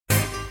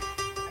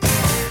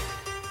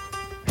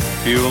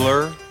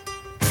Bueller.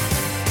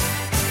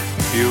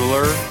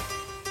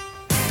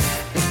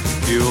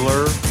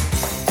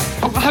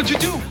 Oh, how'd you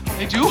do?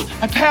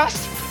 I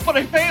passed, but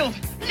I failed.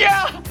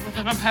 Yeah! But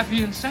then I'm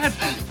happy and sad.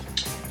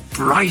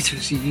 Bright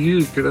as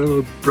you could have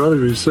a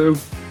brother or so.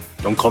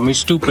 Don't call me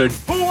stupid.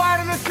 Who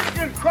wanted the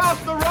chicken cross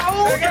the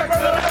road? Get to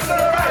the left or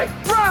the right.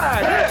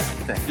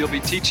 Right! You'll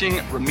be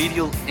teaching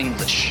remedial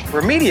English.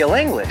 Remedial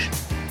English?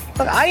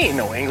 Look, I ain't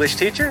no English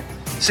teacher.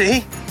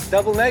 See?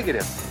 Double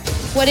negative.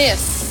 What if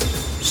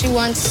she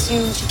wants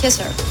you to kiss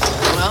her?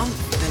 Well,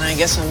 then I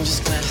guess I'm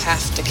just gonna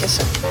have to kiss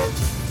her.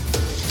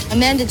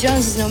 Amanda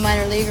Jones is no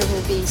minor leaguer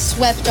who'll be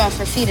swept off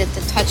her feet at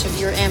the touch of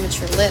your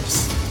amateur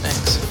lips.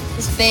 Thanks.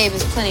 This babe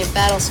has plenty of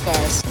battle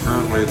scars.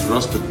 Apparently it's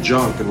rusted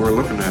junk and we're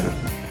looking at it.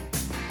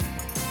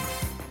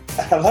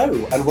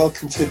 Hello and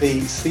welcome to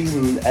the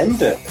season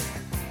ender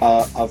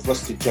of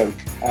Rusted Junk,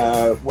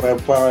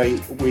 whereby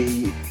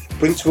we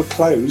bring to a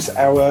close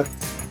our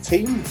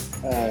team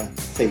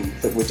theme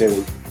that we're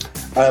doing.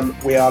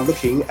 We are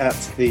looking at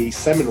the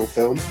seminal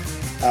film,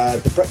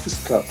 The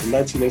Breakfast Club, the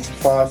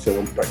 1985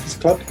 film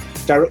Breakfast Club,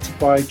 directed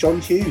by John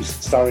Hughes,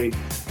 starring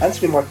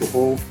Anthony Michael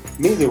Hall,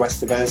 Emilio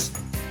Estevez,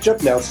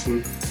 Judd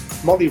Nelson,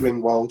 Molly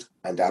Ringwald,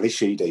 and Ali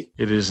Sheedy.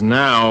 It is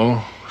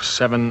now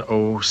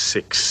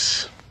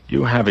 7:06.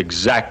 You have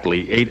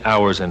exactly 8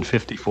 hours and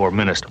 54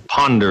 minutes to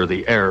ponder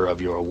the error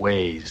of your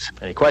ways.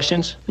 Any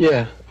questions?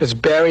 Yeah. Does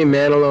Barry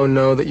Manilow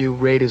know that you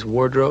raid his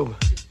wardrobe?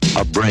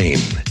 A brain,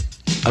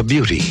 a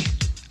beauty,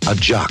 a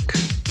jock,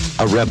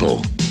 a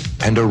rebel,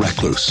 and a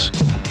recluse.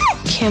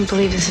 Can't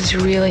believe this is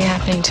really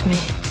happening to me.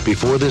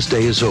 Before this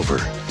day is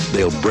over,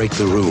 they'll break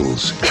the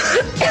rules.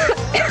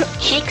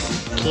 Chicks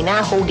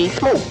cannot hold their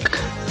smoke.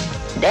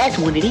 That's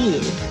what it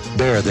is.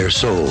 Bare their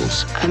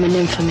souls. I'm a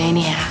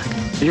nymphomaniac.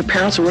 Are your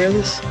parents aware of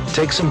this?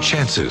 Take some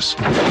chances.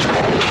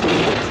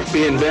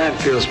 Being bad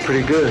feels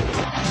pretty good.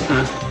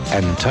 Huh?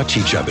 And touch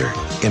each other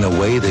in a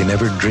way they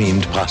never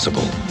dreamed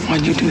possible.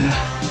 Why'd you do that?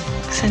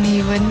 Because I knew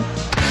you wouldn't.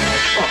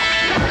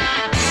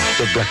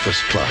 The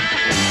Breakfast Club.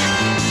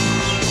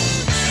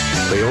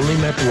 They only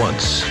met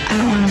once. I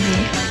don't want to be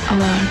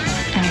alone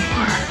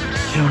anymore.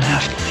 You don't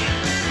have to be.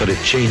 But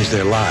it changed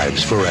their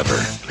lives forever.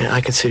 Man,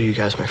 I consider you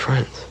guys my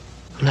friends.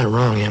 I'm not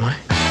wrong, am I?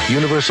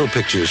 Universal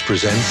Pictures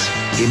presents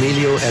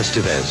Emilio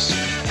Estevez,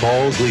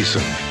 Paul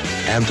Gleason,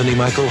 Anthony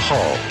Michael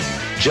Hall,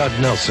 Judd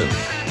Nelson,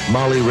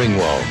 Molly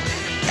Ringwald,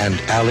 and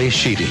Ali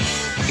Sheedy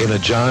in a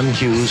John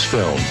Hughes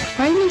film.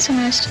 Why are you being so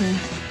nice to me?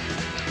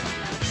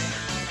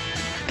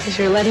 Because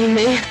you're letting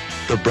me.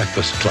 The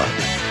Breakfast Club.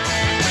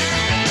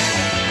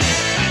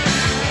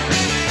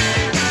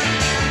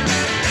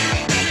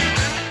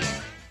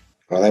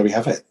 Well, there we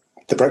have it.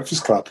 The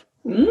Breakfast Club.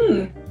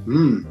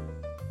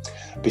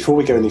 Before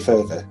we go any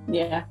further,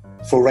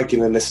 for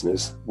regular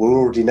listeners, we'll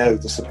already know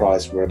the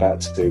surprise we're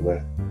about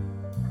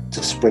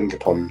to spring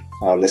upon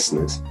our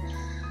listeners.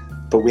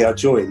 But we are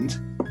joined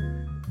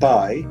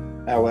by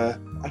our,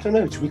 I don't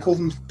know, do we call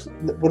them,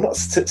 we're not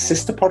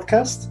sister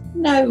podcast?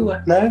 No.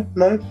 No?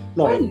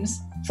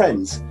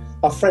 Friends.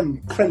 Our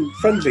friendly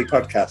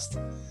podcast.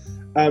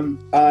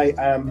 I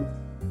am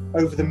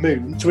over the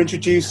moon to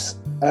introduce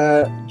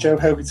Joe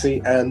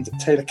Hogarty and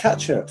Taylor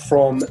Catcher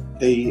from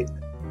the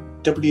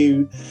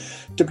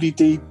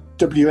WDWNT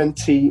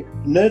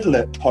Nerd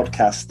Alert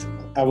podcast,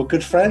 our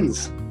good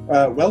friends.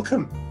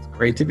 Welcome.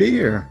 Great to be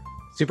here.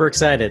 Super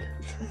excited.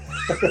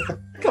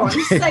 Go on,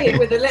 say it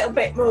with a little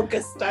bit more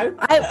gusto.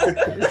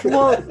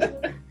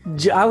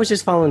 I was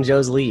just following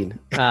Joe's lead.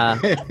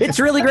 It's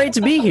really great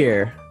to be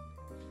here.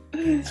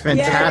 It's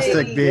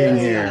fantastic being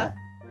here.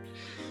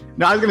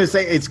 No, I was going to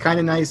say it's kind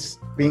of nice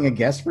being a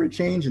guest for a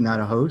change and not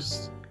a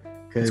host.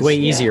 It's way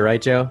easier,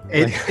 right, Joe?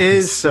 It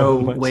is so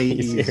way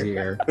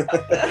easier.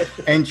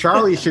 And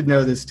Charlie should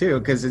know this too,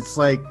 because it's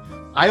like,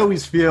 I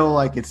always feel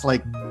like it's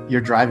like you're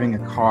driving a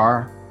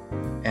car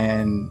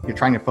and you're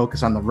trying to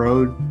focus on the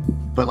road.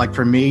 But like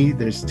for me,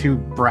 there's two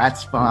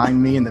brats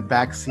behind me in the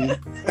back seat.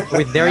 Are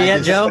we there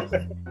yet, Joe?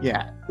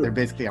 Yeah, they're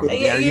basically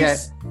there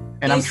yet.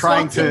 And I'm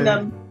trying to...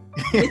 them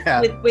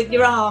with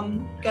your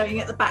arm going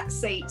at the back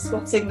seat,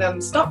 swatting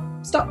them. Stop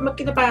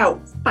mucking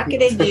about. Pack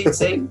it in, you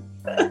two.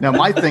 No,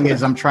 my thing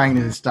is I'm trying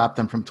to stop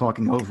them from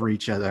talking over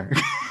each other.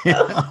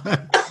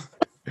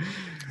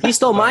 He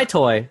stole my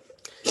toy.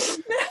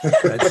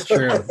 That's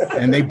true.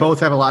 And they both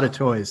have a lot of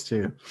toys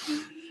too.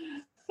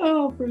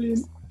 Oh,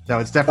 brilliant. So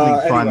it's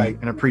definitely fun anyway,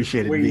 and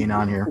appreciated being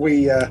on here.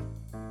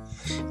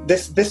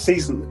 This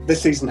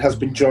season has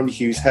been John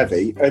Hughes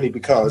heavy, only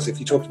because if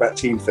you talk about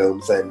teen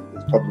films, then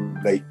it's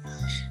probably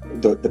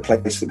the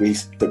place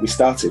that we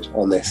started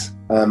on this.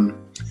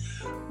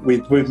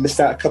 We've missed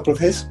out a couple of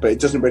his, but it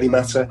doesn't really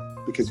matter,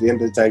 because at the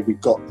end of the day we've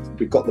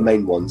got the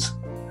main ones,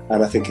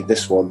 and I think in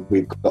this one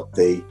we've got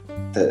the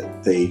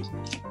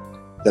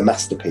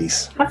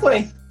masterpiece. Have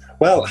we?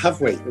 Well, have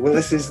we? Well,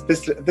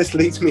 this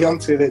leads me on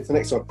to the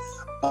next one.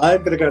 I'm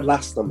going to go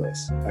last on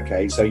this.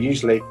 Okay, so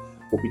usually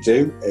what we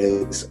do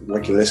is,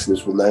 regular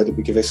listeners will know that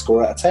we give a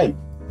score out of 10,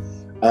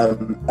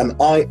 and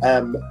I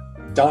am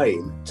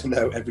dying to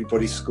know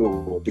everybody's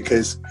score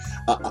because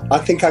I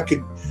think I could,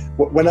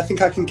 when I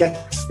think I can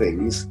guess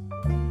things,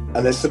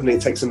 and then suddenly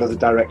it takes another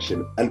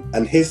direction.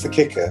 And here's the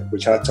kicker,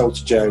 which I told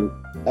to Joe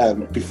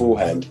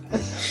beforehand.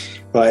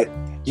 Right,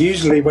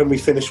 usually when we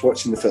finish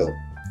watching the film,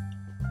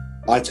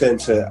 I turn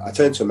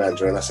to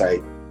Amanda and I say,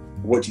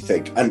 "What do you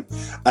think?" And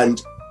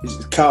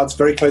cards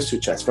very close to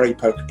her chest, very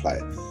poker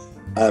player.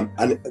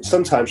 And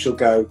sometimes she'll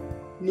go,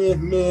 "Meh,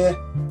 meh,"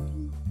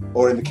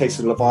 or in the case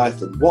of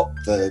Leviathan, "What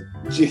the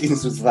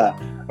jeans was that?"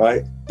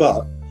 Right,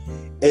 but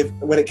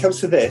when it comes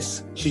to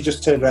this, she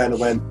just turned around and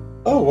went,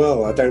 "Oh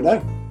well, I don't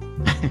know."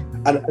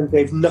 and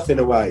gave nothing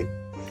away.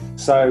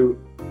 So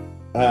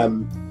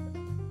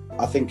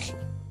I think,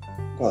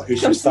 well, who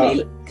should start?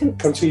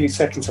 Come to you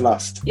second to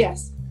last.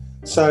 Yes.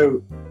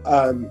 So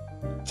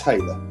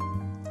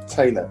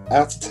Taylor,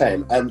 out of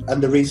 10,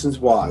 and the reasons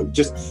why.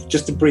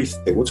 Just a brief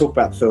thing. We'll talk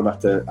about the film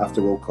after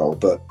roll call.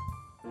 But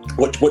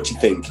what do you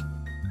think?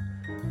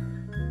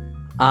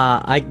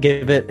 I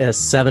give it a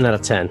 7 out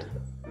of 10.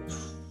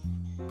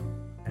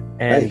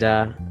 And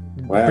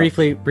wow.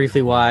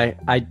 briefly why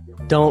I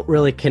don't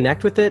really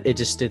connect with it.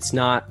 It's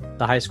not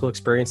the high school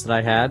experience that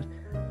I had.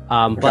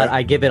 But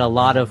I give it a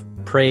lot of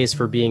praise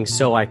for being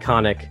so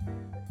iconic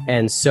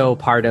and so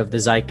part of the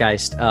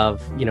zeitgeist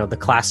of, the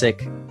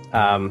classic,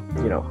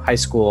 high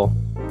school,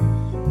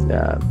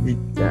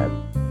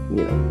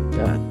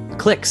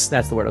 cliques.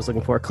 That's the word I was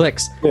looking for.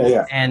 Cliques.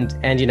 Yeah. And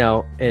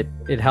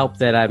it helped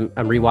that I'm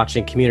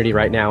rewatching Community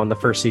right now, and the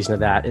first season of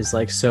that is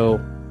like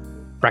so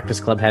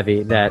Breakfast Club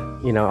heavy that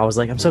I was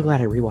like, I'm so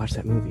glad I rewatched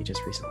that movie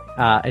just recently.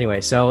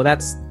 Anyway, so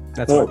that's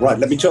oh, right.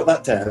 Let me jot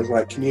that down.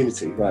 Right,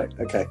 Community. Right,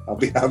 okay. I'll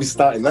be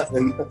starting that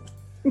then.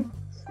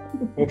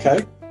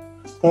 Okay.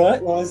 All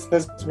right. Well,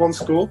 there's one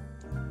score.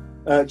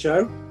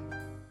 Joe.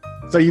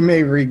 So you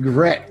may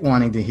regret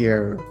wanting to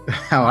hear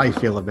how I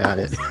feel about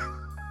it.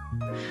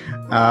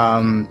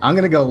 I'm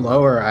going to go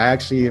lower. I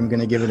actually am going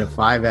to give it a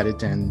 5 out of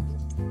 10.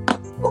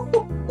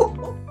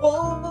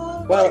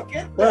 Well,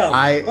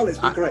 it's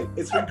been great.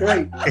 It's been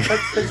great.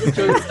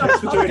 Thanks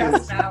for doing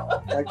this.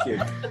 Thank you.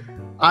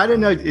 I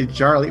don't know,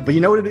 Charlie, but you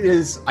know what it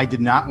is? I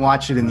did not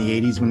watch it in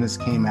the 80s when this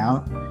came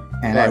out,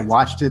 and I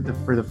watched it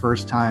for the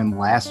first time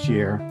last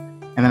year,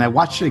 and then I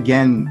watched it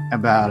again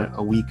about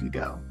a week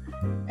ago,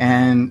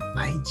 and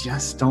I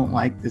just don't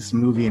like this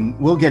movie, and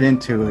we'll get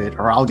into it,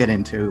 or I'll get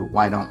into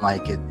why I don't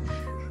like it.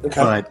 Okay.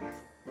 But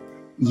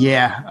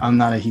yeah, I'm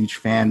not a huge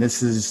fan.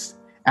 This is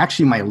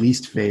actually my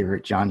least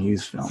favorite John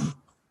Hughes film.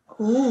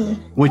 Ooh.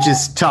 Which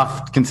is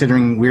tough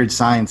considering Weird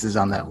Science is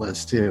on that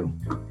list too.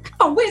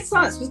 Oh, Weird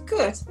Science was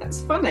good.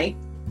 That's funny.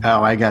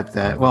 Oh, I got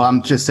that. Well,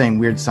 I'm just saying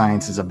Weird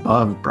Science is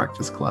above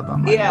Breakfast Club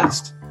on my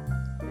list.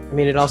 I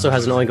mean, it also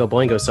has an Oingo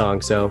Boingo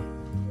song, so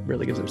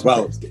really gives them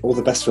some taste. All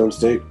the best films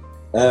do.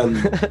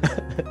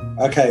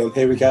 Okay, well,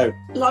 here we go.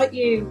 Like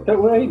you.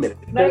 Don't worry a minute.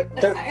 No,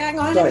 hang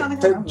on.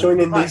 Don't join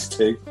in these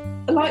two.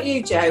 Like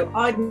you, Joe,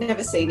 I'd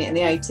never seen it in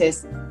the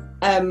 80s.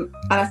 And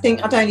I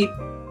think I'd only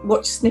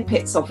watched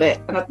snippets of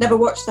it, and I'd never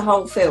watched the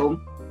whole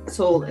film at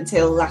all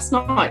until last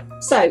night.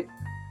 So,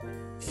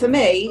 for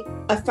me,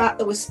 I felt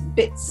there was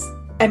bits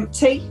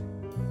empty.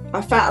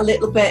 I felt a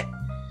little bit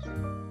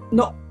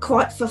not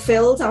quite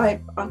fulfilled.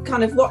 I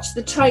kind of watched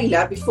the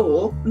trailer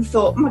before and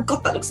thought, oh my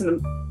God, that looks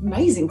an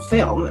amazing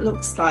film. It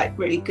looks like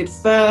really good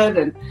fun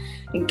and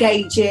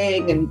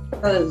engaging and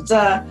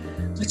I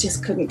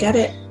just couldn't get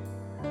it.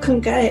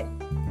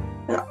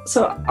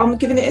 So I'm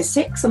giving it a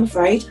 6, I'm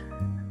afraid.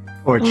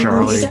 Or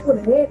Charlie. You don't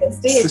want to hear this,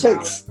 do you,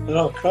 Charlie? 6.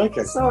 Oh,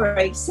 crikey.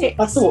 Sorry, 6.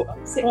 I thought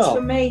 6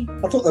 for me.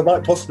 I thought there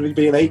might possibly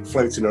be an 8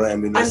 floating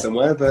around in there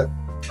somewhere, but...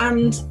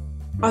 And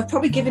I've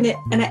probably given it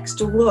an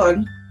extra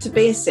 1 to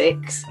be a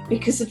 6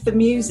 because of the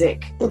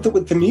music. Well,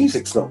 the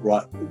music's not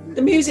right.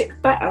 The music's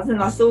better than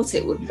I thought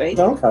it would be.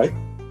 Okay.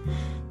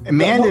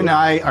 Amanda and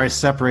I are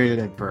separated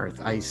at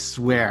birth, I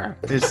swear.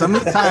 There's so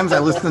many times I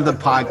listen to the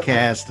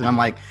podcast and I'm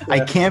like,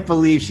 I can't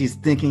believe she's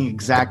thinking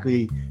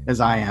exactly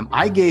as I am.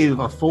 I gave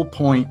a full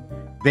point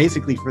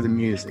basically for the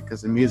music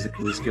because the music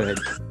was good.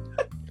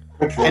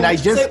 And I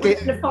just so it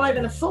was a 5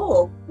 and a 4.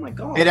 Oh my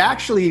God. It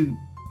actually,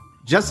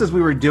 just as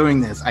we were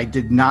doing this, I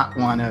did not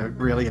want to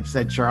really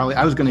upset Charlie.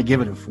 I was going to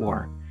give it a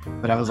 4.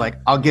 But I was like,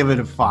 I'll give it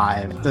a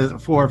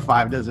 5. 4 or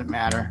 5 doesn't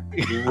matter.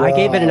 Wow. I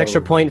gave it an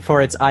extra point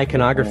for its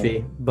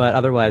iconography, but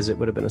otherwise it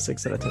would have been a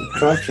 6 out of 10.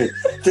 Crikey.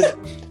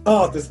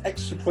 There's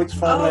extra points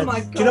for Oh my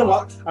God. Do you know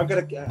what?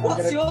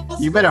 What's yours?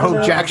 You better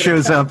hope Jack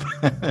shows up.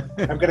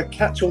 I'm going to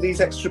catch all these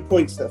extra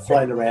points that are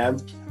flying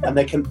around, and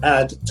they can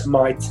add to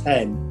my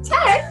 10.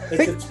 10?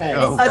 It's a 10.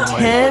 Oh, a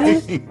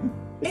 10?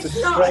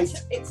 It's not a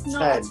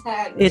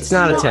 10. It's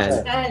not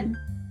a 10.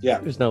 Yeah.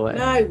 There's no way.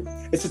 No.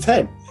 It's a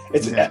 10.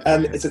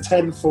 It's a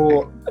 10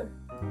 for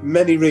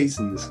many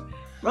reasons.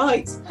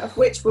 Right, of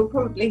which we'll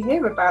probably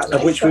hear about later.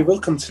 Of which we will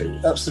come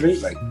to,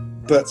 absolutely.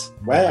 But,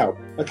 wow,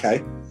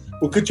 okay.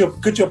 Well, good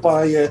job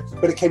by,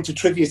 when it came to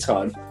trivia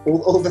time,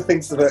 all the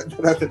things that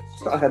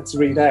I had to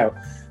read out,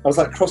 I was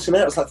like crossing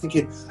out. I was like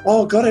thinking,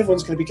 oh God,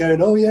 everyone's going to be going,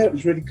 oh yeah, it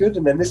was really good.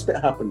 And then this bit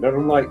happened. And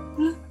I'm like,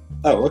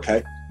 Oh,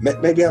 okay.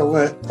 Maybe I'll.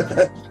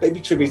 Maybe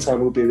trivia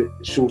time will be a bit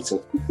shorter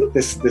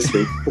this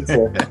week,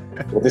 or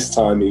this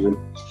time even.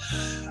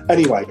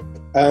 Anyway,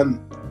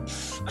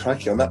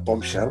 crikey, on that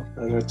bombshell,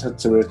 I'm going to have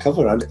to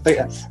recover. I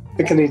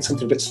think I need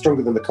something a bit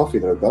stronger than the coffee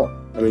that I've got.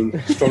 I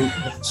mean,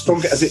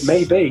 stronger as it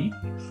may be.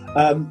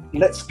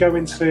 Let's go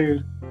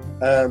into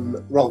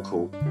roll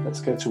call.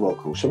 Let's go to roll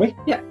call, shall we?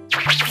 Yeah.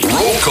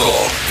 Roll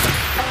call.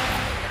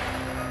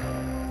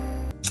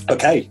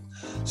 Okay,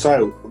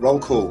 so roll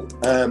call.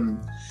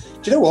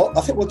 Do you know what?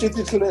 I think we'll do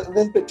this a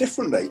little bit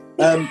differently.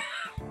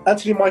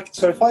 Anthony Michael.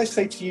 So if I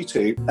say to you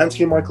two,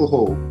 Anthony Michael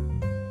Hall,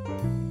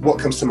 what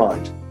comes to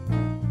mind?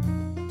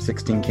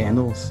 16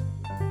 Candles.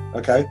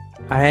 Okay.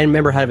 I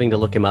remember having to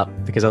look him up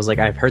because I was like,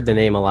 I've heard the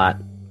name a lot,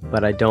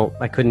 but I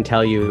couldn't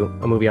tell you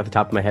a movie off the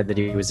top of my head that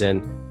he was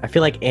in. I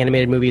feel like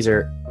animated movies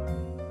are.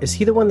 Is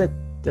he the one that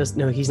does?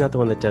 No, he's not the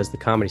one that does the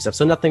comedy stuff.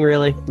 So nothing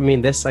really. I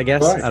mean, this, I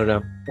guess. Right. I don't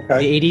know.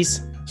 Okay. The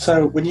 80s.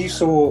 So when you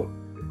saw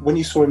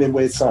him in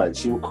Weird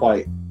Science, you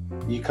kind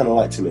of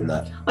liked him in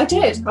that. I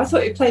did. I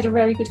thought he played a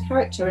very good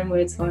character in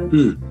Weird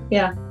Science.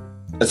 Yeah.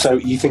 And so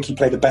you think he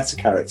played a better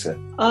character?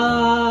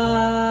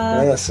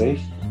 I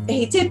see.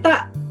 He did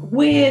that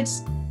weird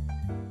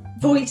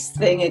voice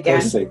thing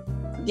again. Voice thing.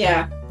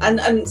 Yeah.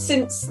 And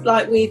since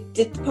we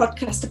did the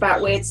podcast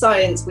about Weird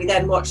Science, we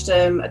then watched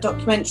a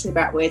documentary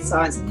about Weird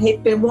Science, and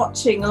he'd been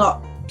watching a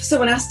lot.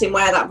 Someone asked him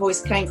where that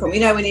voice came from. You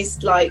know, when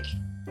he's like.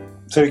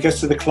 So he goes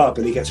to the club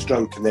and he gets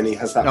drunk, and then he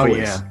has that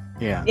voice.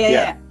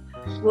 Yeah.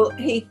 Well,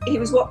 he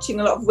was watching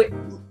a lot of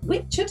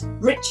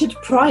Richard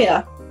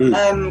Pryor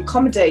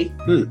comedy,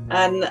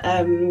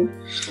 and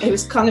he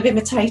was kind of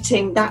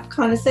imitating that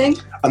kind of thing.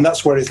 And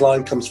that's where his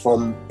line comes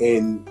from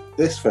in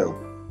this film.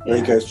 When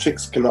he goes,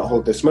 "Chicks cannot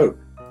hold their smoke."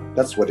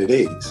 That's what it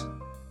is.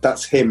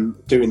 That's him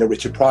doing a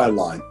Richard Pryor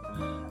line,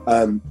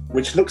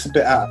 which looks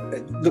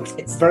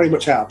it's very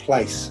much out of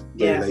place,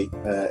 really,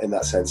 in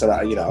that sense. And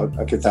I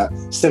give that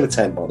still a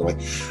 10, by the way.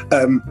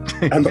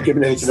 I'm not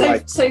giving anything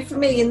away. So for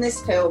me in this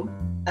film,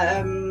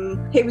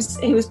 he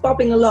was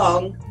bobbing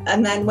along,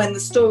 and then when the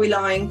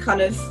storyline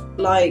kind of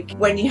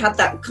when you had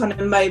that kind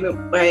of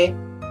moment where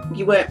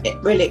you weren't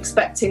really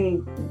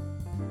expecting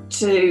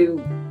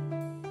to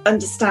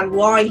understand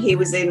why he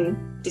was in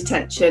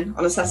detention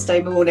on a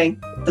Saturday morning,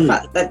 the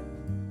fact that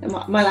am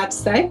I allowed to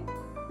say?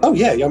 Oh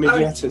yeah, I mean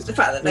the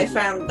fact that they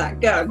found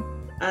that gun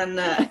and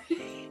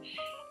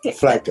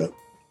flare gun.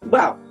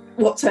 Well,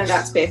 what turned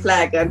out to be a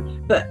flare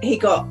gun, but he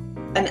got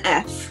an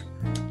F.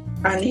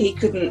 And he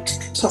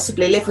couldn't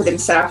possibly live with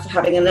himself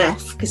having an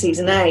F because he's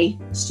an A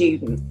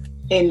student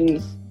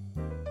in.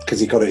 Because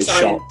he got it in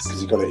science. shop.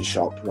 Because he got it in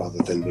shop rather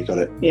than he got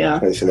it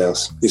for anything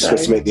else. He's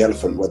supposed to make the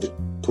elephant where they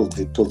pulled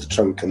the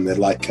trunk and the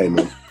light came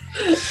on.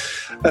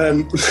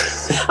 I'm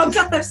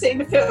glad they've seen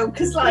the film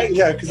because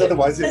because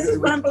otherwise let's just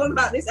ramble on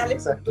about this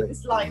elephant with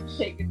this light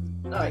thing.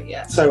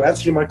 So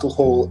Anthony Michael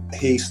Hall,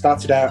 he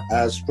started out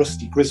as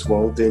Rusty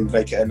Griswold in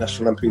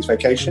National Lampoon's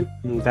Vacation.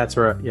 That's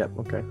right. Yeah.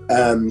 Okay.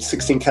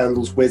 16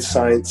 Candles, Weird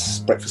Science,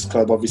 Breakfast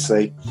Club,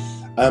 obviously.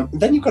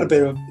 Then you got a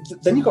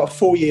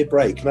 4-year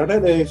break, and I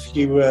don't know if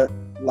you were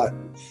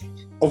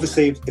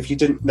obviously if you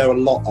didn't know a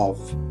lot of.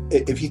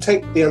 If you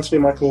take the Anthony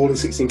Michael Hall and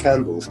 16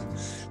 Candles,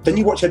 then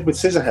you watch Edward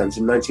Scissorhands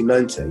in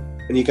 1990,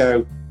 and you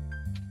go,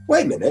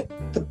 wait a minute,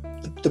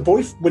 the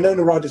boy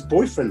Winona Ryder's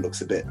boyfriend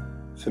looks a bit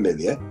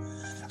familiar.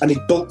 And he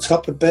bulked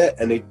up a bit,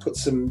 and he put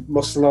some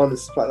muscle on and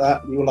stuff like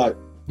that. And you were like,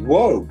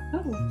 whoa,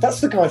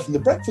 that's the guy from The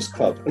Breakfast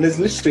Club. And it's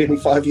literally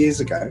only 5 years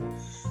ago.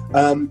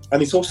 And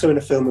he's also in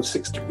a film of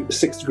 6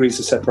 Degrees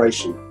of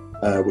Separation,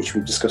 which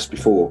we've discussed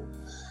before.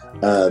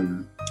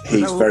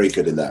 He's very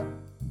good in that.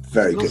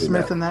 Very good in that.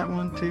 Will Smith in that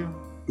one, too?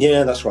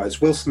 Yeah, that's right.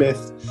 It's Will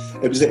Smith.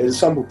 It was an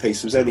ensemble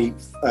piece. There was only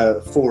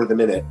 4 of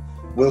them in it.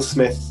 Will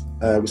Smith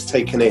was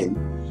taken in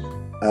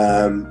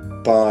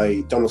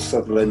by Donald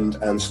Sutherland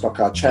and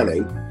Stockard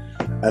Channing.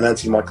 And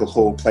Anthony Michael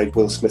Hall played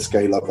Will Smith's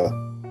gay lover.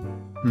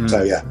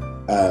 So yeah,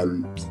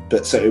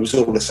 so it was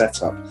all a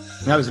setup.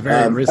 That was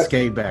very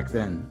risque back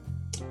then.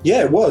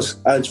 Yeah, it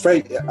was, and it's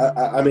very.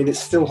 I mean, it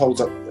still holds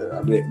up.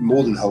 I mean, it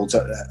more than held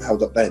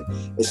up then.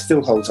 It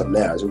still holds up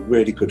now. It's a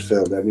really good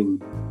film. I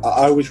mean,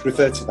 I always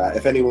refer to that.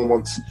 If anyone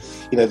wants,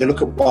 they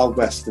look at Wild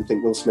West and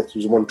think Will Smith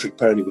was a one-trick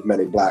pony with Men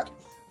in Black.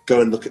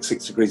 Go and look at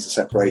 6 Degrees of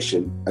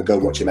Separation and go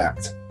and watch him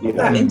act.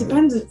 That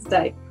Independence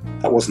Day.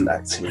 That wasn't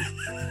acting.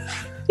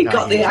 He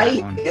got the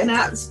alien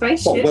out of the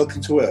spaceship. What,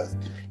 Welcome to Earth?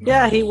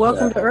 Yeah, he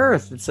welcomed to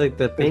Earth. It's like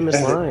the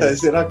famous line.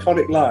 It's an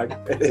iconic line.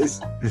 It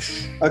is.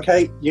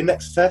 Okay, your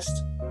next test,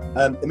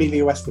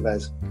 Emilio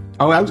Estevez.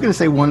 Oh, I was going to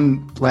say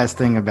one last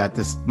thing about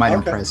this might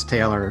impress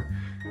Taylor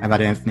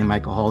about Anthony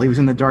Michael Hall. He was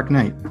in The Dark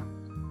Knight.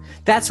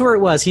 That's where it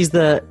was. He's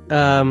the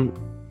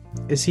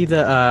is he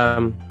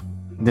the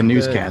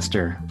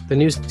newscaster? The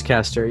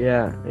newscaster,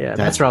 yeah.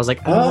 That's where I was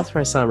like, that's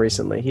where I saw him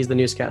recently. He's the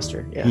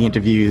newscaster. Yeah. He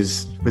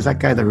interviews. Was that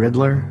guy the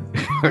Riddler,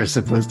 or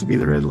supposed to be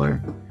the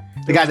Riddler?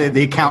 The guy,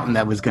 the accountant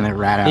that was going to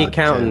rat out. The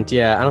accountant,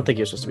 yeah. I don't think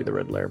he was supposed to be the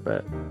Riddler,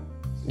 but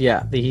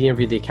yeah, he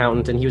interviewed the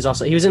accountant, and he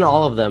was in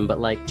all of them, but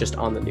just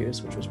on the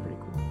news, which was pretty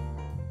cool.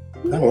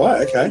 Oh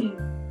right, okay.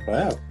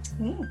 Wow.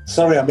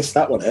 Sorry, I missed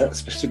that one out,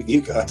 especially with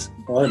you guys.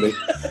 Blimey.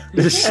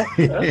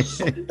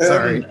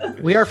 Sorry.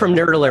 We are from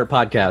Nerd Alert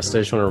Podcast. I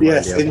just want to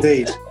remind you. Yes,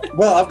 indeed.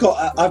 Well, I've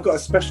got a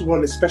special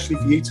one, especially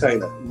for you,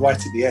 Taylor, right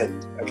at the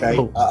end. Okay,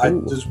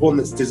 there's one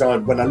that's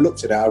designed. When I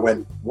looked at it, I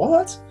went,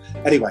 "What?"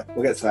 Anyway,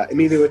 we'll get to that.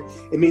 Emilio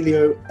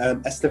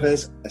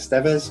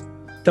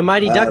Estevez, the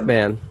Mighty Duck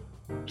Man.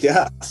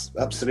 Yes,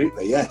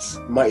 absolutely. Yes,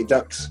 Mighty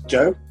Ducks.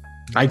 Joe,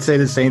 I'd say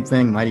the same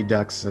thing. Mighty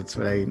Ducks. That's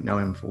what I know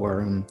him for.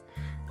 And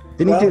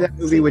didn't he do that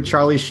movie with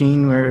Charlie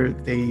Sheen where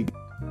they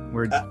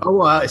were?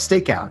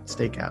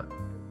 Stakeout.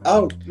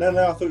 Oh no!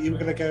 I thought you were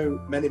going to go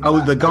Men in Black.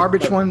 Oh, the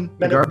garbage one.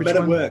 Men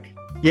at Work.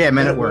 Yeah,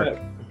 Men at Work.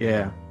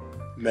 Yeah,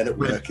 Men at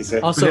Work is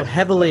it? Also,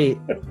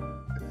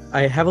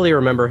 I heavily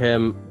remember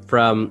him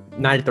from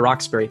Night at the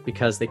Roxbury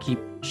because they keep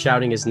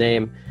shouting his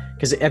name.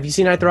 Because have you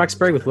seen Night at the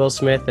Roxbury with Will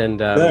Smith and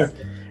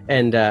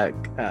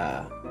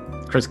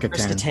Chris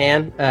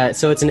Kattan?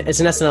 So it's an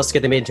SNL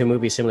skit they made into a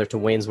movie similar to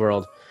Wayne's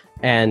World,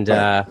 and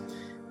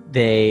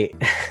they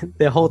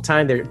the whole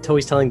time they're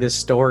always telling this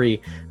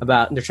story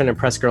about they're trying to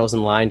impress girls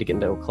in line to get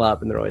into a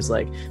club, and they're always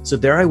like, so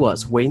there I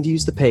was waiting to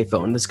use the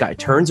payphone, and this guy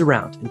turns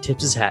around and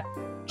tips his hat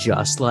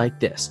just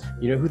like this.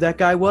 You know who that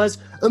guy was?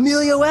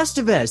 Emilio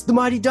Estevez, the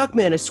Mighty Duck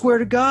Man, I swear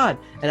to God.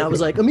 And I was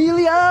like,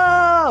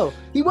 Emilio!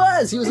 He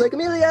was like,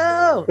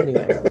 Emilio!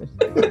 Anyway.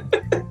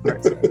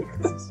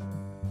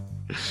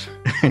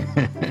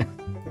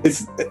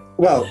 It's,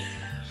 well...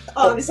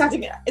 Oh, this is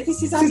adding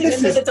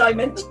another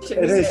dimension.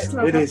 It is.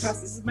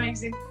 This is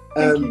amazing.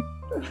 Thank you.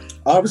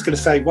 I was going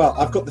to say, well,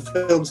 I've got the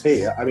films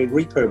here. I mean,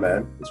 Repo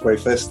Man is where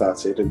he first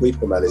started, and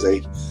Repo Man is a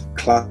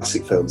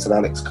classic film. It's an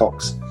Alex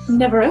Cox.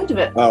 Never heard of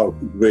it. Oh,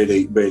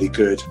 really, really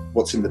good.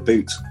 What's in the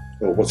boot,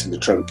 or what's in the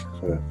trunk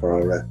for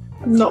our...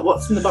 Not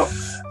what's in the box.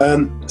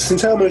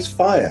 St. Elmo's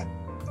Fire,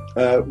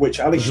 which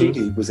Ali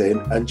Sheedy was in,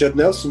 and Judd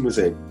Nelson was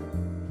in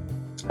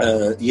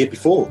the year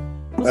before.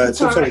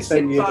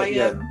 Same year.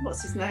 By,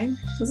 what's his name?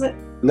 Was it?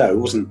 No, it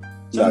wasn't.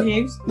 John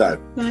Hughes? No.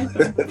 No,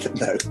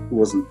 it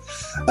wasn't.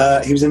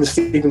 He was in the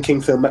Stephen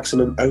King film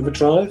Maximum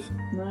Overdrive.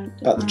 No.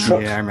 About the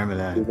truck. Yeah, I remember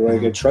that. The very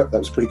good truck. That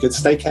was pretty good.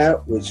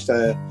 Stakeout, which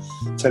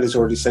Taylor's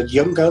already said.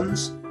 Young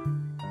Guns.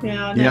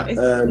 Yeah, I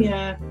know.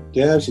 Yeah,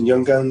 it was in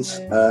Young Guns.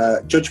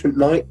 Yeah. Judgment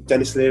Night,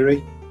 Dennis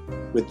Leary,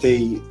 with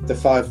the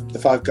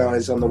five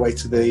guys on the way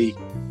to the.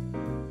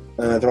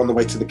 They're on the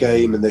way to the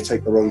game, and they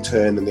take the wrong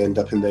turn, and they end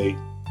up in the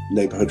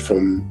neighborhood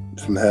from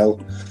hell.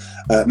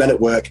 Men at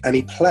Work, and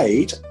he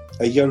played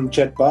a young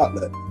Jed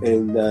Bartlett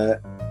in the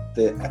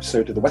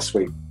episode of The West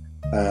Wing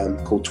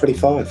called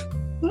 25.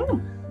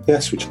 Oh.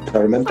 Yes, which I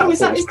remember. Oh, is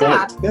that his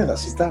dad? Yeah,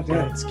 that's his dad.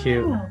 Yeah, it's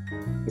cute. Oh.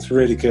 It's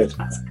really good.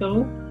 That's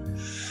cool.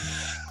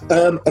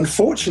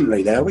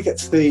 Unfortunately, now we get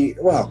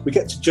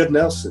to Judd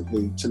Nelson,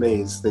 who to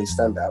me is the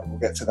standout. We'll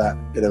get to that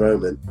in a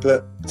moment.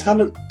 But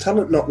talent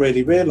not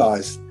really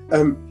realised.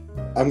 I'm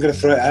going to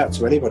throw it out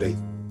to anybody.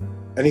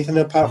 Anything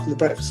apart from The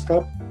Breakfast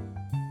Club?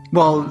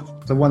 Well,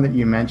 the one that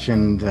you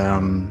mentioned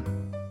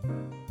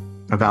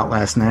about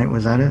last night,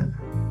 was that it?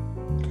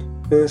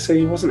 Yeah, so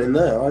he wasn't in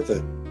there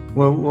either.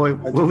 Well,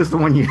 what was the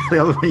one you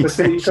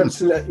mentioned?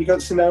 You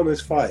got St.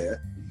 Elmo's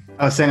Fire.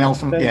 Oh, St.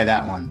 Elmo's, yeah,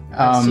 that one.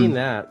 I've seen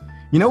that.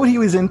 You know what he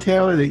was in,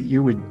 Taylor, that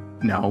you would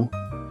know?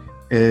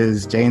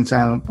 Is Jay and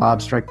Silent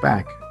Bob Strike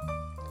Back.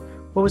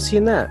 What was he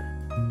in that?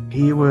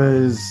 He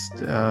was...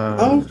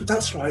 oh,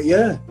 that's right,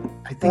 yeah.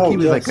 I think he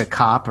was like a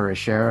cop or a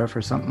sheriff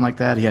or something like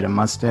that. He had a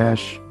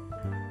mustache.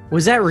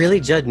 Was that really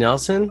Judd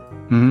Nelson?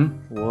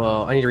 Mm-hmm.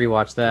 Whoa, I need to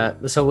rewatch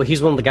that. So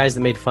he's one of the guys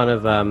that made fun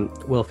of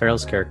Will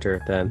Ferrell's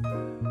character then?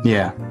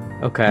 Yeah.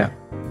 Okay. Yeah.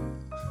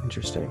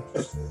 Interesting.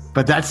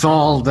 But that's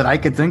all that I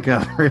could think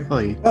of,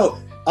 really. Well,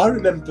 I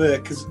remember,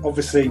 because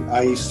obviously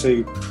I used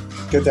to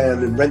go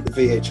down and rent the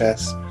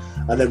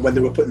VHS, and then when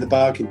they were put in the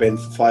bargain bin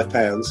for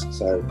 £5,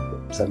 so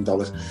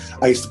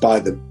 $7, I used to buy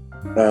them.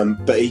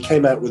 But he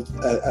came out with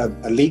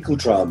a legal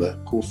drama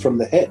called From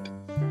the Hip,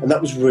 and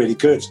that was really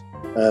good.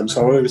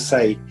 So I always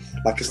say,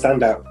 like a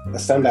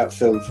standout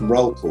film from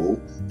roll call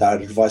that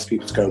I'd advise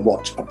people to go and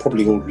watch. I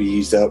probably already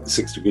used up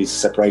 6 Degrees of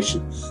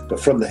Separation, but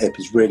From the Hip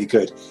is really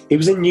good. He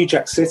was in New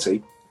Jack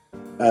City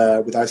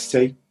with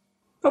Ice-T.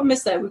 Problem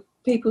is, though, would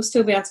people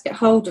still be able to get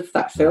hold of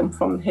that film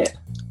From the Hip?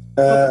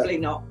 Probably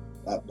not.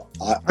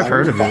 I've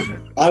heard of it.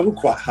 I would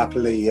quite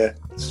happily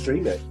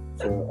stream it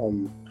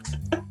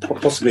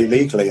possibly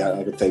legally,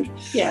 I would think.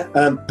 Yeah.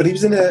 But he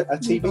was in a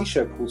TV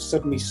show called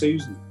Suddenly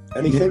Susan.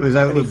 Anything? Was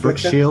that with Brooke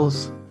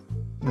Shields?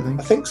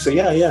 I think so,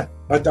 yeah.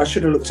 I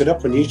should have looked it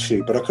up on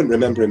YouTube, but I couldn't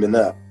remember him in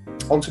that.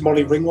 On to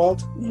Molly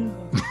Ringwald.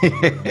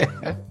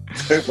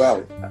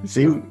 Well.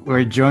 See,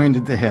 we're joined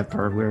at the hip,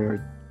 or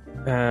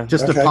we're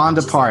just a pond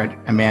apart,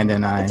 Amanda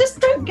and I. I just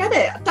don't get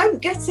it. I don't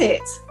get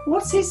it.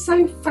 What is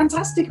so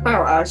fantastic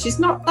about her? She's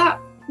not that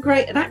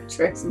great an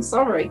actress. I'm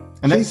sorry.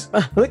 And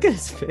look at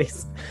his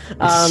face.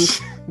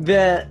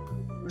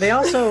 They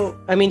also,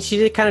 I mean,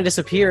 she kind of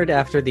disappeared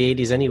after the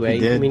 80s anyway.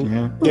 Did, I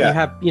mean, you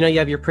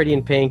have your Pretty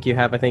in Pink. You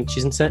have, I think,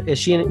 is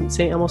she in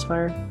St. Elmo's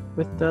Fire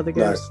with the other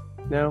guys?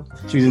 No?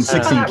 She was in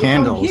 16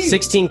 Candles.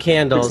 16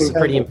 Candles, 16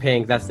 Pretty in Candles.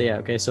 Pink. That's the,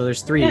 okay, so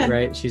there's 3, Yeah.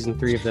 right? She's in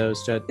 3 of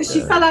those.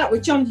 She fell out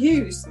with John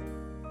Hughes.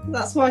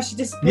 That's why she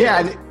disappeared. Yeah,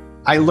 and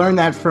I learned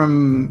that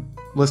from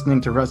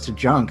listening to Rusted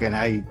Junk, and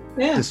I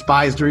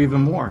despised her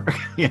even more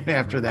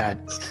after that.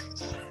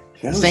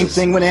 Same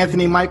thing with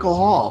Anthony Michael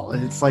Hall.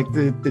 It's like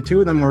the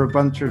two of them were a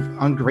bunch of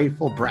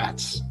ungrateful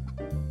brats.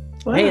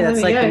 Well, hey,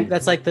 there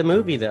that's like the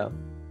movie, though.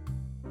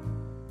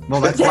 Well,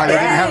 that's why they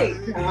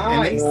didn't have,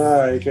 Nice.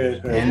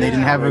 and they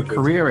didn't have a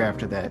career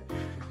after that.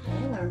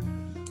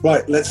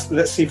 Right,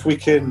 let's see if we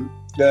can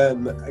get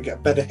a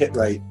better hit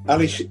rate.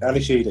 Ali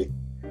Sheedy.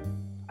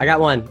 I got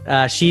one.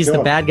 She's Go the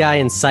on. bad guy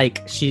in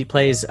Psych. She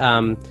plays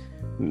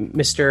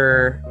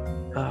Mr.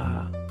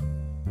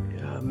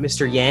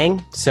 Mr.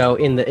 Yang. So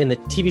in the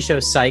TV show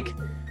Psych,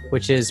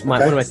 which is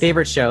one of my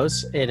favorite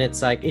shows, and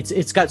it's like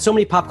it's got so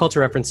many pop culture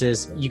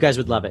references. You guys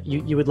would love it.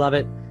 You would love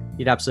it.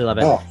 You'd absolutely love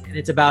it. Oh. And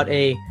it's about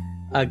a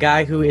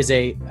guy who is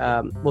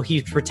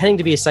he's pretending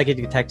to be a psychic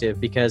detective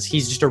because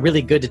he's just a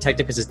really good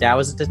detective because his dad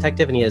was a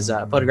detective and he has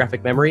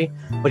photographic memory.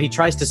 But he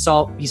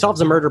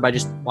solves a murder by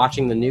just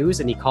watching the news,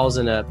 and he calls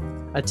in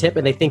a tip,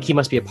 and they think he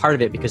must be a part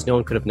of it because no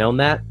one could have known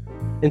that.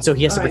 And so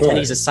he has to pretend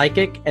he's a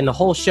psychic, and the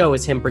whole show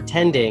is him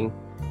pretending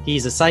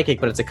he's a psychic,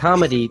 but it's a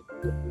comedy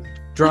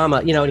drama,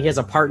 and he has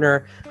a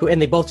partner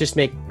and they both just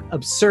make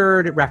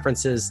absurd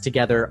references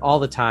together all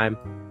the time.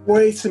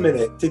 Wait a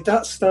minute. Did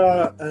that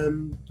star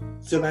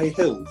Delay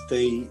Hill?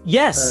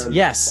 Yes. From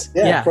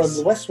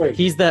the West Wing.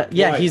 He's the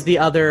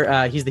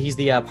other. He's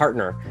the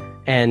partner,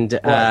 and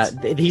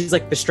he's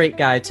like the straight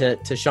guy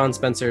to Sean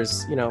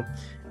Spencer's.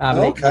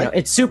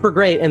 It's super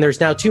great. And there's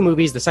now 2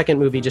 movies. The second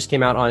movie just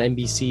came out on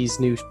NBC's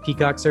new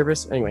Peacock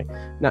service. Anyway,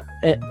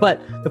 but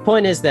the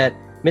point is that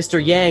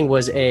Mr. Yang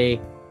was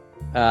a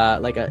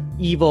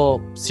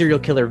evil serial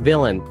killer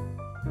villain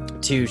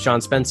to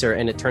Sean Spencer,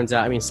 and it turns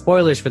out,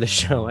 spoilers for the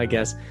show, I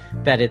guess,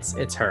 that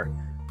it's her.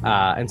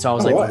 And so I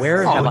was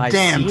where have I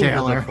seen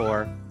Taylor. her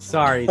before?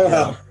 Sorry,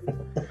 Taylor.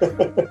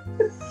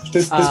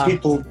 There's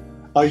people.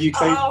 Our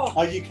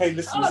UK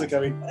listeners are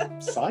going,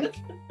 Psych?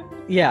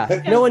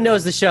 Yeah, no one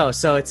knows the show,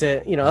 so it's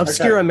a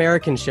obscure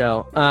American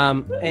show,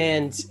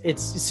 and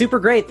it's super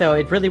great though.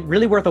 It's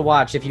really worth a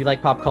watch if you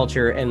like pop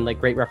culture and like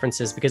great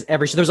references, because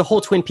there's a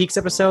whole Twin Peaks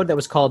episode that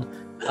was called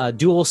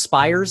Dual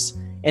Spires,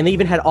 and they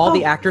even had all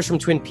the actors from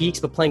Twin Peaks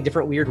but playing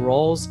different weird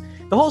roles.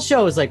 The whole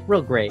show is like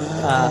real great.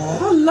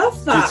 I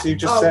love that. You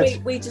just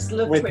said we just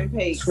love Twin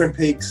Peaks. Twin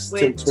Peaks,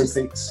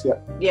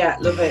 yeah,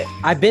 love it.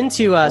 I've been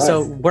to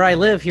so where I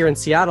live here in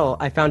Seattle,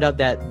 I found out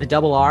that the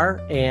Double R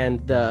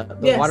and the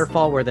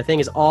waterfall where the thing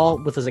is all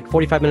was like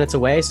 45 minutes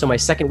away. So my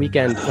second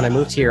weekend when I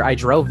moved here, I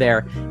drove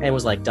there and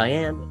was like,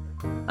 Diane,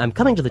 I'm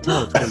coming to the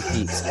town of Twin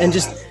Peaks, and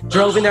just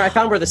drove in there. I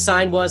found where the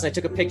sign was, and I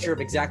took a picture of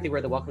exactly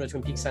where the Welcome to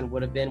Twin Peaks sign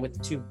would have been with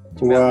the two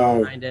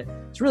mountains behind it.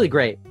 It's really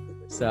great.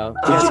 So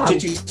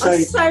did you say?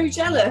 I'm so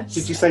jealous.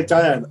 Did you say,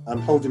 Diane? I'm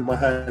holding in my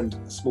hand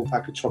a small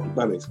pack of chocolate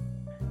bunnies.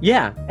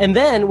 Yeah, and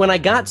then when I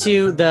got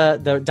to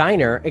the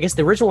diner, I guess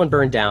the original one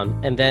burned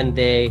down, and then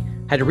they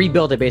had to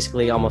rebuild it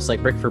basically almost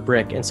like brick for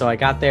brick. And so I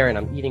got there, and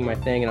I'm eating my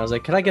thing, and I was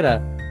like, "Could I get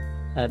a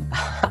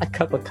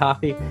cup of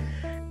coffee,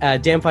 a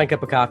damn fine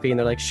cup of coffee?" And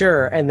they're like,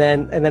 "Sure." And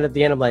then at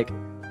the end, I'm like,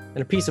 "And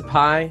a piece of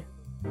pie,"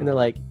 and they're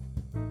like,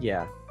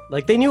 "Yeah."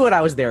 Like they knew what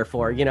I was there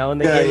for, and they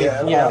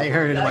gave me, they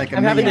heard it like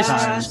I'm having this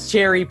times.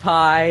 cherry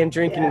pie and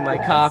drinking my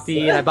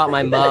coffee, and I bought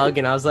my mug,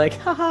 and I was like,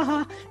 ha ha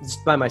ha,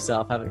 just by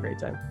myself, having a great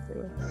time.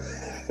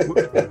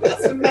 Anyway.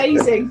 That's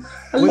amazing.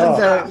 I love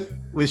that.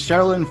 Was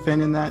Sherilyn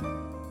Finn in that?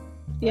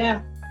 Yeah.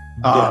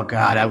 Oh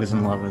God, I was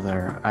in love with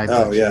her. I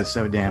thought she was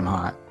so damn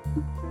hot.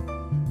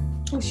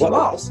 Well, she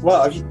was.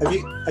 Well,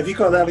 have you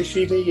got an Ali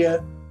Sheedy?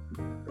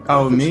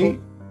 Oh, me?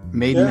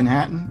 Made in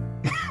Manhattan.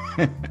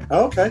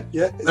 Oh, okay,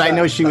 yeah. But I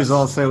know she was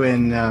also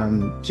in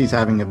She's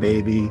Having a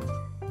Baby.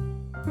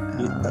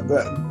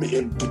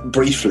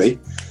 Briefly,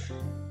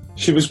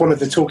 she was one of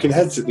the talking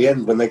heads at the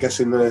end when they're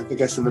guessing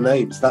the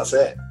names. That's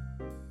it.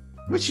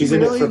 She's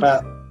in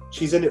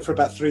it for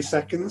about 3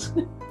 seconds.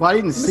 Well, I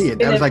didn't see it.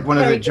 That was like one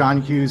of the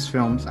John Hughes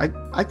films. I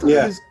thought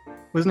it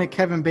wasn't it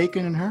Kevin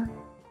Bacon and her?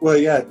 Well,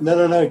 yeah, no.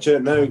 It's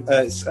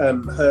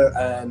her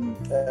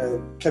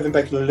and Kevin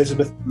Bacon and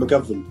Elizabeth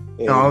McGovern.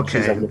 Oh,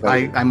 okay.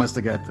 I must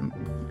have got them.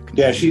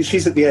 Yeah,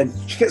 she's at the end.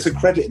 She gets a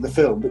credit in the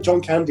film, but John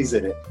Candy's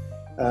in it.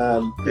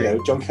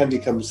 John Candy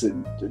comes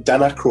in, Dan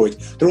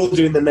Aykroyd. They're all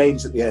doing the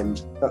names at the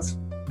end. That's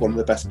one of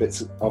the best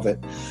bits of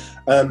it.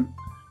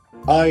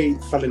 I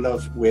fell in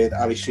love with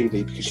Ali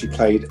Sheedy because she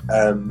played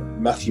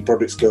Matthew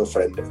Broderick's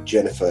girlfriend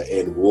Jennifer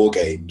in War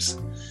Games.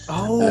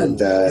 Oh, and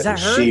is that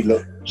her?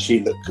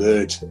 She looked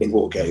good in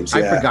War Games.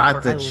 I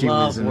forgot that she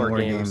was in War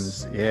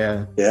Games.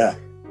 Yeah.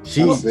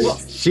 She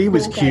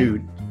was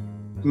cute.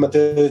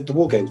 The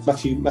War Games.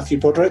 Matthew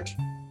Broderick,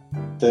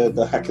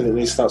 the hacker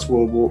that starts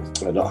World War.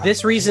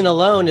 This reason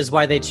alone is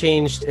why they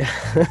changed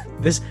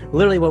this.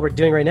 Literally, what we're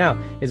doing right now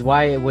is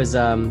why it was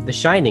The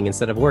Shining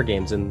instead of War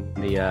Games in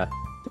the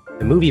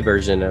movie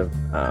version of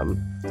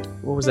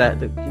what was that?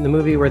 The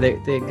movie where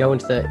they go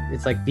into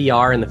it's like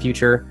VR in the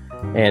future.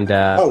 And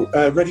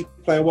Ready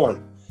Player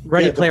One.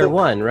 Ready Player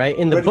One, right?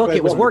 In the Ready book, Player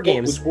it was One, War the book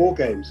Games. was War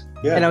Games.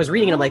 Yeah. And I was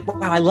reading and I'm like,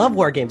 wow, I love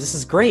War Games. This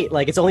is great.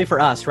 Like, it's only for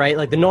us, right?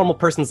 Like, the normal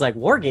person's like,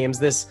 War Games,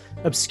 this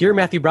obscure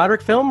Matthew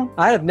Broderick film?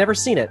 I have never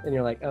seen it. And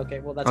you're like, okay,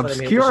 well, that's what I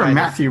made it. Obscure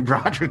Matthew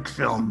Broderick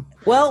film.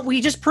 Well,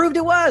 we just proved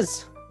it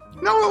was.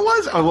 No, it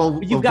was. Oh, well,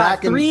 You've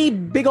got three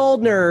big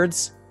old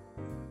nerds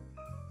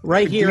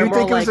right here.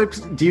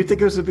 Do you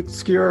think it was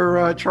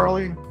obscure,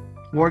 Charlie?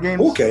 War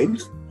Games? War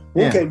Games?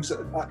 War Games,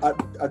 I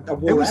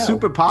it was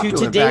super popular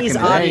to today's back in the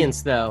day.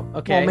 audience, though.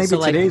 Okay, Well, maybe so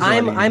like today's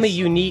I'm audience. a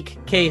unique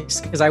case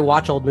because I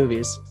watch old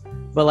movies,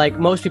 but like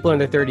most people in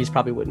their 30s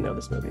probably wouldn't know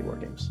this movie, War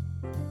Games.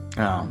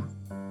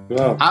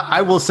 Well,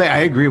 I will say I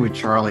agree with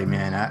Charlie,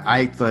 man.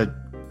 I thought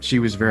she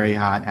was very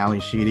hot,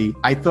 Ali Sheedy.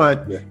 I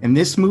thought in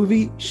this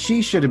movie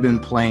she should have been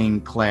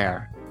playing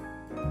Claire.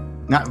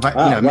 Not,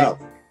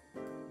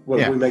 Well,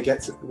 Yeah. we may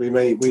get. He's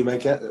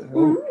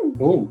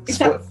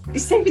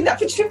saving that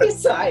for trivia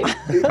side.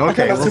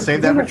 Okay, we'll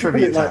save that for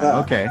trivia time.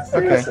 Okay.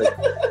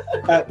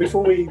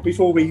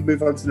 Before we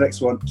move on to the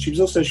next one, she was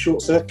also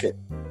Short Circuit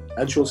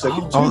and Short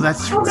Circuit 2. Oh,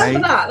 that's I remember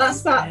right. that.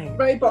 That's that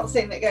robot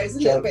thing that goes a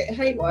little bit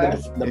haywire.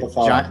 Number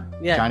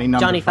 5.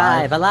 Johnny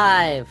Five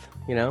alive.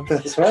 You know.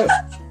 That's right.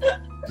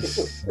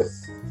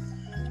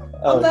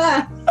 I'm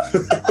there.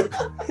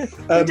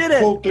 You did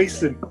it. Paul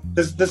Gleason.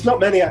 There's not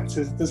many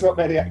actors. There's not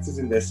many actors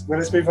in this. Well,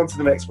 let's move on to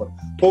the next one.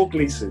 Paul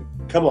Gleason.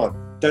 Come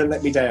on, don't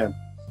let me down.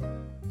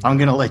 I'm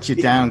gonna let you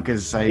down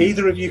because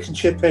Either of you can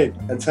chip in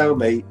and tell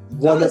me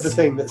one other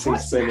thing that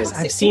seems to be in.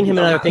 I've seen him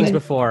in other things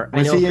before.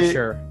 I know for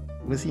sure.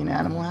 Was he in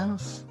Animal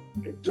House?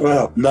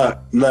 Well,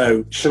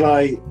 no. Can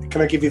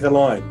I give you the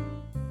line?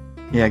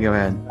 Yeah, go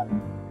ahead.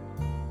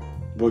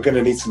 We're going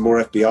to need some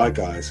more FBI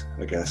guys,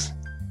 I guess.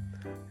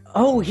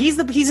 Oh, he's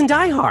in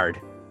Die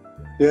Hard.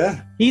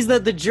 Yeah. He's the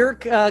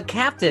jerk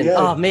captain. Yeah.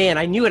 Oh man,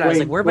 I knew it. I was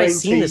like, where have I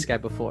seen T. this guy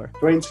before?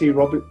 Dwayne T.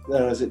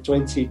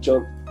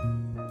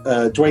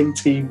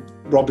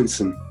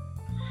 Robinson.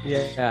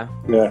 Yeah.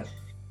 Yeah.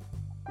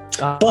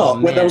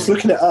 But when I was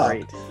looking it up,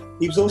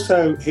 he was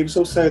also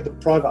the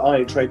private eye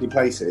in Trading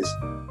Places.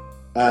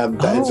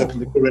 That ends up in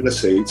the gorilla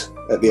suit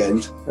at the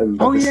end.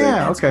 And Okay.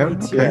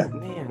 Yeah.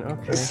 Man,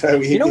 okay. So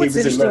he what's was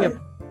in interesting?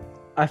 that.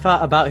 I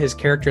thought about his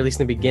character, at least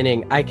in the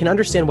beginning. I can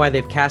understand why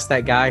they've cast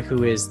that guy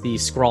who is the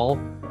Skrull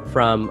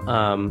from.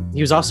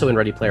 He was also in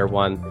Ready Player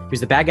One. He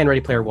was the bad guy in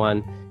Ready Player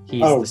One.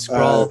 He's the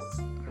Skrull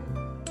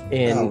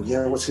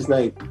in. What's his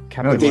name?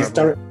 Captain He's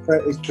Marvel.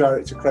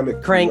 director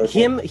Crank.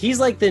 He's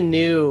like the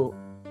new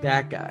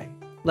that guy.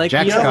 Like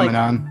Jack's you know, coming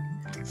like, on.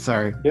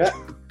 Sorry. Yeah.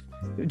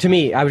 To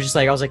me, I was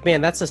like,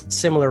 man, that's a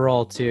similar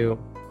role to.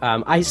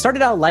 I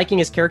started out liking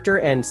his character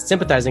and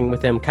sympathizing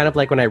with him, kind of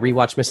like when I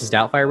rewatched Mrs.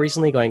 Doubtfire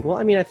recently, going, well,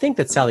 I mean, I think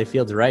that Sally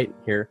Field's right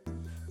here.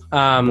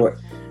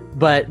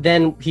 But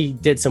then he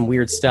did some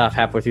weird stuff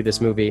halfway through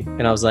this movie,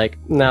 and I was like,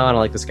 no, I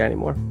don't like this guy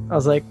anymore. I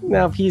was like,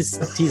 no, he's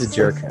a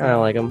jerk. I don't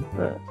like him.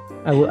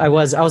 I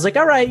was like,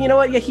 all right, you know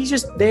what? Yeah, he's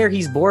just there.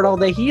 He's bored all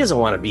day. He doesn't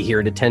want to be here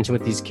in detention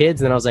with these kids.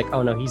 And then I was like,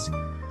 oh no,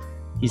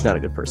 he's not a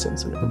good person.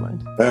 So never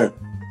mind.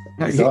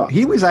 No,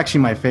 he was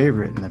actually my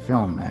favorite in the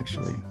film,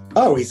 actually.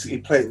 Oh, he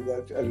played.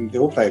 They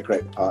all play a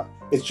great part.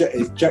 It's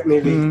Jack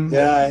Neely.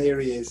 Yeah, here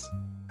he is.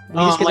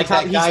 He's like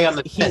that guy on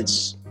the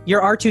fence.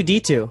 You're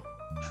R2D2.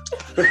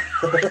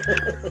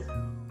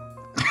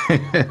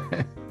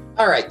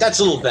 All right, that's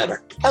a little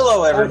better.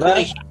 Hello,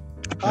 everybody.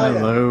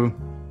 Hello.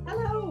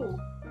 Hello.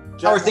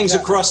 How are things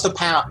across the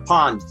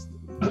pond?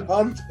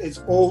 It's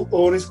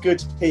all is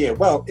good here.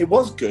 Well, it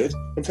was good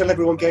until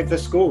everyone gave their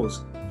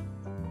scores.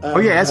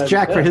 Ask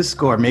Jack for his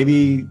score.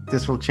 Maybe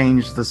this will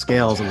change the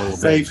scales a little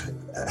bit. Dave,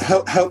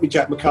 help me,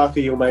 Jack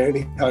McCarthy. You're my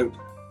only hope.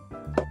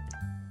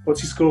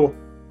 What's your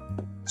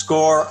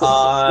score?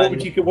 What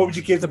would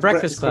you give the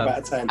Breakfast Club out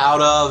of 10?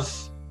 Out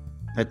of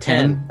a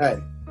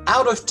 10?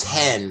 Out of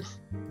 10,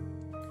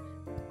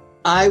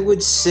 I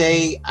would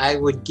say I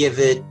would give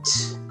it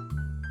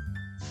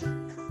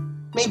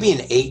maybe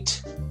an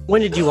 8. When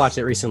did you watch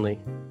it recently?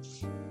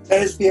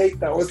 There's the 8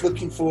 that I was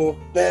looking for.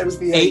 There was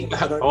the 8.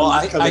 Well,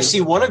 I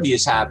see one of you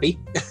is happy.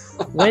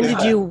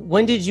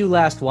 When did you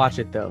last watch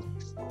it though?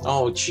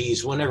 Oh,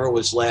 geez, whenever it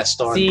was last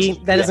on. See,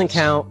 that doesn't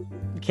count.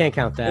 You can't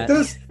count that.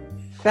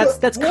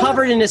 That's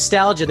covered in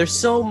nostalgia. There's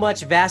so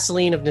much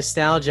Vaseline of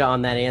nostalgia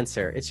on that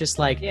answer. It's just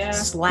like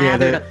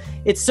slathered. Yeah,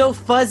 it's so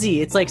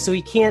fuzzy. It's like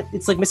you can't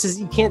see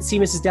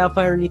Mrs.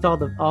 Doubtfire underneath all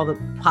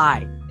the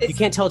pie. You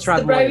can't tell it's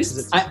Robin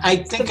Williams. I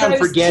think I'm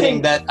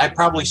forgetting that I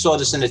probably saw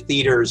this in the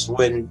theaters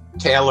when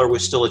Taylor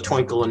was still a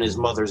twinkle in his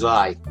mother's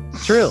eye.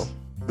 True.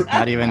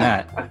 Not even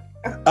that.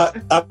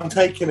 I'm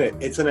taking it.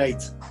 It's an 8.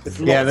 It's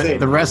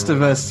the rest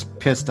of us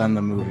pissed on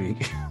the movie.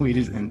 We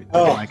didn't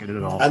like it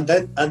at all. And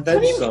then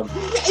some.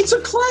 It's a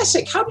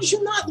classic. How did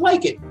you not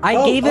like it? I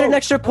gave it an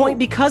extra point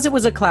because it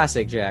was a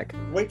classic, Jack.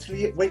 Wait till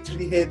you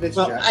hear this,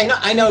 well, Jack.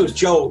 I know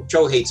Joe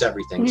hates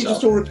everything. Can you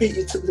just all repeat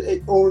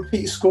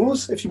your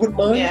scores, if you wouldn't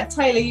mind? Yeah,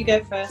 Taylor, you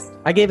go first.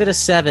 I gave it a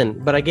 7,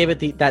 but I gave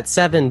it that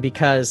 7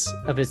 because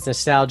of its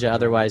nostalgia.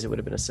 Otherwise, it would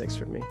have been a 6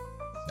 for me.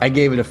 I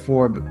gave it a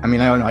 4. But, I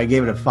mean, I don't know. I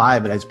gave it a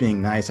 5, but I was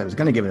being nice. I was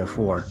going to give it a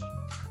 4.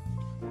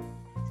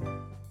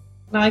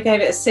 No, I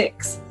gave it a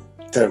 6.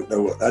 Don't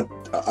know.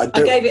 I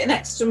gave it an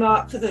extra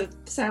mark for the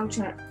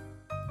soundtrack.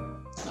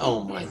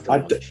 Oh my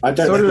god! I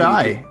don't. So did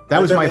I.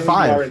 That was my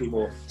 5.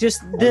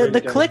 Just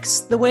the clicks,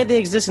 the way they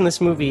exist in this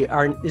movie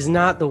is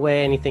not the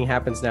way anything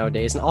happens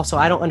nowadays. And also,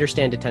 I don't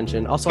understand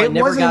detention. Also, I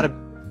never got a.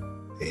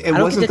 It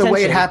wasn't the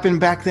way it happened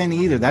back then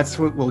either. That's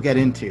what we'll get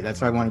into.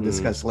 That's what I want to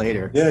discuss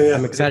later. Yeah.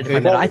 I'm excited to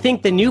find out. I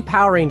think the new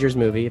Power Rangers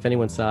movie, if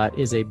anyone saw it,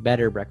 is a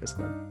better Breakfast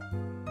Club.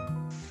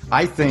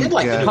 I think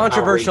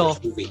controversial.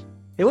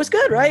 It was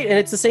good, right? And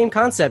it's the same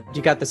concept.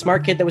 You got the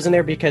smart kid that was in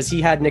there because he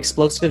had an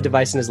explosive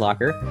device in his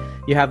locker.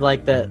 You have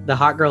like the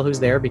hot girl who's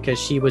there because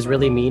she was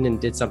really mean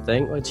and did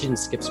something. Well, she didn't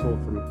skip school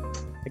from,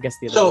 I guess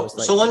the other was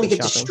like so let me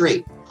get this shopping.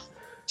 straight.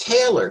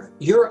 Taylor,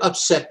 you're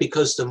upset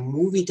because the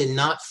movie did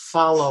not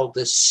follow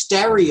the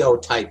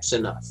stereotypes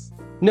enough.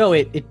 No,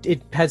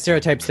 it had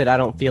stereotypes that I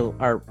don't feel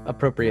are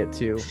appropriate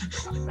to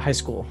high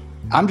school.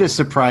 I'm just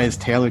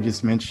surprised Taylor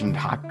just mentioned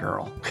hot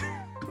girl.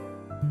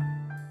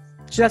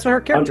 That's what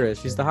her character is.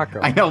 She's the hot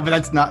girl. I know, but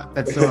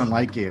that's so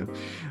unlike you.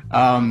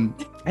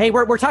 Hey,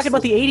 we're talking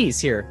about the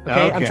 80s here,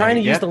 okay? I'm trying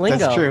to use the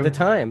lingo of the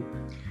time.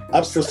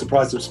 I'm still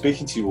surprised I'm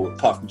speaking to you all,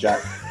 apart from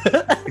Jack.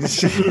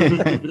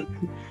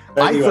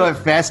 I thought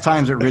Fast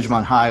Times at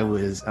Ridgemont High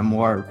was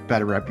a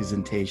better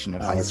representation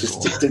of high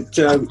school.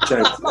 Joke.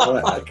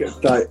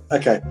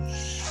 Okay.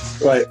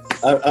 Right,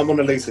 I'm on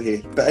a loser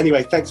here. But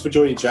anyway, thanks for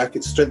joining, Jack.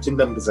 It's strength in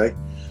numbers, eh?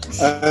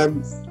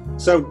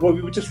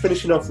 We were just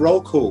finishing off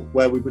roll call,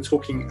 where we were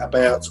talking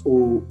about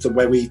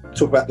where we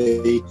talk about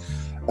the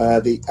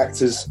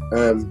actors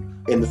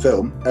in the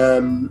film,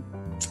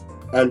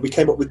 and we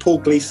came up with Paul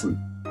Gleason.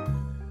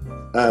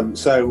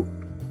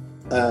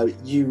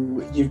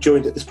 You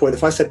joined at this point.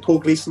 If I said Paul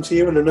Gleason to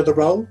you in another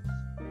role,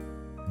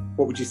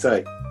 what would you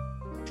say?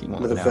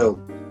 Another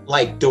film.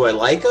 Like, do I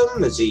like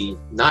him? Is he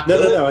not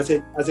good? No. As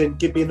in,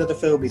 give me another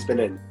film he's been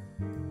in.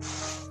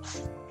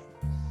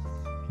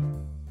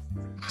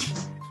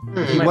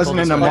 He wasn't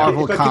in a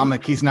Marvel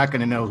comic. He's not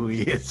going to know who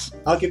he is.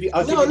 I'll give you.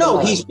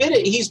 He's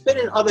been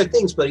in other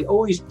things, but he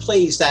always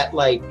plays that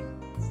like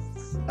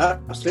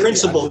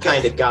principal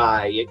kind of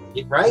guy,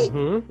 right?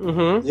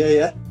 Mm-hmm.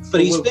 Yeah.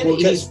 But he's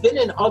been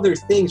in other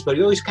things, but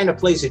he always kind of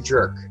plays a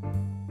jerk.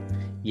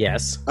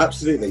 Yes,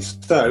 absolutely.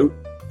 So,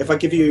 if I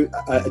give you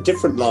a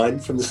different line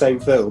from the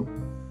same film,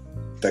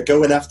 they're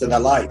going after the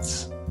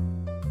lights.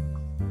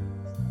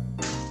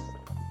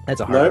 That's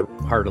a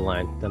harder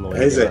line than the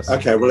one. Is it?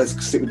 Okay, well,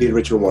 let's stick with the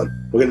original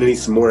one. We're going to need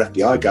some more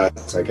FBI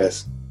guys, I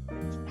guess.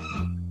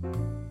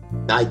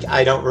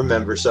 I don't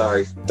remember.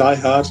 Sorry. Die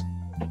Hard.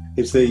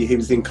 He was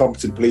the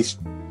incompetent police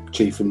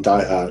chief in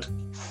Die Hard.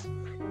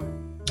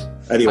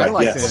 Anyway,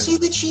 Was he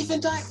the chief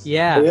in Die Hard?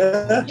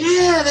 Yeah.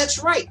 Yeah,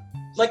 that's right.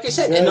 Like I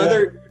said,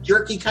 another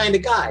jerky kind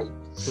of guy.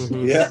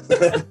 Mm-hmm. Yeah.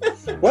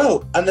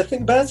 Well, and the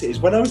thing about it is,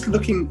 when I was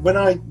looking, when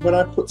I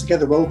put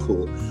together roll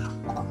call,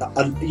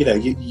 and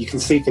you can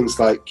see things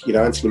like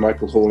Anthony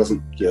Michael Hall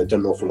hasn't done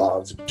an awful lot.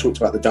 I've talked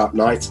about the Dark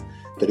Knight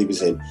that he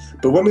was in,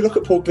 but when we look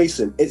at Paul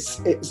Gleason, it's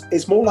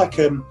more like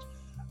a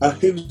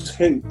who's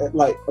who.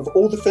 Like, of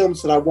all the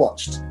films that I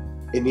watched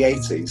in the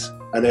 80s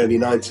and early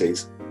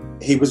 90s,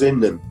 he was in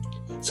them.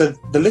 So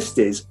the list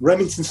is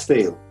Remington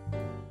Steele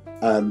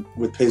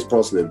with Pierce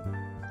Brosnan,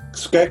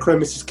 Scarecrow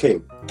Mrs.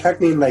 King,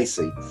 Cagney and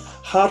Lacey,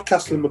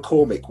 Hardcastle and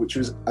McCormick, which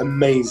was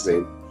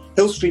amazing,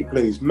 Hill Street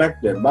Blues,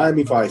 Magnum,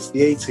 Miami Vice,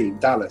 The A-Team,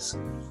 Dallas.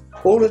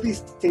 All of these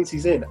things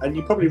he's in, and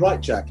you're probably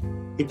right, Jack.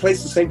 He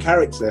plays the same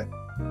character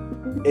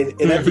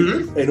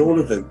in all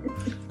of them,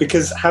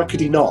 because how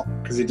could he not?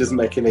 Because he doesn't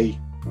make any.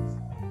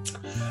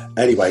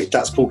 Anyway,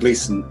 that's Paul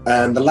Gleason,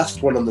 and the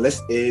last one on the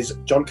list is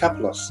John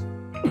Kapelos.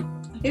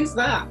 Who's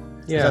that?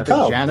 Yeah,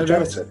 the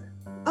janitor.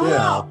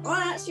 Oh,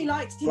 I actually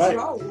liked his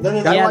role.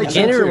 The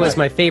janitor was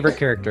my favorite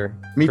charter.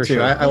 Me too.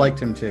 Sure. I liked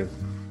him too.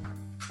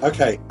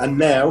 Okay, and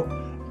now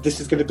this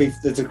is going to be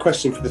there's a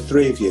question for the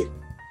three of you.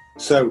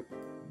 So,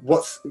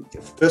 what's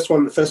first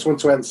one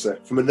to answer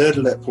from a Nerd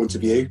Alert point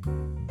of view?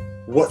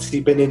 What's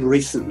he been in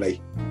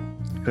recently?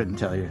 Couldn't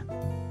tell you.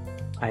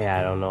 I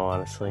don't know,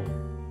 honestly.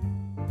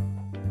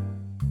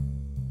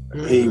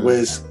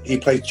 He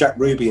played Jack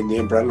Ruby in The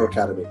Umbrella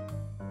Academy.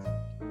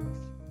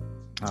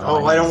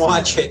 Oh, I don't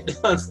watch it,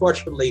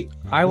 unfortunately.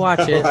 I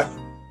watch it.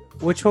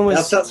 Which one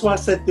was? That's why I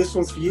said this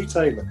one's for you,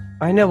 Taylor.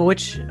 I know, but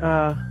which?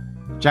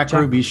 Jack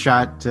Ruby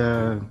shot.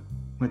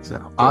 What's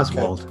that?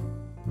 Oswald.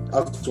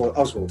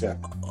 Oswald, yeah.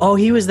 Oh,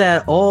 he was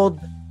that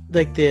old,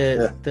 like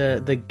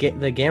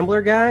the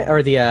gambler guy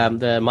or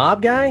the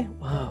mob guy.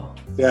 Whoa.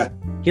 Yeah.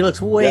 He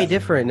looks way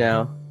different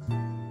now.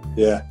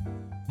 Yeah.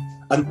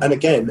 And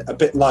again, a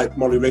bit like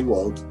Molly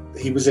Ringwald,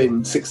 he was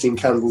in 16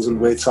 Candles and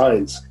Weird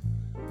Science,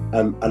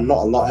 and not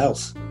a lot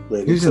else,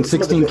 really. He was in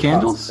 16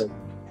 Candles?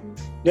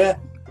 Yeah.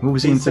 What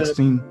was he in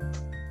 16?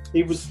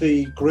 He was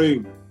the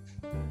groom.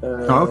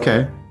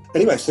 Okay.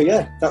 Anyway, so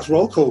yeah, that's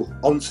roll call.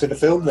 On to the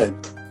film then.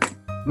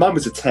 Mine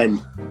was a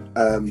 10.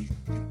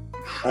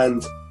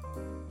 And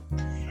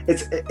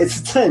it's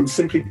a 10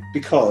 simply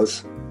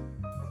because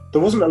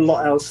there wasn't a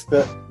lot else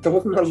that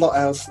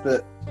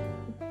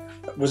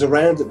was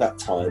around at that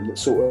time that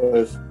sort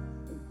of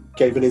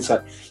gave an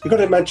insight. You've got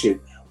to imagine,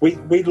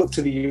 we looked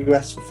to the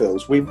US for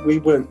films. We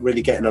weren't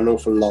really getting an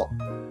awful lot,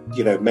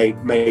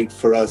 made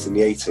for us in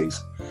the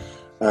 80s.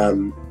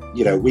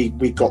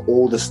 We got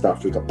all the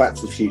stuff. We got Back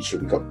to the Future.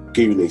 We got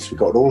Goonies. We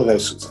got all of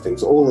those sorts of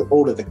things.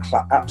 All of the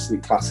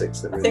absolute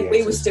classics. That I think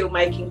we were still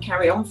making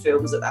carry-on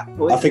films at that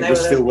point. I think we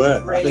still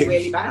were.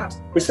 Really bad.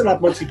 We still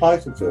had Monty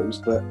Python films,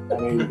 but I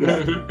mean,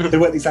 they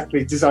weren't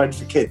exactly designed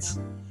for kids.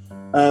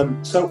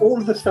 So all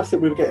of the stuff that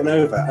we were getting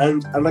over,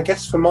 and I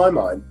guess for my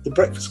mind, the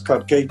Breakfast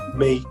Club gave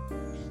me,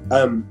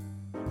 I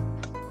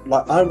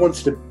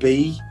wanted to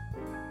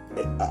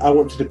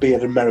be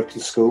at an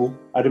American school.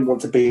 I didn't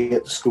want to be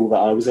at the school that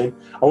I was in.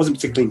 I wasn't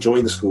particularly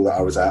enjoying the school that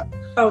I was at.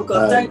 Oh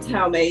God, don't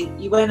tell me.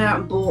 You went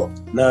out and bought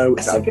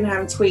a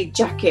second-hand tweed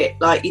jacket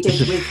like you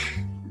did with,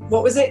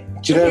 what was it?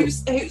 Do you know,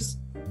 who's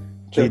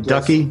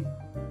Ducky?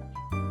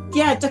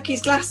 Yeah,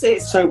 Ducky's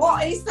glasses. So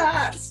what is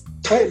that?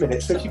 Wait a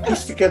minute. So if you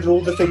piece together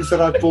all the things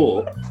that I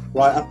bought,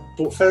 right? I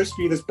bought Ferris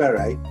Bueller's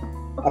beret.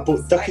 I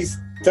bought Ducky's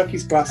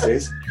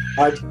glasses.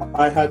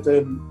 I had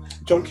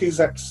John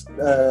Cusack's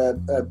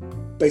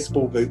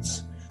baseball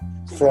boots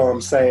from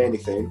Say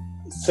Anything.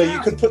 So you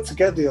could put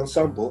together the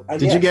ensemble. And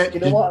did you get?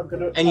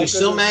 And you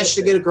still managed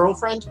to get a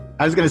girlfriend?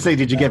 I was going to say,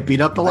 did you get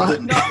beat up a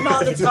lot?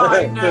 Not at the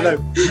time. No.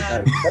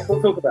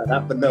 We'll talk about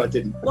that, but no, I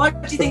didn't. Why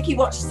do you think he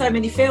watched so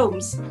many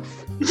films?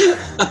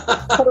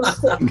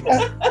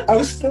 I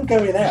was still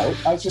going out.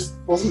 I just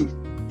wasn't.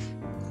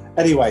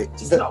 Anyway,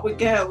 just not with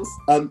girls.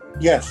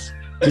 Yes.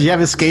 Did you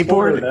have a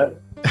skateboard?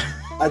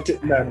 I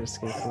did. No.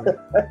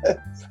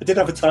 I did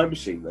have a time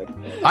machine though.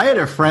 I had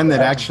a friend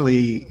that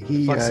actually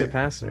he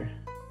pastor.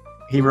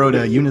 He rode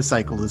a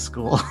unicycle to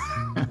school.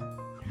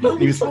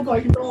 Oh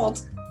my God!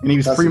 And he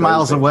was 3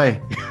 miles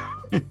away.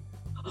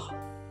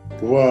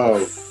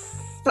 Whoa.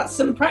 That's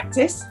some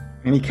practice.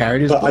 And he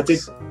carried his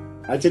books.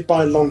 I did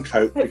buy a long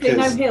coat. Hopefully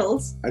no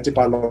hills. I did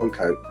buy a long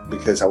coat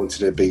because I wanted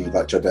to be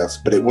like Judd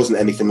Nelson, but it wasn't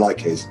anything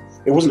like his.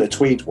 It wasn't a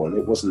tweed one.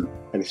 It wasn't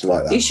anything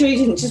like that. Are you sure you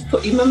didn't just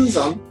put your mum's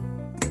on?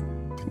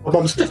 My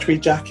mum's got a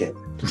tweed jacket.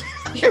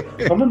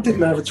 My mum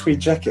didn't have a tweed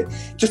jacket.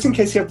 Just in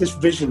case you have this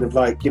vision of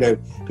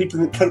people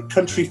in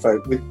country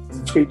folk with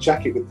the tweed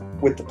jacket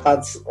with the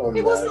pads on.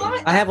 It wasn't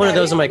like I have one of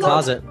those in my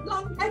closet.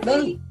 No,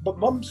 but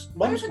mum's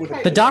would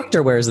have. The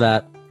doctor wears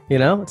that.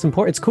 It's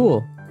important. It's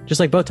cool.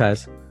 Just like bow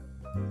ties.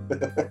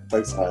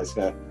 Bow ties,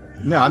 yeah.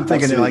 No, I'm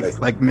thinking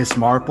like Miss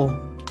Marple.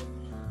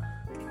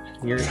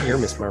 You're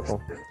Miss Marple.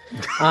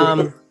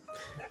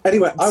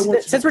 Anyway,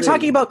 since we're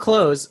talking about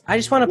clothes, I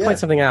just want to point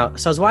something out.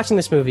 So I was watching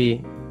this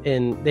movie,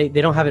 and they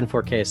don't have it in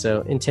 4K,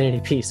 so in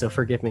 1080p, so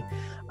forgive me.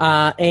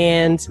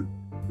 And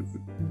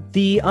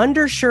the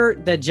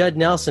undershirt that Judd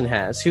Nelson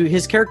has, who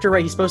his character,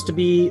 right, he's supposed to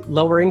be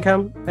lower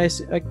income,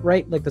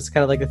 right? Like that's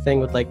kind of like the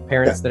thing with like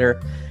parents that are...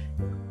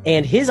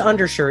 And his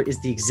undershirt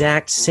is the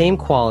exact same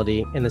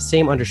quality and the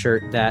same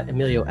undershirt that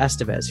Emilio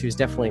Estevez, who's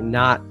definitely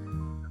not...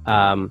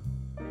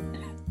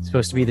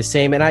 supposed to be the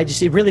same, and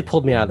it really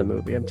pulled me out of the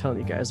movie. I'm telling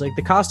you guys, like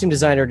the costume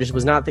designer just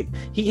was not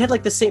he had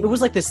like the same, it was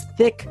like this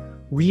thick,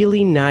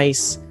 really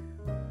nice,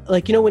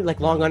 like when like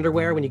long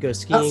underwear when you go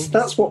skiing.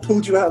 That's what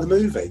pulled you out of the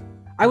movie.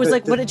 I was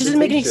but it just didn't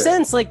make any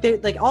sense. Like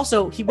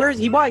also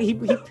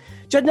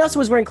Judd Nelson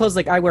was wearing clothes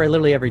like I wear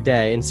literally every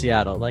day in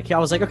Seattle. Like I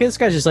was like, okay, this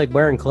guy's just like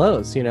wearing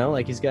clothes,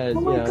 like he's got. Oh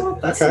my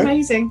God, that's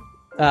amazing.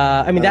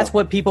 That's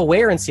what people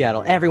wear in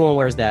Seattle. Everyone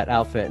wears that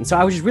outfit. And so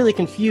I was just really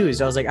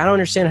confused. I was like, I don't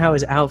understand how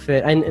his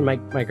outfit... And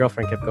my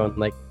girlfriend kept going,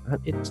 like,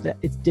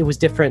 it was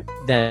different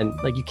than...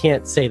 Like, you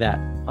can't say that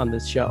on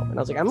this show. And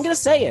I was like, I'm going to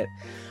say it.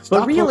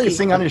 Stop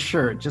focusing on his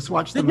shirt. Just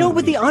watch the movie. No,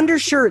 but the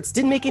undershirts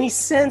didn't make any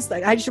sense.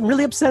 Like, I just am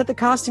really upset at the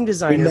costume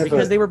designer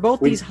because they were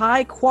both these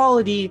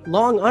high-quality,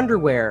 long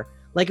underwear.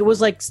 Like, it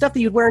was like stuff that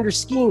you'd wear under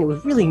skiing. It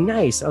was really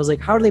nice. I was like,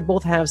 how do they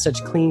both have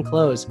such clean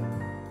clothes?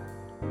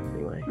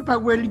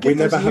 About where did you get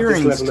those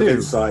earrings too? Of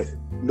insight.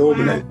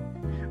 Normally.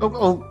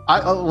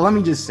 Let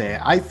me just say,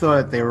 I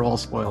thought they were all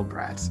spoiled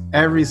brats.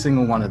 Every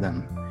single one of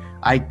them.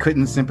 I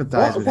couldn't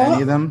sympathize with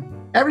any of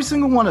them. Every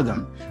single one of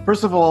them.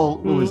 First of all,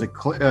 what was it?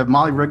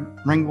 Molly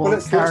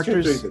Ringwald's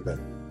characters.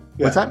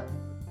 What's that?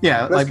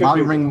 Yeah, like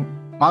Molly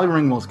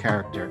Ringwald's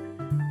character.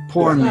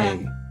 Poor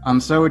me. I'm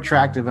so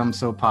attractive. I'm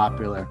so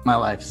popular. My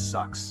life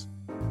sucks.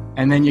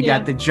 And then you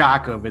got the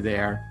jock over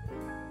there,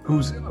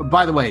 who's,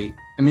 by the way,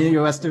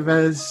 Emilio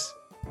Estevez.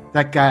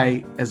 That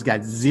guy has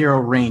got zero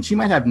range. He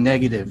might have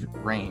negative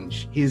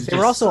range. They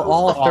were also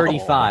all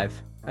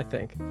 35, I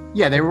think.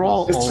 Yeah, they were all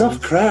old. It's a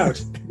tough crowd.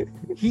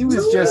 He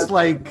was just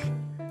like,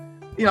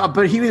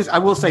 but he was, I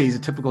will say he's a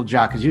typical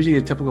jock, because usually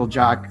a typical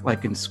jock,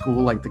 like in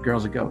school, like the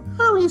girls would go,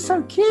 oh, he's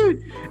so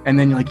cute. And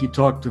then like you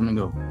talk to him and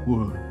go,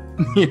 whoa.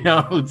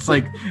 It's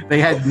like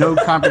they had no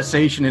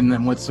conversation in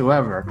them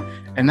whatsoever.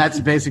 And that's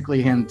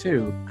basically him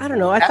too. I don't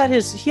know. I thought he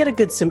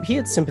had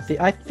sympathy.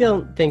 I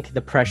think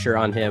the pressure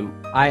on him.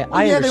 I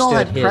understood they all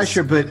had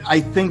pressure, but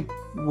I think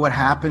what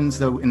happens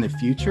though in the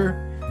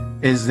future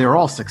is they're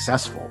all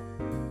successful.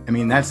 I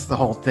mean, that's the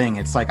whole thing.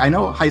 It's like, I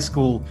know high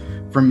school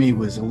for me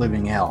was a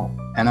living hell,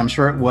 and I'm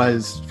sure it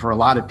was for a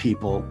lot of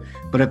people.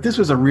 But if this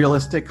was a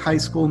realistic high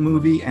school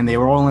movie and they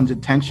were all in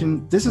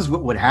detention, this is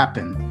what would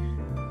happen.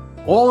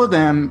 All of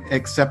them,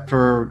 except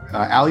for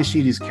Ali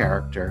Sheedy's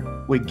character,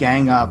 would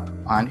gang up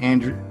on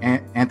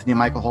Anthony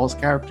Michael Hall's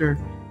character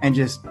and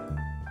just,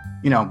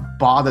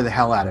 bother the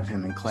hell out of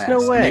him in class.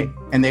 No way.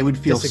 And they would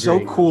feel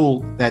so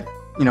cool that,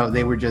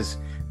 they were just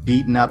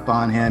beating up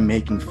on him,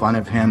 making fun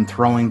of him,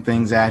 throwing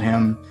things at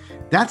him.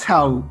 That's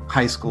how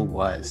high school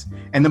was.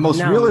 And the most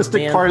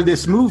realistic part of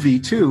this movie,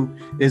 too,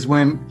 is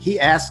when he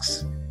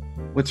asks,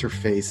 what's her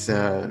face,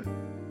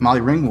 Molly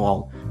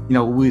Ringwald,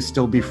 will we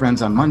still be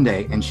friends on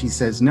Monday? And she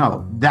says,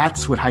 no.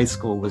 That's what high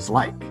school was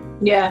like.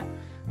 Yeah.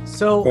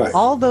 So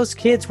all those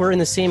kids were in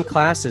the same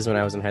classes when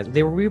I was in high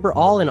school. We were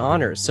all in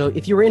honors. So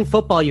if you were in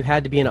football, you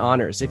had to be in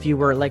honors. If you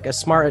were like a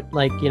smart,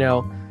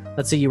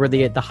 let's say you were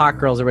the hot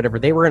girls or whatever,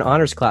 they were in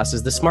honors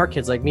classes. The smart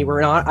kids like me were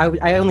in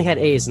I only had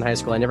A's in high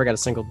school. I never got a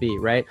single B,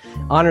 right?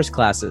 Honors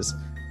classes.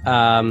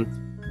 All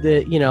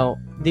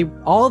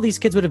of these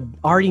kids would have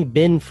already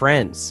been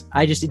friends.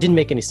 It didn't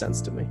make any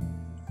sense to me.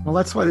 Well,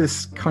 that's why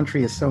this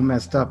country is so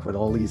messed up with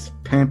all these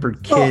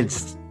pampered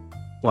kids.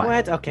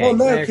 What? Okay. Well,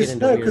 no,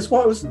 because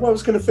what I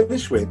was going to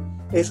finish with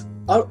is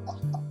I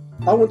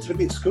wanted to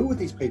be at school with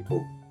these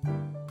people.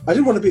 I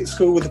didn't want to be at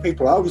school with the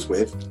people I was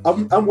with.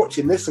 I'm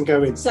watching this and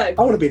going, so I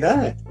want to be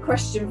there.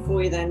 Question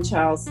for you then,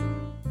 Charles.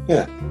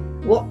 Yeah.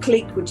 What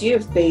clique would you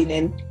have been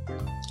in?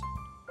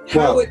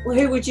 Who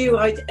would you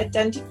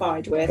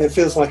identified with? It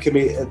feels like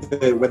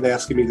when they're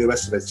asking me the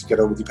rest of it to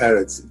get on with your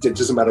parents, it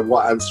doesn't matter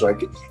what answer I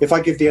give. If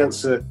I give the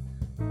answer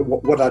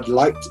what I'd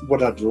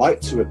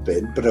like to have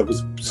been, but I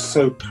was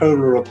so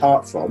polar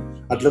apart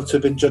from, I'd love to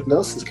have been Judd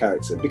Nelson's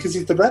character because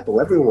he's the rebel.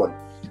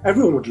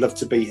 Everyone would love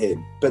to be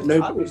him, but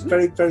no, it was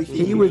very, very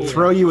few. He would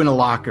throw you in a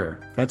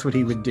locker. That's what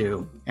he would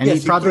do, and he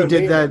probably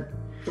did that.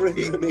 Threw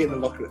me in a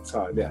locker at the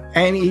time, yeah.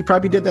 And he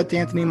probably did that to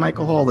Anthony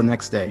Michael Hall the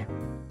next day.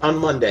 On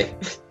Monday.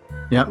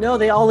 Yep. No,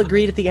 they all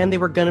agreed at the end they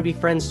were going to be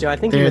friends, Joe. I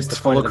think it's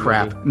full of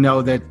crap. Movie.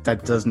 No,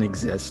 that doesn't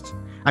exist.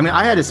 I mean,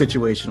 I had a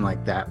situation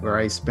like that where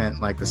I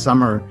spent like the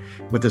summer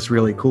with this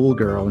really cool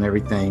girl and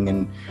everything,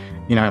 and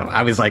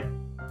I was like,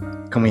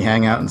 "Can we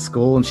hang out in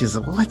school?" And she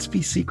said, "Well, let's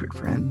be secret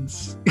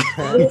friends."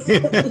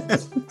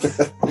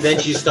 Then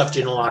she stuffed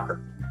you in a locker.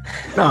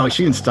 No,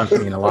 she didn't stuff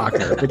me in a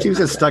locker, but she was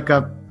just stuck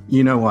up.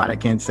 You know what? I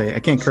can't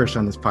curse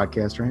on this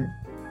podcast, right?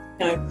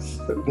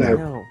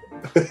 No.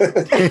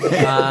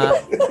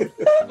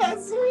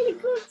 That's really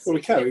good. Well,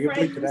 we can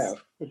bleep it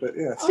out. But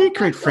yeah.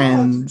 Secret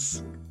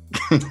friends.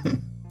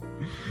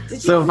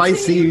 So if I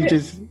see you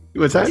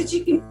what's that?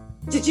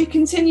 Did you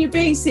continue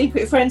being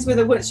secret friends with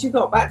her once you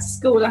got back to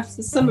school after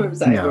the summer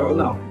was over or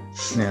not?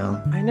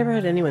 No. I never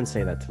had anyone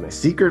say that to me.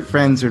 Secret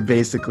friends are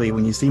basically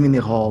when you see me in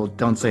the hall,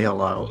 don't say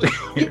hello.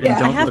 Yeah,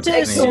 don't I have to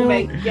assume.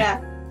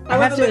 Yeah. I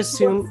have to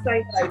assume.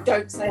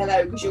 Don't say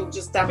hello because you'll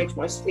just damage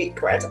my street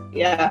cred.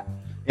 Yeah.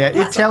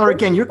 Yeah, Taylor,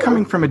 again, you're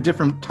coming from a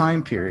different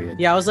time period.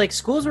 Yeah, I was like,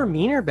 schools were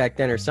meaner back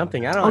then or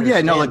something. I don't know. Oh,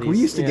 yeah, no, like we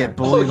used to get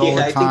bullied all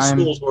the time. I think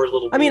schools were a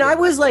little I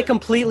was like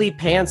completely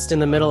pantsed in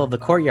the middle of the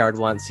courtyard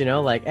once,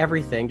 like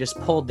everything just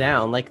pulled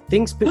down. Like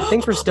things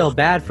were still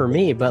bad for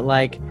me, but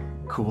like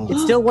cool. It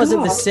still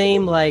wasn't the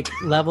same like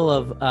level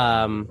of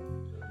I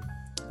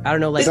don't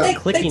know, like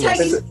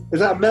clickiness. Is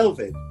that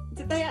Melvin?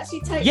 Did they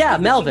actually take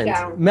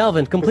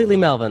Melvin, completely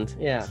Melvin,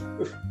 yeah.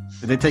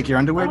 Did they take your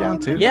underwear down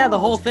too? Yeah, the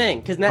whole thing,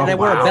 because they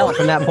wore a belt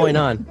from that point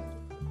on.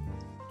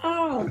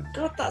 Oh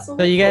God, that's awful.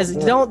 So you guys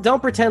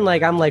don't pretend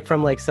like I'm like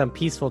from like some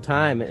peaceful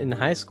time in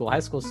high school. High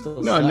school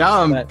still sucks,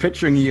 now I'm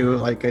picturing you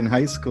like in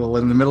high school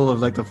in the middle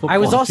of like the football. I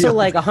was also field.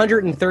 like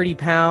 130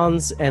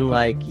 pounds and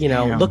like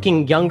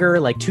looking younger,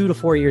 like 2 to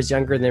 4 years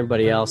younger than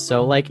everybody else.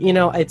 So like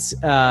it's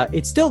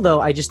still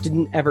though I just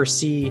didn't ever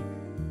see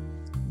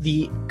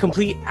the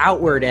complete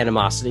outward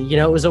animosity.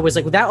 It was always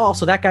like that.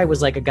 Also, that guy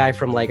was like a guy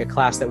from like a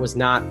class that was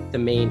not the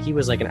main. He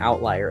was like an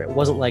outlier. It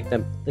wasn't like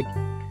them. Like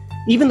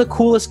even the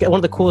coolest, one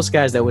of the coolest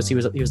guys he was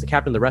the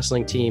captain of the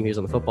wrestling team. He was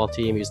on the football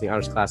team. He was in the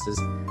honors classes.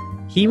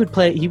 He would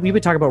play. We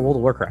would talk about World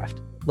of Warcraft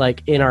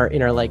like in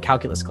our like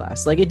calculus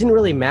class. Like it didn't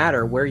really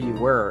matter where you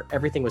were.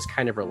 Everything was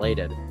kind of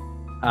related.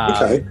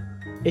 Okay.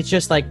 It's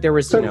just like there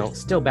was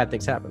still bad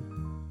things happen.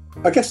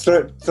 I guess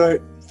throw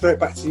it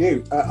back to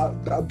you.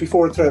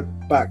 Before I throw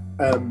it back,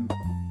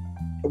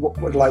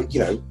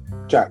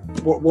 Jack,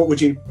 what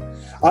would you?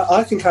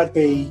 I think I'd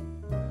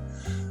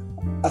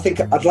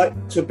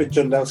like to have been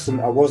John Nelson.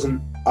 I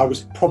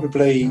was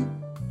probably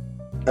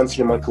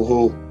Anthony Michael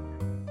Hall.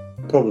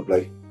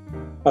 Probably.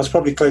 I was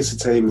probably closer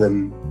to him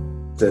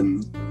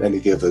than any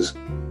of the others.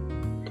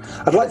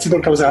 I'd like to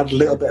think I had a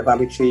little bit of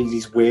Ali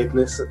Sheedy's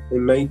weirdness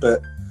in me,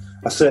 but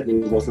I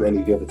certainly wasn't any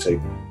of the other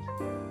two.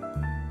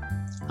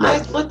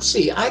 Let's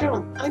see. I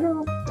don't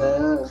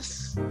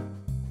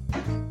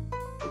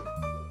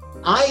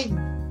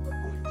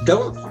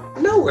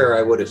know where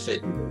I would have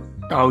fit.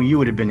 Oh, you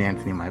would have been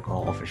Anthony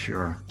Michael Hall for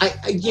sure.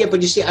 Yeah,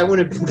 but you see, I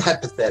wouldn't have been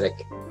that pathetic.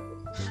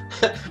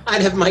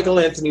 I'd have Michael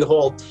Anthony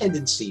Hall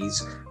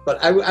tendencies,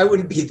 but I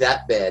wouldn't be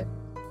that bad.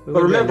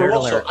 But remember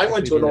also, I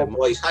went to an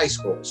all-boys high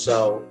school,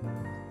 so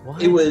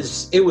it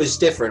was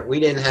different. We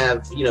didn't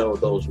have,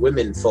 those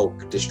women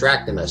folk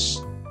distracting us.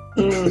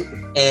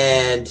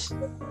 And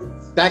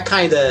that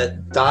kind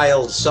of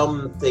dialed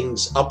some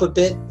things up a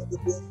bit.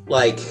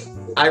 Like,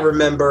 I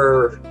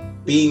remember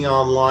being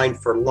online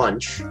for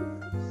lunch,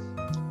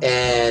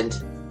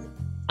 and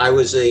I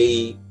was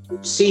a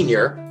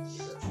senior,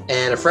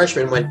 and a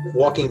freshman went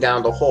walking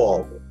down the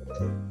hall,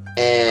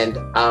 and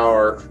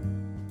our,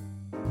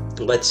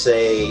 let's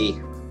say,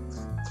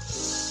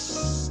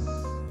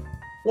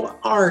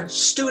 our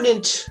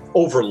student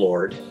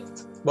overlord,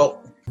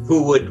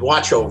 who would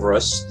watch over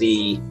us,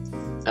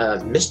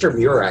 Mr.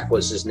 Murak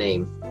was his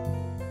name,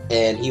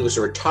 and he was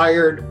a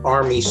retired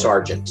Army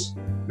sergeant,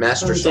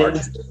 master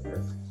sergeant,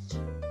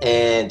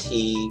 and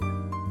he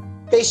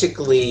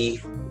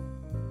basically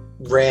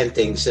ran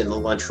things in the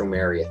lunchroom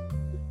area.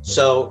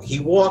 So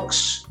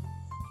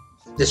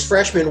this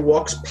freshman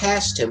walks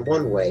past him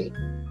one way,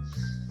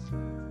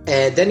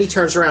 and then he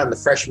turns around and the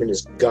freshman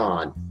is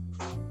gone.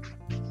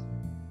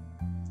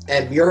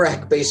 And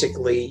Murak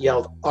basically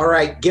yelled, "All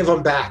right, give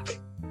him back."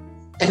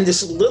 And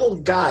this little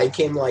guy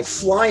came like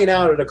flying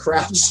out of the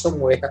crowd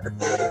somewhere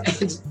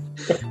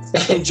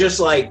and just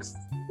like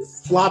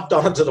flopped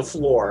onto the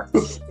floor,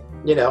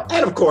 And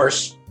of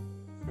course,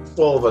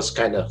 all of us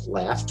kind of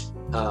laughed.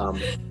 But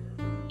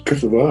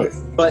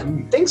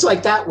things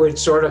like that would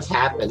sort of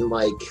happen,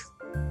 like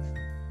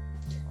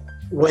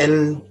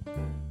when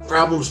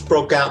problems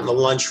broke out in the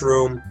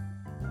lunchroom.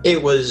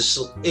 It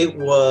was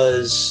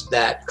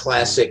that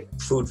classic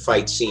food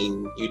fight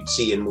scene you'd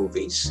see in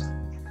movies.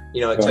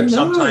 Except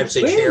sometimes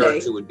a chair or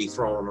two would be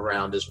thrown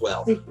around as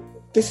well.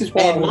 This is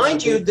why. And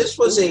mind you, this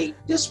was a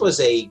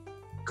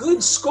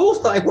good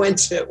school I went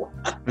to.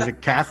 Was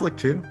it Catholic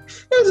too?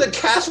 It was a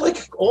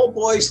Catholic all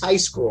boys high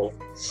school.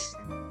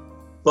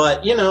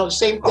 But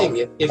same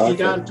thing. If you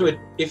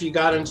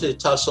got into a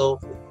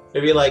tussle,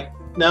 they'd be like,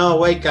 "No,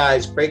 wait,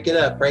 guys, break it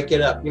up."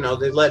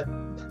 They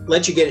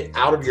let you get it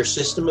out of your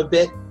system a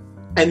bit,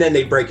 and then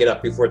they break it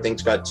up before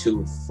things got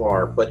too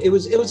far. But it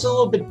was a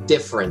little bit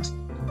different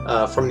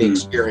from the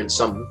experience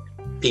some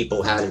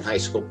people had in high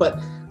school. But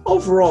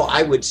overall,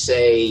 I would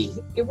say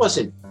it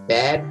wasn't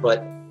bad,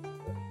 but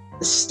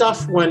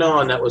stuff went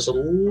on that was a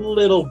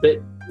little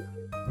bit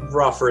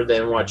rougher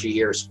than what you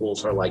hear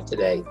schools are like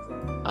today.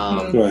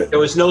 There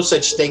was no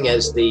such thing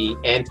as the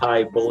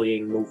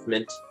anti-bullying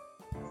movement.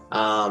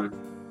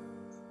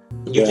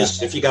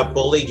 If you got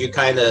bullied, you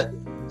kind of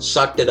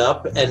sucked it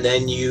up, and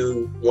then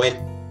you went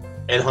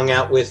and hung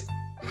out with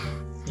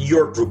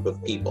your group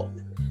of people.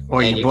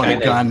 Or you bought a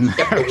gun.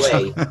 Kept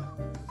away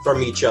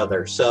from each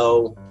other.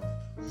 So,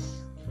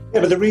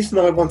 but the reason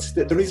I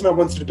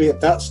wanted to be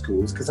at that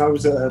school is because I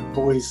was at a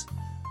boys'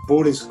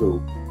 boarding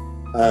school.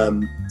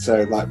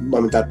 So, like,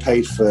 mum and dad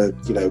paid for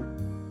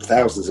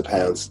thousands of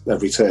pounds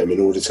every term in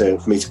order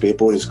for me to be at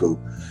boarding school,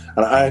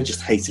 and I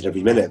just hated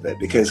every minute of it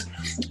because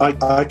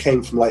I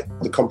came from like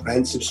the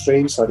comprehensive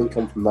stream, so I didn't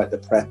come from like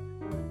the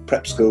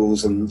prep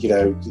schools and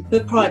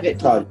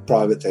the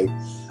private thing.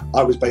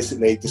 I was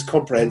basically this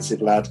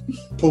comprehensive lad,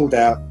 pulled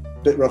out,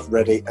 bit rough and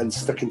ready, and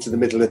stuck into the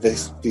middle of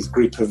this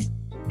group of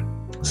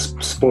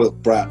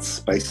spoilt brats,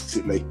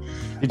 basically.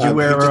 Did you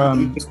wear?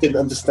 You just didn't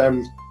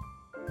understand.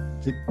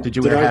 Did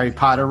you wear Harry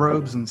Potter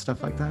robes and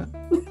stuff like that?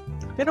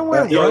 They don't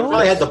wear robes. You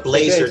probably had the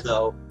blazer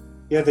though.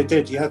 Yeah, they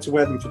did. You had to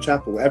wear them for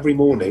chapel every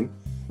morning.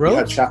 Robes? You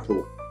had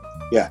chapel.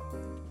 Yeah.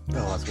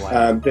 Oh, that's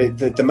wild.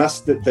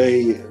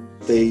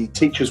 The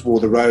teachers wore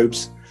the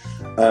robes.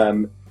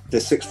 The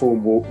sixth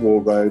form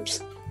wore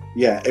robes.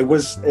 Yeah, it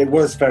was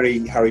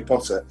very Harry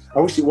Potter. I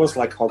wish it was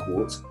like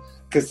Hogwarts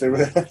because there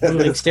were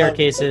moving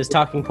staircases,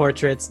 talking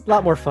portraits, a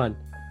lot more fun.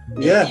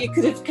 Yeah, you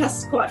could have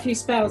cast quite a few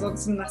spells on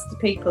some nasty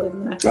people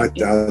in there.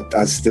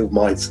 I still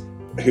might.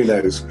 Who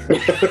knows?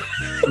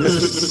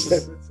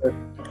 As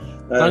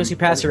long as you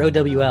pass your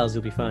OWLs,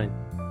 you'll be fine.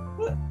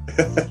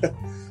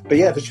 But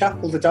yeah, the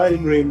chapel, the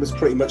dining room was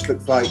pretty much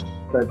looked like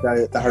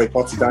the Harry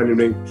Potter dining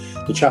room.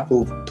 The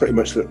chapel pretty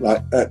much looked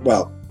like it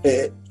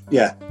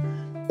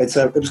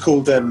was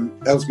called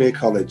Ellesmere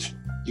College.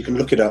 You can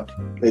look it up.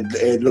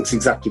 It looks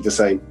exactly the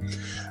same.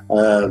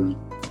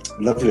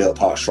 Lovely little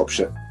part of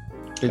Shropshire.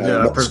 Did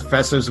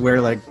professors wear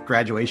like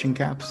graduation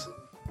caps?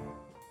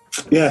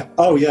 Yeah.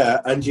 Oh, yeah.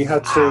 And you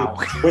had to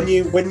when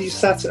you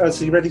sat. Oh,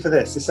 so you ready for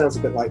this? This sounds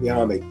a bit like the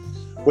army.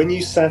 When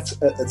you sat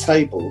at the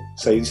table,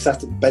 so you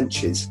sat at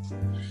benches.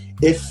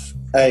 If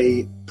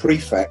a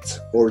prefect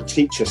or a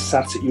teacher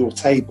sat at your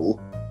table,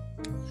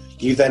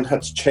 you then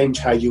had to change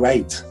how you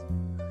ate.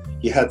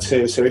 You had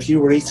to. So if you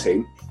were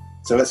eating,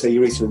 so let's say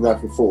you're eating with a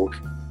knife and fork,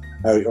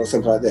 or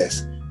something like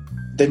this,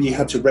 then you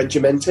had to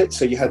regiment it.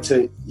 So you had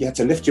to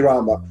lift your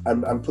arm up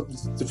and put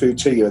the food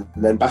to you,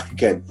 and then back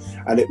again.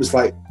 And it was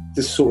like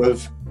this sort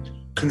of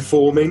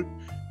conforming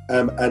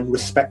and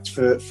respect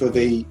for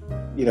the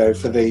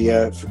for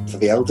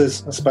the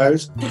elders, I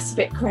suppose. That's a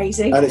bit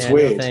crazy. And it's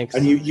weird. No,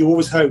 and you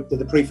always hope that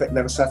the prefect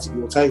never sat at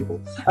your table.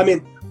 I mean,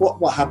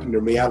 what happened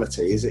in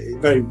reality is it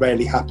very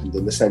rarely happened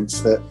in the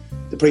sense that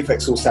the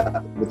prefects all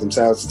sat with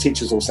themselves, the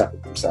teachers all sat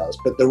with themselves.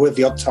 But there were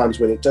the odd times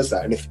when it does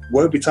that. And if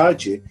woe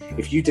betide you,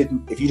 if you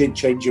didn't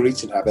change your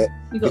eating habit,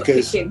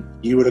 because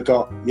you would have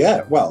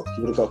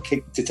got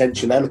kicked,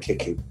 detention and a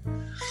kicking.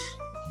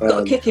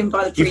 Got a kicking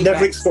by the prefect. You've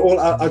never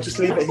I'll just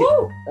leave it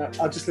here.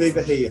 I'll just leave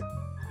it here.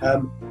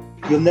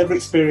 You'll never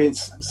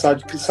experience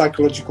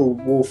psychological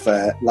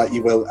warfare like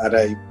you will at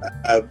a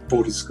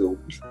boarding school.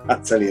 I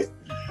tell you.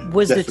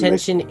 Was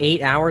detention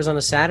 8 hours on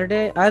a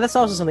Saturday? That's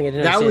also something I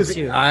didn't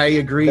understand too. I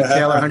agree,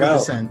 Taylor,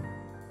 100%.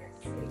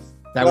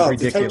 That was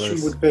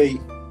ridiculous.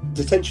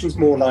 Detention's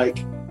more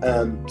like.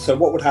 So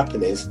what would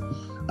happen is,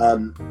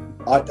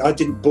 I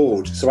didn't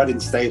board, so I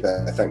didn't stay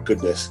there. Thank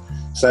goodness.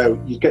 So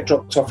you'd get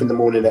dropped off in the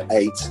morning at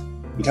 8.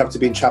 You'd have to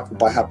be in chapel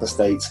by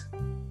 8:30.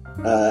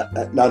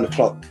 At 9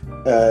 o'clock.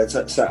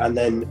 And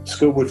then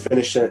school would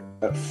finish at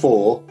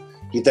 4.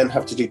 You'd then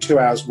have to do 2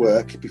 hours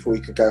work before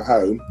you could go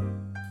home.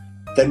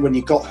 Then when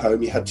you got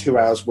home, you had 2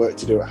 hours work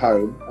to do at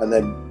home, and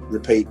then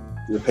repeat.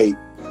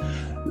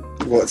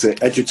 What's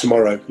it? Edge of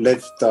tomorrow.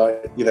 Live, die,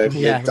 live,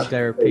 die,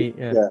 repeat.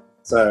 Yeah.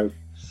 So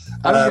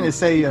I was going to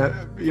say,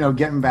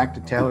 getting back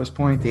to Taylor's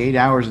point, the 8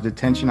 hours of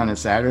detention on a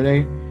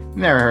Saturday,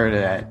 never heard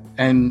of that.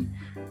 And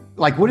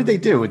like, what did they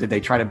do? Did they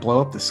try to blow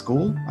up the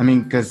school? I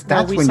mean, because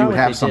that's when you would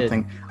have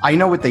something. I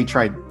know what they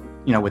tried,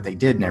 what they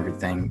did and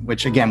everything,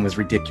 which again was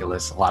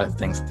ridiculous. A lot of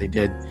things that they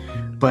did,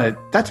 but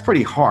that's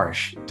pretty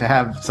harsh to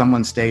have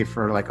someone stay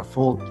for like a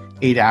full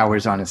 8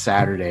 hours on a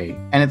Saturday.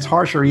 And it's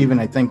harsher even,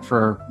 I think,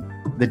 for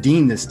the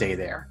dean to stay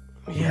there.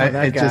 Yeah,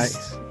 that it guy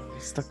just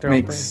stuck their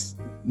makes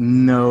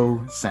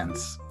no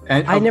sense.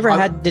 And I never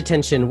had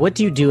detention. What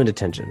do you do in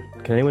detention?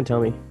 Can anyone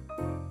tell me?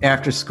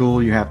 After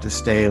school, you have to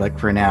stay like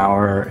for an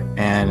hour,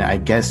 and I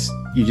guess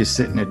you just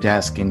sit in a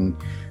desk and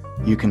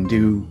you can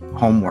do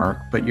homework,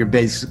 but you're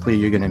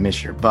going to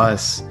miss your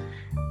bus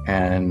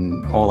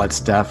and all that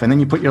stuff. And then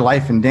you put your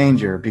life in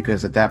danger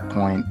because at that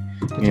point,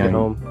 you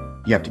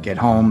have to get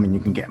home and you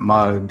can get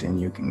mugged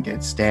and you can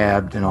get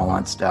stabbed and all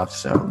that stuff.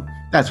 So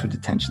that's what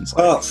detention's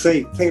like. Well,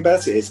 see, the thing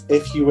about it is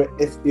if your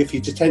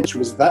detention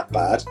was that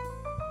bad,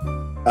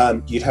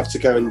 you'd have to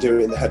go and do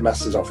it in the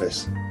headmaster's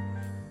office.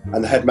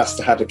 And the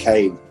headmaster had a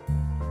cane,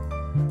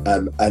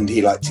 and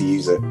he liked to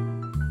use it.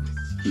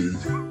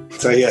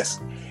 So yes,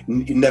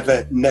 you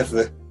never.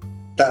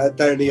 That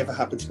only ever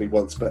happened to me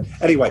once. But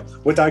anyway,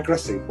 we're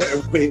digressing.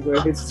 We're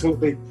here to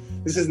talk.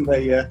 This isn't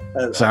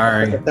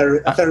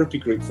a therapy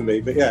group for me.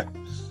 But yeah.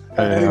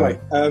 Anyway,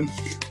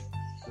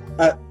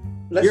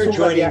 you're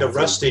joining the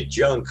Rusted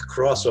Junk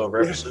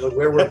crossover episode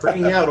where we're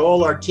bringing out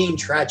all our teen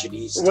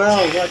tragedies.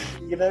 Well,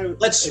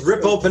 let's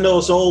rip open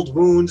those old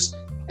wounds.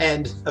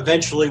 And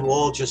eventually we'll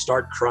all just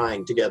start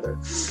crying together.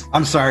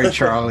 I'm sorry,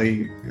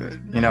 Charlie.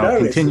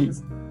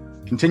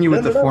 Continue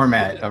with the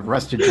format of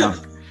Rusted Junk.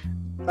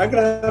 I'm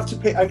gonna have to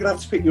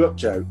pick you up,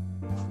 Joe.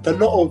 They're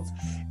not all.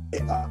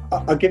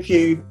 I'll give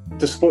you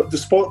the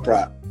sport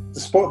brat. The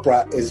sport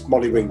brat is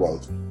Molly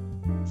Ringwald.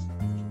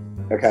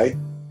 Okay.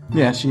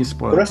 Yeah, she's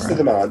spoiled. The rest of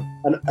them aren't.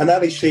 And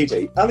Ali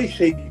Sheedy. Ali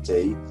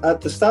Sheedy, at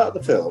the start of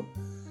the film,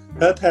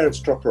 her parents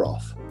drop her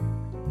off.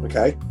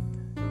 Okay.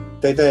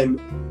 They then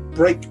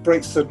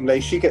brake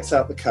suddenly. She gets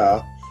out the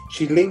car.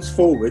 She leans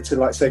forward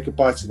to say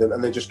goodbye to them,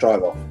 and they just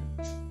drive off.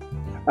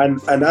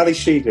 And Ali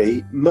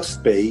Sheedy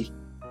must be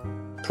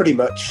pretty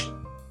much.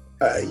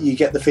 You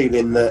get the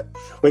feeling that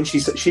when she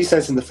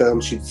says in the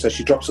film, she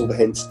drops all the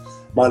hints.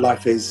 My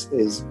life is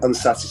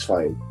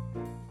unsatisfying,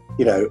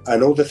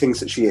 and all the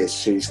things that she is.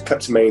 She's a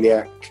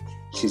kleptomaniac.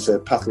 She's a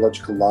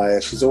pathological liar.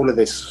 She's all of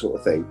this sort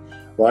of thing,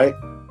 right?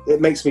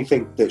 It makes me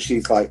think that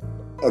she's like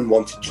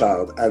unwanted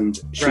child, and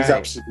she's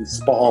absolutely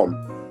spot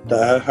on.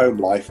 That her home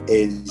life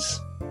is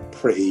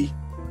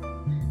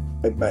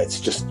it's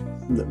just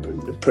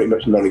pretty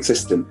much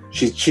non-existent.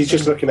 She's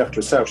just looking after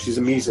herself. She's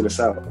amusing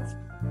herself.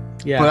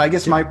 Yeah. But I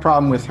guess my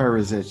problem with her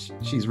is that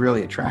she's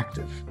really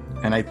attractive.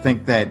 And I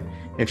think that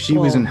if she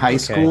was in high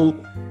school,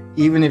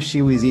 even if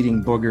she was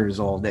eating boogers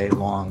all day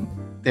long,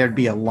 there'd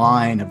be a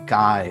line of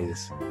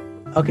guys.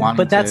 Okay,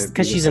 but that's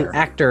because she's an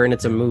actor and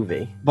it's a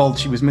movie. Well,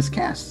 she was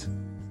miscast.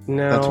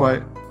 No. That's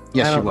why.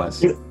 Yes, she was.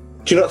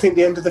 Do you not think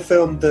the end of the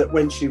film that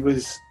when she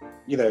was,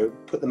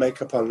 put the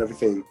makeup on and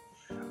everything,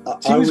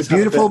 she was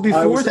beautiful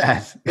before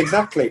that.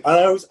 Exactly.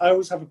 And I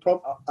always have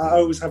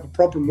a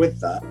problem with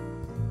that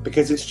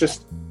because it's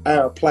just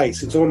out of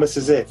place. It's almost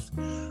as if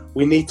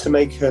we need to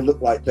make her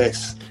look like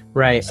this,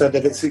 right? So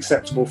that it's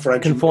acceptable for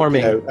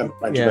conforming.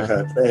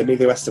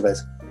 Emilio Estevez.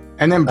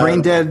 And then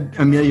brain dead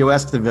Emilio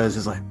Estevez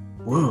is like,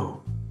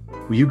 "Whoa,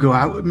 will you go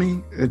out with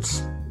me?"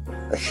 It's.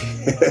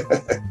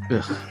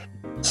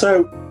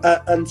 So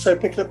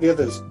picking up the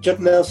others, Judd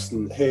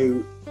Nelson,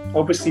 who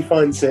obviously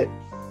finds it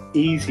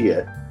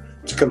easier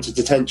to come to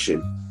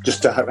detention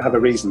just to have a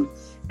reason,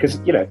 because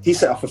he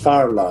set off a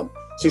fire alarm.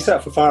 So he set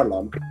off a fire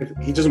alarm because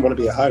he doesn't want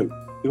to be at home.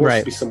 He wants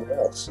to be somewhere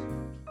else.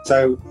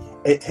 So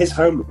his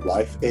home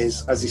life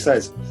is, as he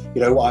says,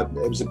 it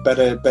was a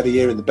better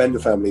year in the Bender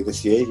family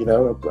this year.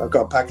 I've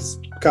got a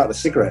carton of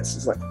cigarettes.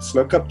 It's like,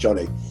 smoke up,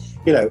 Johnny.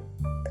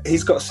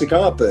 He's got a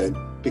cigar burn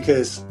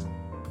because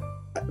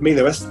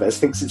Emilio Estevez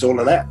thinks it's all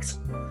an act.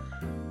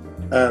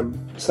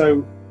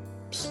 So,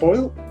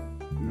 spoil?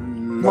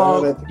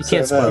 Well, you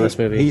can't spoil this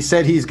movie. He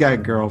said he's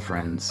got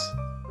girlfriends.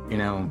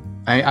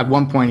 At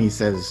one point he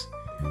says,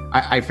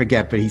 I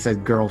forget, but he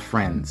said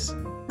girlfriends.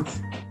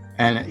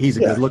 And he's a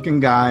good-looking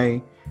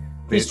guy.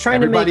 He's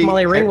trying to make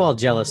Molly Ringwald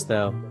jealous,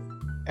 though.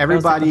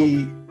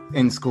 Everybody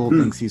in school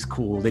thinks he's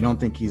cool. They don't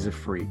think he's a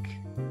freak.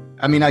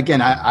 I mean,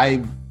 again,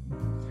 I've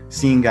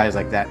seen guys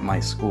like that in my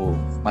school,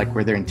 like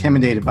where they're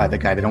intimidated by the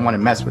guy. They don't want to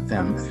mess with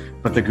him,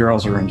 but the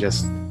girls are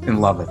just in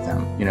love with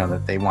him,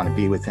 that they want to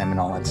be with him and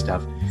all that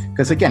stuff.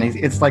 Because, again,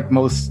 it's like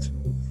most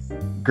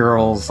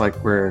girls, like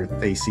where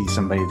they see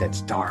somebody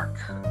that's dark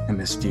and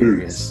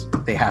mysterious,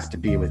 they have to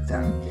be with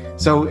them.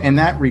 So in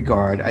that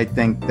regard, I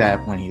think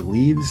that when he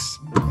leaves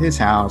his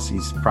house,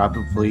 he's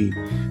probably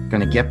going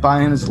to get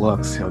by on his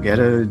looks. He'll get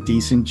a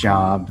decent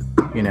job,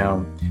 and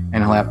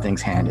he'll have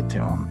things handed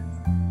to him.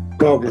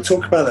 Well, we'll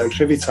talk about that in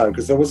trivia time,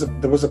 because there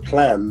was a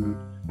plan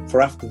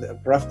for after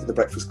the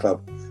Breakfast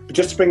Club. But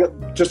just to bring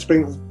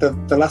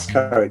the last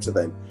character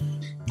then,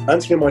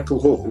 Anthony Michael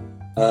Hall,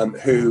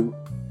 who,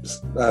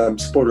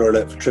 spoiler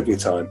alert for trivia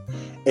time,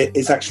 it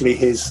is actually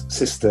his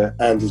sister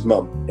and his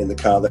mum in the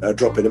car that are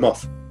dropping him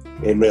off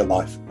in real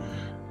life.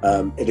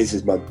 It is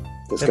his mum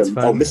that's going,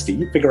 fun. Oh, Misty,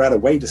 you figure out a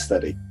way to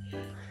study.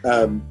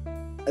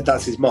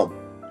 That's his mum.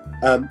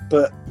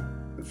 But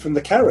from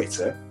the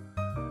character,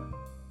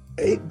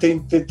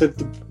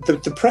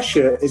 the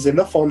pressure is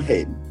enough on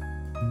him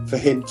for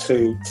him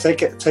to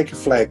take a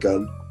flare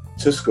gun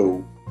to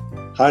school,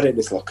 hide it in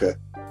his locker,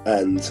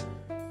 and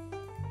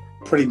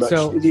pretty much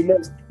he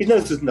knows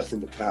there's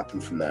nothing that can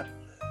happen from that.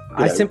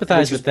 I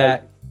sympathize with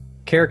that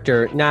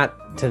character,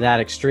 not to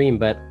that extreme,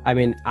 but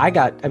I'm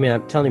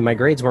telling you, my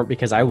grades weren't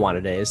because I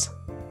wanted A's.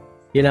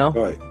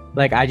 Right.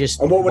 Like I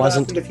just and what would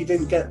wasn't. Happen if you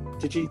didn't get?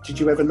 Did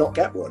you ever not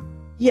get one?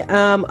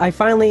 Yeah. I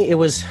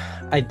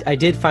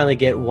did finally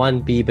get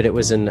one B, but it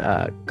was in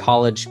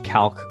college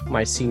calc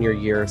my senior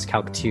year. It's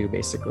calc 2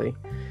 basically.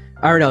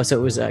 Or no, so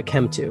it was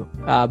chem 2.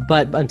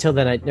 But until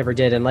then, I never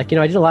did. And I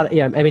did a lot of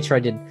I made sure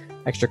I did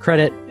extra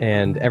credit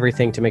and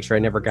everything to make sure I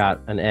never got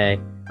an A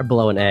or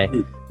below an A.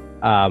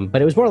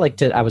 But it was more like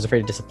I was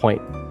afraid to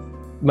disappoint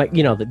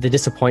the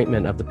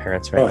disappointment of the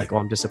parents, right? Like, oh,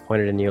 I'm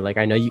disappointed in you. Like,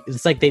 I know you,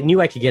 it's like they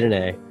knew I could get an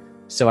A,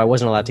 so I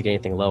wasn't allowed to get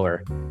anything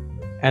lower.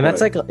 And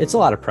that's like, it's a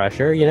lot of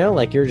pressure,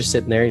 like you're just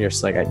sitting there and you're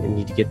just like, I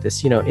need to get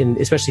this, and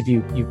especially if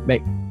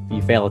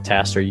you fail a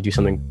test or you do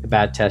a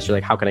bad test, you're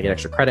like, how can I get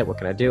extra credit? What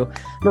can I do? I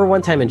remember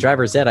one time in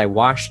driver's ed, I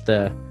washed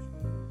the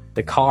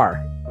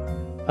car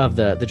of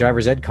the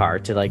driver's ed car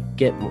to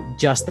get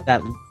just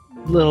that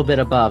little bit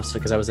above, so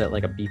because I was at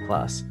a B+,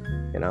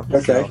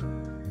 Okay. So,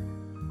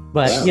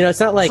 but it's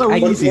not like so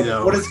easy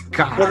though. What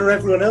are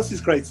everyone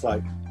else's grades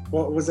like?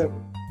 What was it?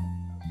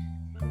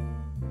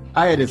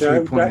 I had a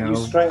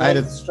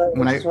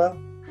 3.0.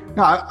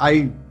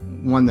 I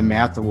won the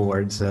math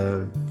awards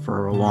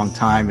for a long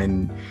time,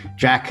 and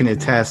Jack can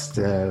attest.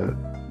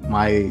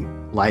 My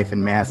life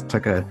in math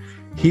took a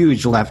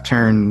huge left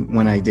turn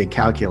when I did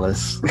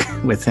calculus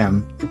with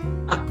him.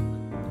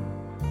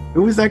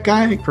 Who was that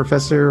guy,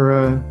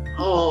 Professor?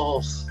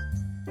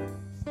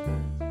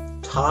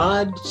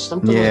 Todd,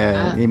 something like that.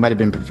 Yeah, he might have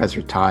been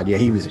Professor Todd. Yeah,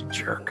 he was a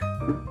jerk.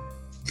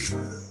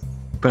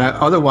 But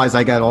otherwise,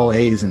 I got all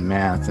A's in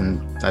math,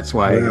 and that's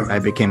why I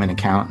became an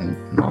accountant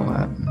and all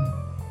that.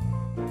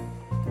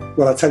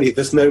 Well, I tell you,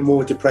 there's no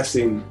more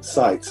depressing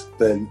sight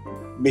than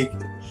me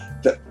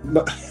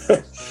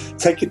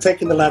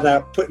taking the lad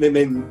out, putting him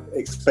in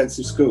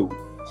expensive school,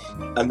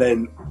 and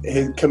then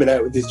him coming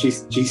out with his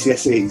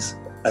GCSEs,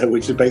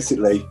 which are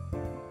basically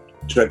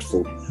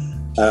dreadful.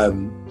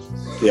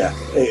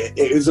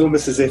 It was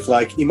almost as if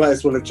he might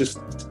as well have just,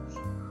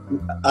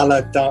 a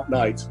la Dark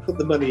Knight, put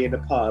the money in a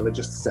pile and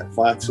just set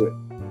fire to it.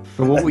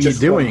 But what were you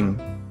doing?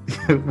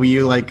 Were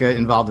you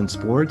involved in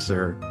sports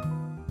or?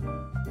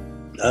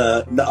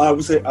 No, I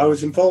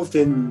was involved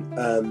in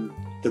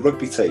the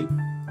rugby team,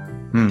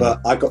 but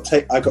I got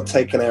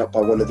taken out by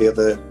one of the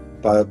other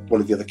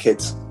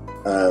kids,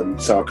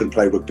 so I couldn't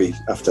play rugby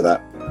after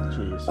that.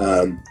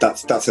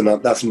 That's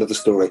another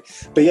story.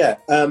 But yeah,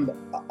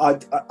 I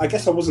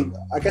guess I wasn't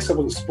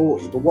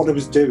sporty, but what I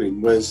was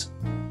doing was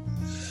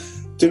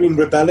doing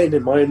rebelling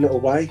in my own little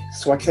way.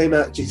 So I came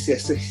out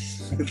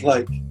GCSE with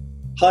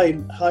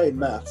high in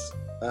maths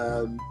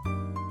and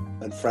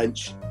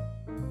French.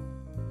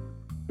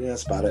 Yeah,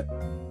 that's about it.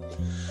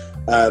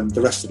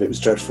 The rest of it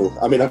was dreadful.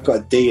 I mean, I've got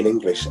a D in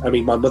English. I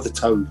mean, my mother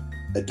tongue,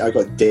 I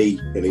got a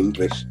D in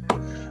English.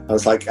 I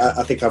was like,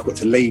 I think I've got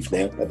to leave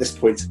now at this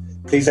point.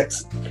 Please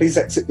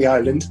exit the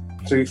island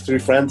through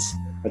France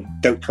and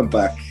don't come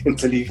back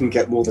until you can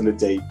get more than a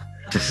D.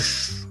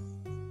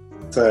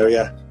 So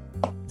yeah.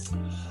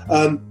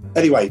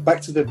 Anyway,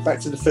 back to the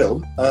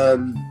film.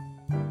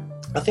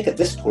 I think at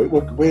this point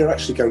we're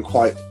actually going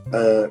quite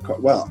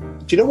well.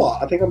 Do you know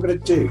what? I think I'll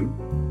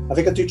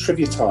do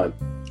trivia time.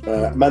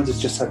 Amanda's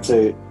just had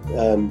to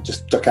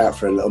just duck out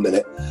for a little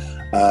minute.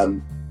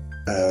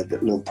 A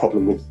little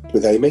problem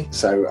with Amy,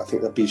 so I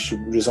think that should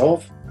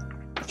resolve.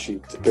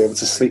 She'd be able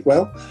to sleep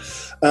well.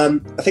 I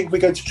think if we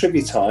go to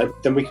trivia time,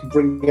 then we can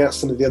bring out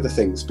some of the other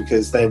things,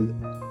 because then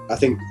I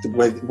think the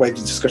way the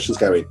discussion's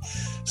going.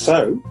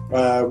 So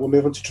we'll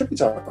move on to trivia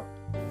time.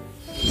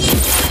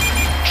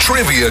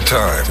 Trivia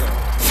time.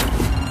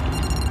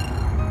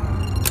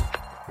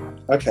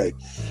 Okay,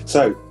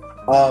 so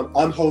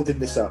I'm holding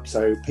this up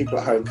so people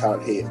at home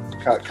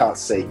can't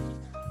see.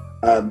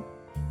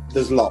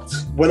 There's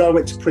lots. When I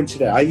went to print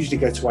it out, I usually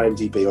go to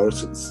IMDb or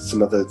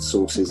some other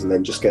sources and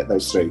then just get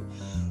those through.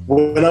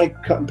 When I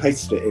cut and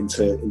pasted it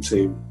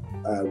into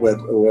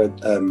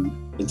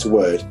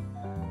Word,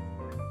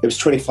 it was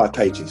 25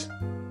 pages.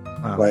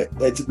 Wow. Right?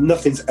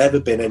 Nothing's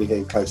ever been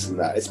anything closer than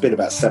that. It's been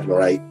about 7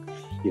 or 8.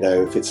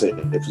 If it's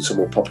a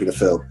more popular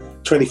film,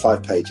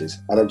 25 pages,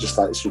 and I'm just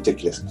like, it's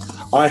ridiculous.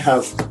 I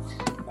have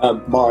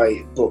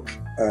my book,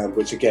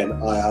 which again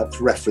I have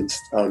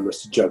referenced on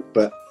Rusted Junk,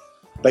 but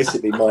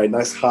basically my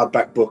nice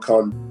hardback book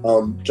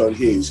on John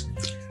Hughes.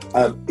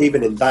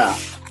 Even in that,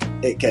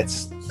 it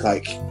gets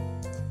like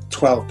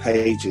 12,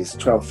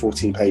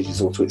 14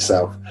 pages all to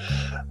itself.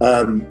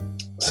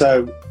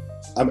 So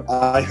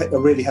I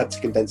really had to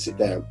condense it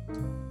down.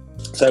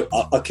 So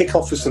I'll kick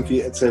off with some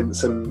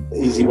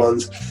easy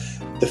ones.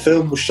 The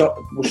film was shot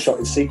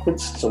in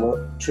sequence.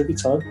 So trivia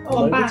time.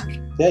 Oh, I'm back.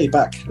 Yeah, you're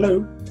back.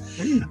 Hello.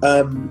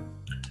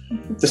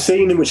 The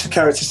scene in which the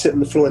characters sit on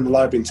the floor in the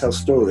library and tell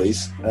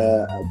stories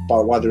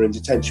while they're in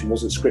detention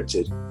wasn't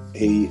scripted.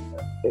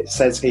 It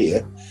says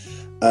here,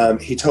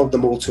 he told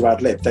them all to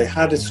ad-lib. They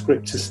had a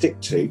script to stick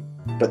to,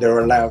 but they were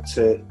allowed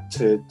to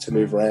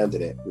move around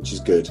in it, which is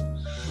good.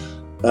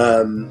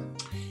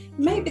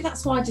 Maybe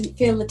that's why I didn't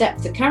feel the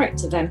depth of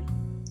character then.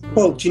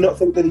 Well, do you not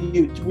think that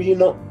were you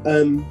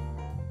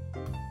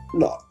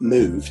not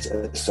moved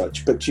as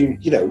such? But you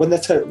know when they're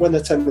telling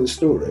the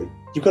story,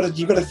 you've got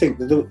to think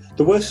that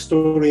the worst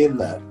story in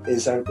that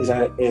is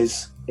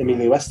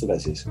Emilio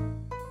Estevez's.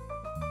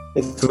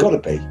 It's got to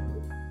be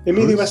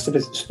Emilio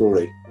Estevez's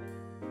story.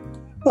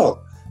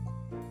 Well,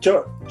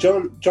 Judd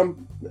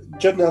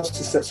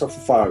Nelson sets off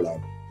the fire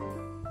alarm.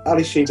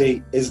 Ali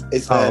Sheedy is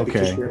there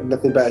because she had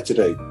nothing better to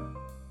do.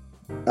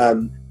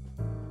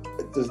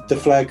 The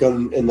flare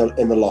gun in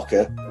the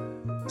locker,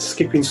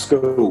 skipping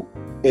school.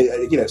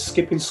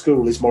 Skipping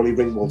school is Molly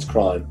Ringwald's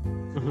crime.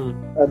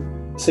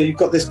 Mm-hmm. So you've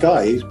got this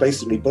guy who's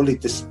basically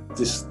bullied this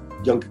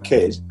younger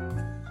kid,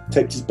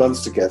 taped his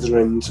buns together,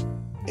 and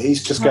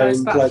he's just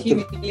going like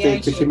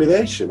the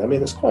humiliation. I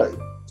mean, it's quite.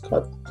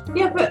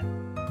 Yeah, but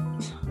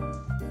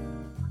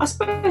I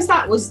suppose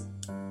that was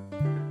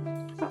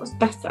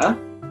better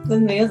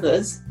than the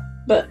others.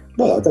 But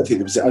well, I don't think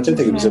it was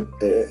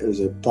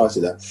a part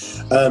of that.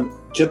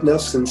 Judd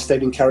Nelson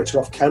stayed in character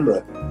off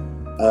camera.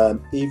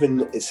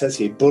 Even it says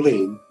here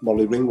bullying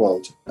Molly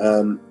Ringwald.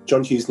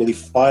 John Hughes nearly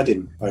fired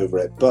him over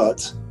it,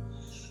 but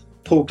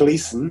Paul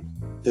Gleason,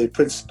 the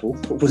principal,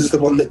 was the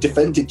one that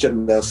defended Judd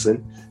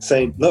Nelson,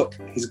 saying, "Look,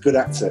 he's a good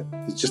actor.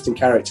 He's just in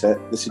character.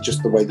 This is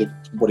just the way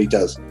what he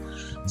does."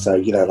 So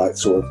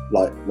sort of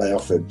lay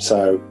off him.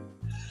 So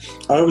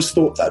I always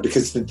thought that,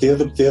 because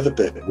the other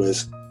bit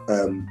was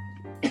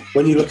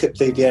when you look at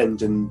the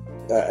end and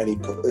he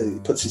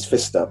puts his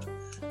fist up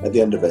at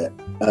the end of it.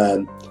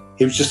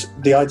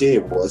 The idea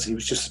was he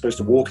was just supposed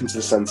to walk into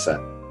the sunset,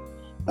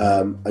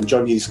 and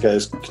John Hughes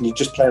goes, "Can you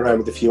just play around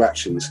with a few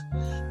actions?"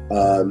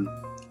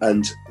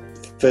 And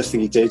first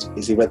thing he did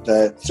is he went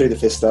there, threw the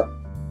fist up,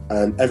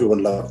 and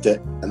everyone loved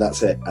it, and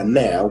that's it. And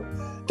now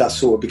that's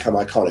sort of become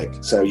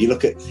iconic. So you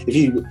look at, if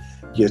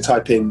you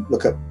type in,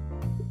 look up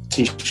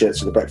T-shirts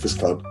for the Breakfast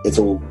Club, it's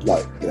all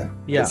like,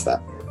 it's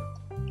that.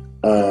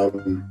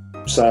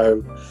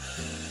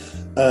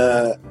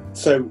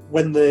 So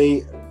when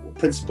the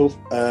principal,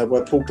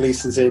 where Paul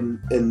Gleason's in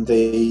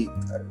the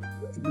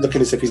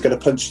looking as if he's going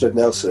to punch Judd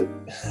Nelson,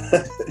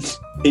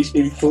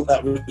 he thought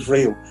that was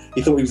real.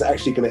 He thought he was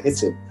actually going to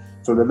hit him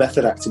from a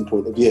method acting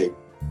point of view.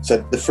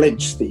 So the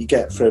flinch that you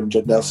get from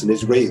Judd Nelson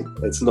is real.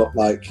 It's not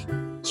like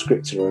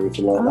scripted or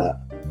anything like that.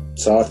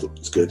 So I thought it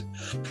was good.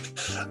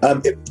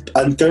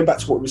 And going back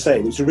to what we were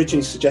saying, it was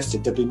originally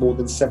suggested there'd be more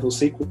than several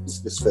sequels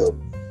to this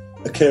film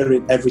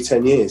occurring every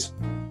 10 years.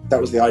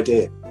 That was the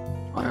idea.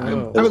 I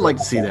would like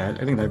to see that.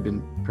 I think that'd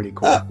been pretty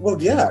cool.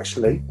 Well, yeah,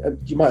 actually.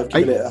 You might have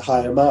given it a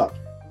higher mark.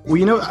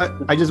 Well,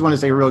 I just want to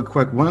say real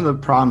quick, one of the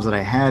problems that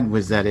I had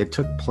was that it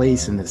took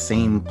place in the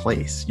same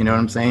place. You know what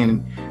I'm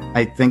saying?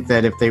 I think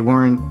that if they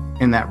weren't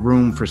in that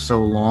room for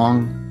so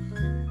long,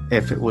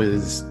 if it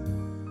was,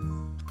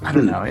 I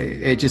don't know,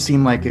 it just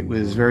seemed like it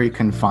was very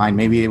confined.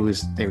 Maybe he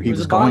was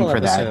going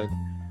for that.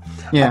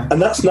 Yeah. And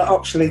that's not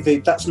actually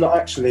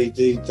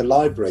the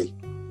library.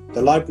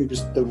 The library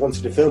they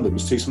wanted to film it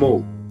was too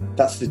small.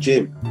 That's the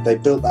gym. They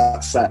built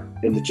that set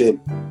in the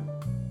gym.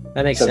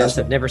 That makes So sense.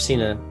 that's- I've never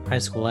seen a high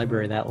school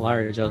library that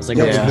large. I was like,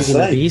 Yeah, oh, it's I was Beauty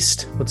and the gonna say.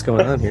 Beast? What's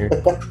going on here?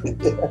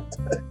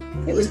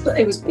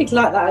 It was big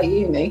like that at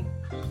uni.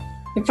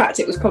 In fact,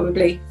 it was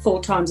probably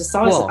 4 times the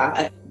size Well, of that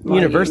at my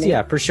University, uni.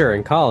 yeah, for sure.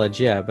 In college,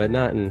 yeah, but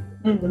not in...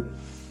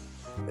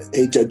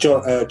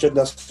 Judd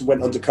Nelson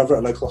went undercover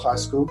at a local high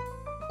school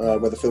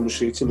where the film was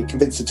shooting. He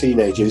convinced the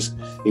teenagers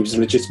he was a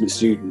legitimate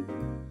student.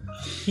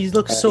 He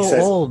looks so he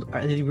says- old.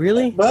 Did he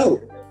really?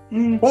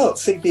 Well,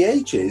 see, the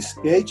ages,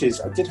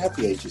 I did have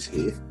the ages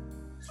here.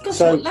 Gosh,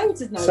 So- got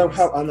loads of notes. So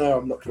how, I know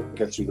I'm not going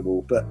to go through them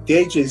all, but the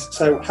ages,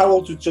 so how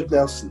old was Judd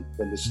Nelson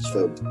when this was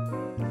filmed?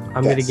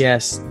 I'm going to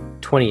guess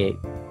 28.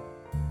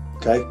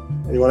 Okay,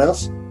 anyone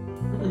else?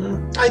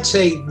 I'd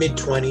say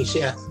mid-20s,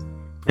 yeah.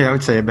 Yeah, I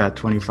would say about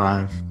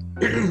 25.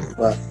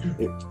 Well,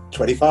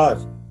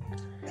 25.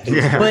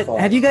 Yeah. But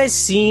have you guys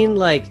seen,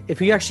 like, if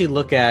you actually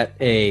look at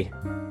a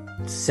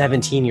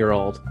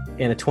 17-year-old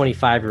and a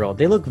 25-year-old,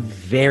 they look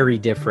very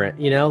different.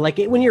 You know, like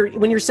when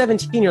you're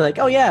 17, you're like,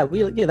 oh yeah,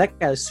 that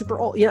guy is super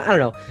old. You know, I don't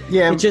know.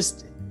 Yeah, it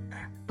just.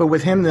 But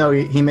with him though,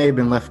 he may have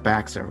been left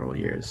back several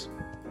years.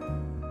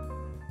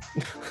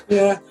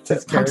 Yeah,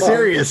 I'm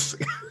serious.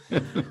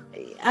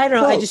 I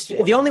don't know. I just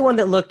the only one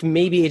that looked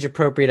maybe age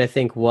appropriate, I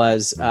think,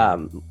 was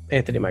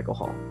Anthony Michael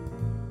Hall.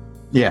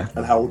 Yeah.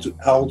 And how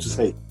old is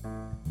he?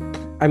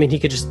 I mean, he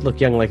could just look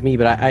young like me,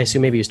 but I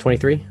assume maybe he was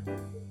 23.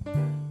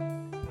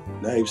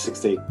 No, he was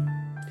 16.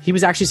 He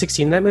was actually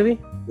 16 in that movie.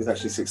 He was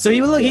actually 16.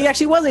 So he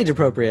actually was age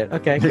appropriate.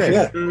 Okay, good.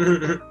 Yeah,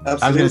 I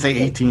was going to say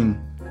 18.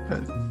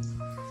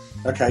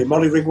 Okay,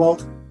 Molly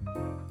Ringwald.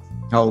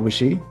 How old was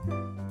she?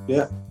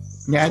 Yeah.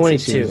 Yeah, I'd say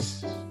 22. she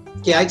was-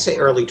 Yeah, I'd say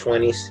early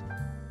 20s.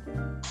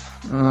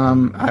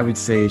 I would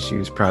say she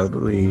was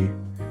probably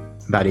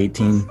about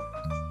 18.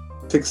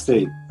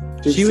 16.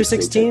 She was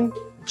 16?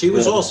 She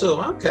was Yeah.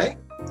 also, okay.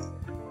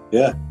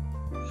 Yeah.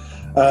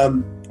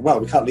 Well,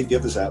 we can't leave the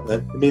others out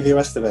then. Emilio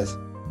Estevez.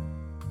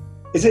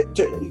 Is it?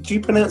 Do you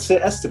pronounce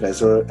it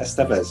Estevez or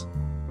Estevez?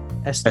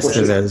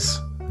 Estevez.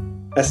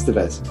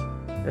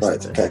 Estevez.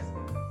 Right. Okay.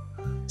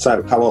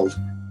 So, how old,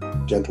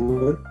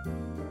 gentlemen?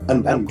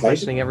 And I'm lady?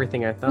 questioning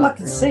everything I thought. I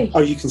can see. Oh,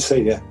 you can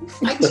see. Yeah.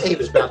 I'd say he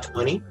was about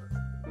 20.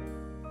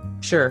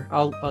 Sure,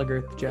 I'll agree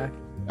with Jack.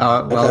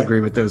 I'll Okay. agree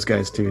with those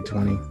guys too,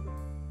 20.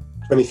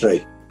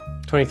 23.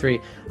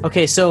 23.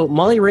 Okay, so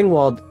Molly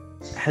Ringwald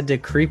had to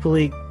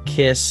creepily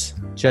kiss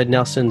Judd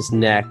Nelson's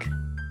neck.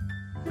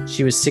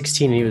 She was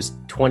 16 and he was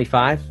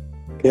 25.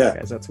 Yeah.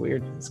 Guys, that's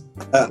weird.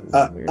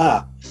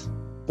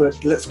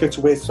 But let's go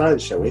to Weird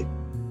Science, shall we?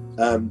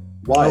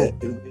 Wyatt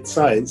in Weird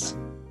Science,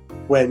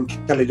 when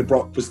Kelly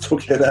LeBrock was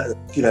talking about,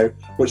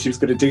 what she was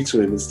going to do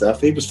to him and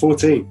stuff, he was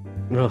 14.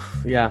 Ugh,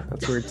 yeah,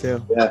 that's weird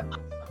too. Yeah.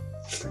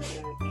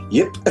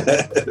 Yep.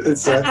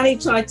 It's, And he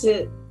tried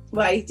to.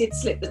 Well, he did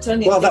slip the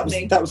tongue in. well, didn't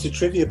he? that was the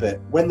trivia bit.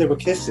 When they were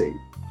kissing,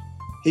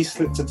 he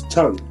slipped her the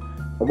tongue,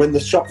 and when the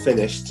shot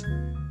finished,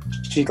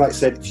 she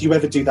said, "If you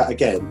ever do that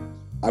again,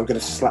 I'm going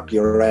to slap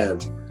you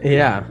around."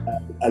 Yeah.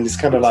 And it's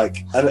kind of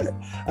like, and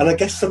I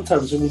guess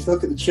sometimes when you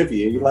look at the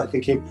trivia, you're like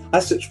thinking, I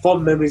have such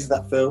fond memories of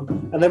that film,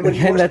 and then when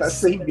you And watch that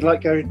that's- scene, you're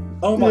like going,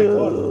 "Oh my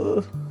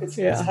god, it's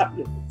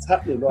happening! It's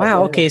happening!" Right Wow.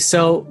 now." Okay,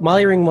 so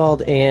Molly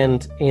Ringwald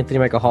and Anthony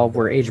Michael Hall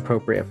were age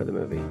appropriate for the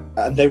movie.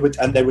 And they were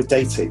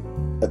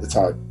dating at the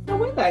time Oh,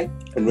 were they?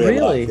 in real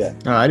Really? life.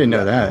 Yeah. Oh, I didn't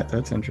know that.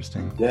 That's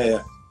interesting.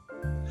 Yeah.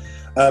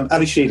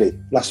 Ali Sheedy,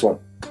 last one.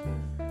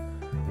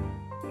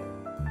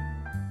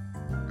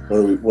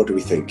 What do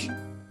we think?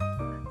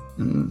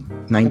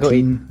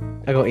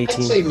 19. I go I'd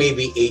 18. say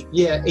maybe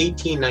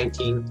 18,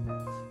 19.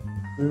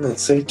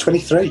 Let's say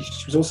 23.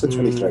 She was also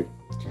 23.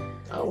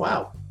 Oh,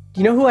 wow.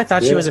 You know who I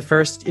thought she Yeah. was at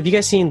first? Have you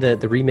guys seen the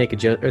remake of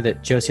the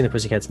Josie and the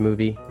Pussycats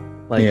movie?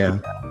 Like, Yeah.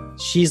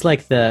 she's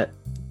like the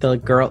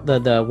girl,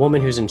 the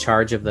woman who's in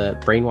charge of the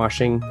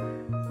brainwashing,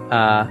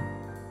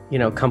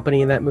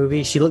 company in that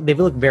movie. They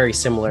look very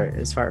similar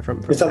as far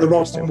from. Is that the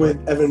wrong costume. one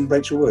with Evan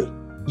Rachel Wood?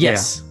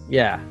 Yes.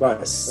 Yeah.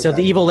 Right. So okay.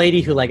 the evil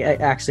lady who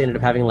actually ended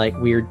up having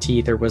weird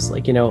teeth, or was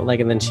and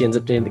then she ends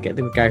up dating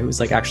the guy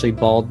who's actually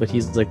bald, but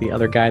he's the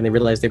other guy, and they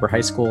realized they were high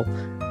school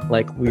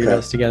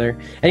weirdos together.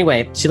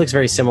 Anyway, she looks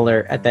very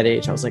similar at that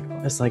age. I was like,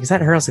 is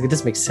that her? I was like,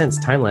 this makes sense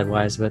timeline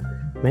wise, but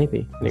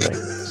maybe. Anyway.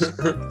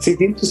 See,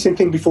 the interesting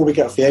thing before we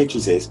get off the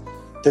ages is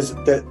there's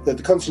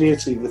the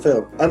continuity of the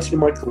film. Anthony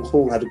Michael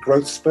Hall had a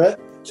growth spurt.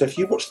 So if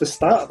you watch the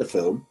start of the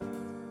film,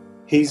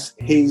 he's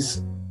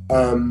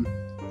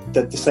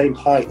the same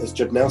height as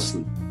Judd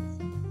Nelson.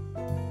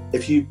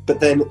 But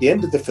then at the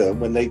end of the film,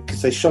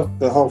 because they shot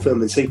the whole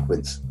film in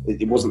sequence,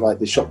 it wasn't like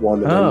they shot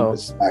one and then it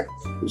was back.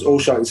 It was all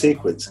shot in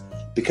sequence.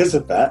 Because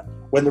of that,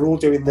 when they're all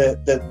doing the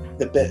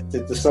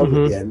song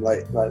at the end,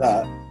 like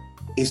that,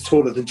 he's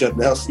taller than Judd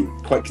Nelson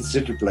quite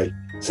considerably.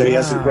 So he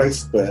has a growth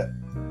spurt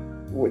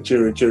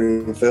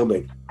during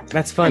filming.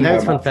 That's fun.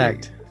 That's a fun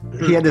fact.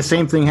 He had the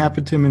same thing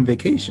happen to him in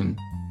Vacation.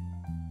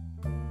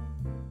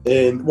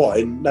 In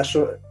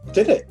National?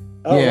 Did it?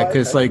 Oh, yeah, right,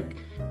 because okay.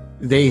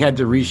 they had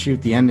to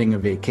reshoot the ending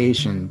of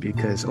Vacation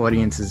because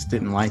audiences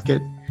didn't like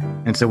it,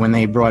 and so when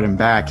they brought him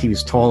back, he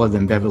was taller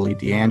than Beverly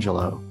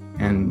D'Angelo,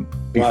 and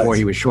before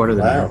he was shorter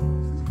than her.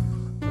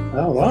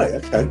 Oh, right,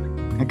 okay.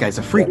 That guy's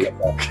a freak.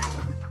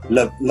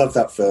 Love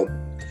that film.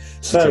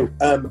 So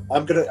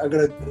I'm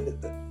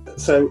gonna.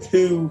 So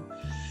who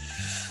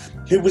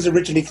was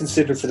originally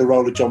considered for the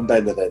role of John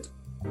Bender then?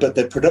 But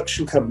the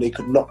production company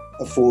could not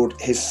afford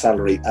his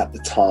salary at the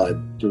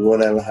time. Do we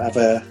want to have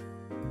a?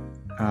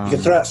 You can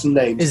throw out some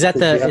names. Is that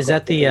the?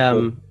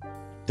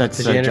 That's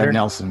the janitor? Judd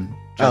Nelson.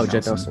 Judd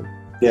Nelson.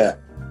 Yeah.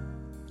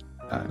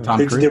 Tom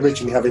Who Cruise. did they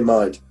originally have in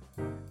mind?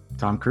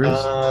 Tom Cruise.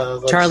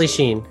 Charlie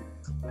Sheen.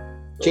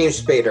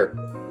 James Spader.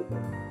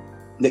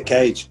 Nick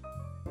Cage.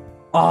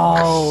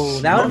 Oh,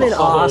 that would have been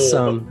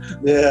awesome.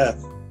 Yeah.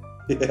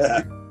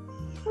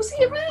 Was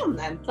he around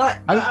then? Like,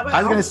 I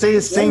was going to say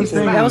the same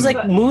thing. That was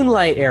like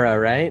Moonlight era,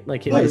 right?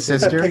 Like My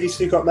sister. Peggy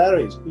Sue Got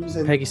Married.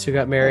 Peggy Sue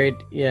Got Married.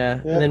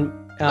 Yeah. And then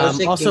I was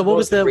thinking also, what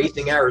was the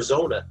Raising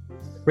Arizona?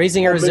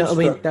 Raising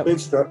Arizona?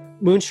 Moonstruck.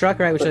 Moonstruck,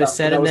 right? Which I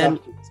said, and then.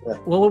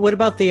 Well, what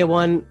about the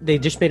one they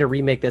just made a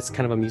remake that's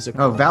kind of a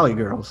musical? Oh, Valley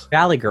Girls.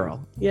 Valley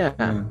Girl. Yeah.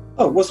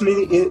 Oh, wasn't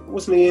he in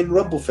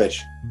Rumblefish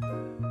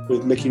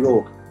with Mickey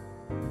Rourke?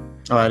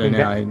 Oh, I don't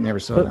know. I never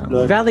saw that.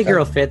 No. Valley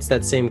Girl fits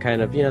that same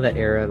kind of, that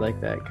era, like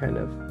that kind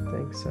of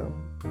thing. So.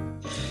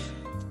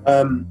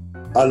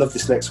 I love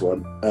this next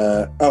one.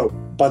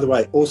 By the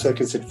way, also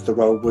considered for the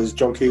role was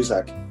John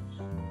Cusack,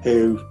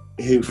 who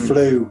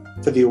flew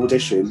for the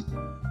audition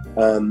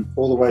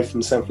all the way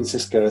from San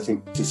Francisco, I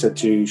think he said,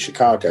 to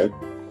Chicago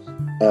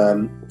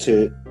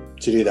to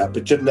do that.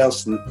 But Judd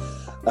Nelson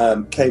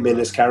came in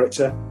as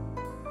character,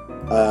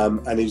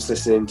 and he was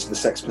listening to the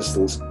Sex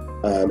Pistols.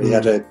 He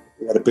had a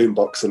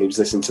boombox and he was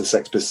listening to the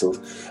Sex Pistols,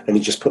 and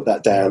he just put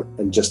that down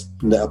and just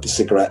lit up a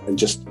cigarette and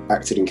just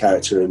acted in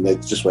character, and they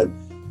just went,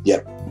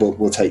 "Yep,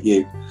 we'll take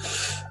you."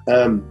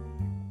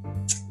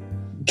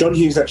 John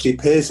Hughes actually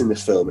appears in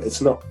this film. It's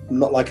not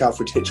like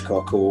Alfred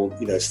Hitchcock or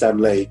Stan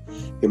Lee,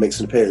 who makes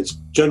an appearance.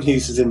 John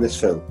Hughes is in this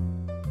film.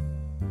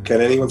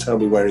 Can anyone tell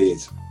me where he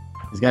is?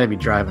 He's got to be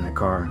driving a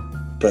car.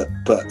 But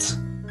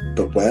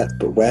where?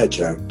 But where,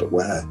 Joe? But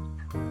where?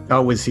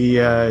 Oh, was he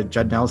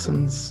Judd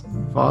Nelson's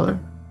father?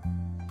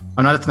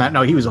 Oh no, that's not.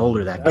 No, he was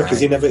older. That guy. Because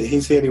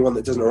he's the only one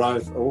that doesn't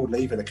arrive or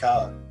leave in a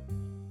car.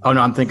 Oh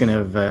no, I'm thinking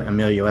of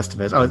Emilio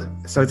Estevez. Oh,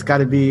 so it's got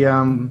to be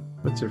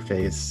what's her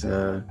face?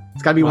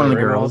 It's got to be one of the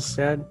girls.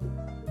 Dad.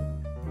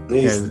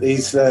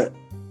 He's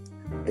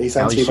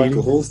Anthony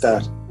Michael Hall's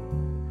dad.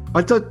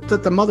 I thought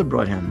that the mother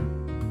brought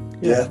him.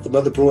 Yeah, the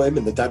mother brought him,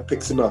 and the dad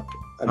picks him up,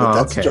 and the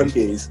dad's okay. John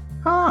Hughes.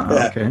 Oh,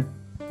 Yeah. okay.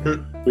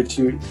 Which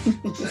you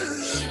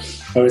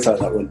I always like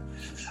that one.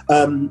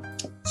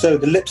 So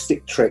the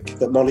lipstick trick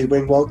that Molly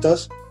Ringwald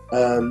does,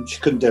 she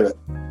couldn't do it.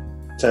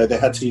 So they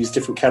had to use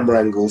different camera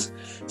angles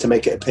to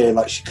make it appear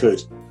like she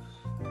could.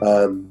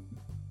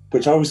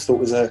 Which I always thought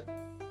was I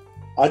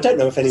don't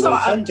know if anyone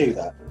can do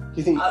that. Do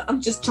you think?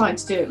 I'm just trying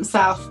to do it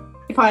myself.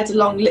 If I had a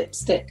long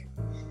lipstick.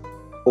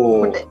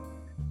 Or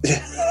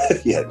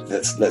yeah,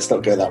 let's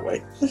not go that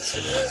way.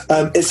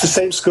 It's the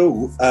same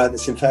school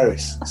that's in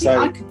Ferris. I think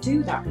I could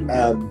do that.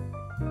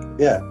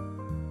 Yeah.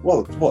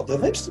 Well, what, the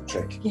lipstick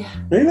trick? Yeah.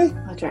 Really?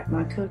 I reckon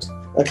I could.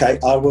 Okay,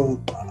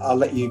 I'll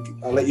let you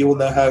all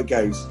know how it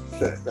goes.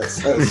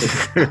 That's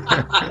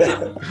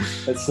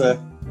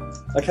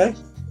okay.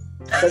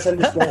 Let's end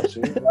this now,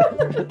 actually.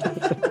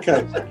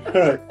 Okay,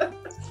 all right.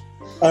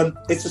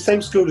 It's the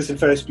same school as in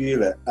Ferris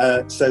Bueller.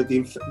 So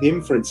the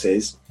inference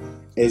is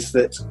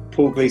that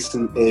Paul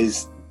Gleason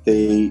is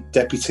the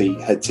deputy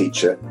head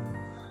teacher,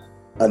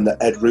 and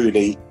that Ed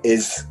Rooney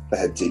is the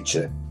head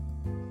teacher.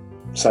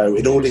 So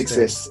it all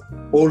exists.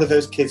 All of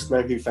those kids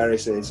know who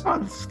Ferris is. Oh,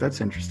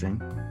 that's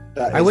interesting.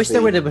 I wish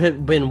there would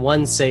have been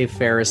one Save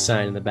Ferris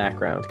sign in the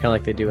background, kind of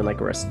like they do in like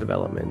Arrested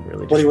Development.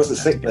 Really. Well, he wasn't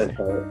sick then,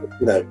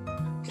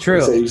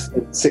 True. So he was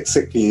sick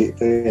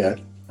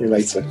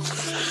later.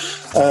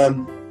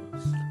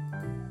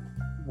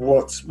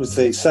 What was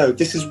the? So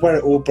this is where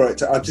it all broke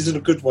down. This is a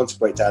good one to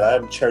break down. I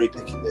am cherry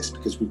picking this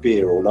because we'd be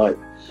here all night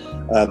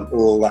or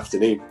all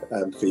afternoon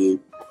for you.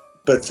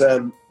 But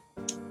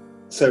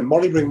so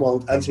Molly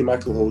Ringwald, Anthony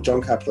Michael Hall,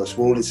 John Kapelos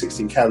were all in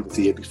 16 Candles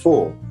the year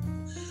before.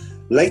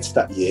 Later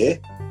that year,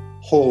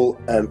 Hall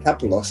and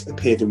Kapelos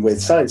appeared in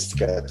Weird Science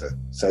together.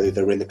 So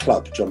they were in the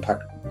club. John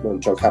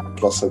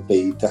Kapelos had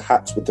the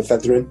hats with the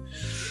feather in.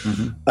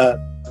 Mm-hmm.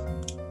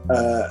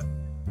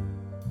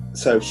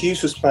 So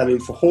Hughes was planning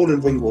for Hall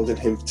and Ringwald and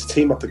him to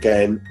team up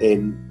again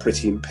in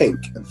Pretty in Pink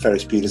and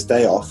Ferris Bueller's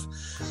Day Off,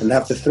 and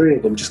have the three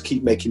of them just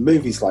keep making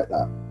movies like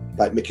that,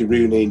 like Mickey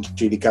Rooney and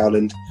Judy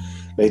Garland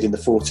made in the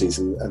 40s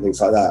and things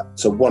like that.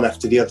 So one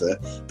after the other,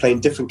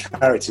 playing different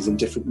characters in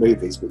different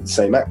movies with the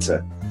same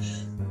actor.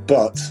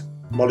 But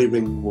Molly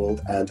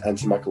Ringwald and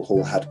Anthony Michael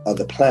Hall had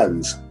other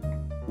plans.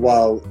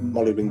 While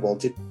Molly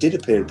Ringwald did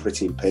appear in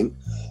Pretty in Pink,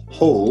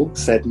 Hall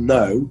said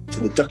no to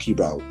the Ducky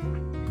role.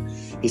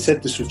 He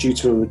said this was due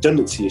to a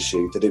redundancy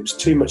issue, that it was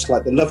too much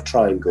like the love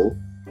triangle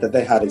that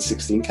they had in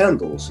 16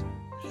 Candles.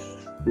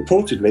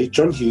 Reportedly,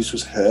 John Hughes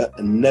was hurt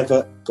and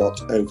never got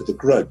over the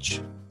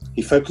grudge.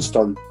 He focused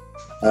on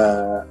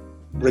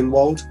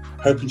Ringwald,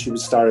 hoping she would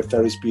star in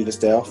Ferris Bueller's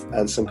Day Off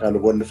and Some Kind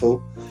of Wonderful,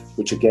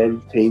 which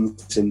again,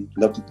 teens in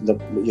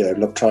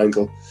love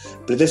triangle.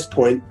 But at this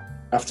point,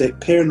 after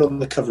appearing on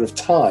the cover of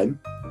Time,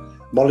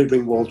 Molly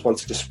Ringwald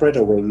wanted to spread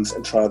her wings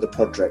and try other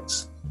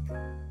projects.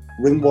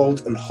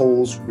 Ringwald and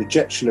Hall's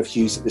rejection of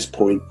Hughes at this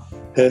point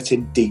hurt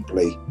him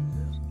deeply,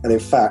 and in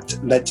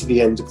fact led to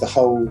the end of the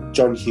whole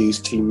John Hughes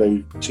teen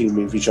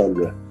movie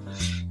genre.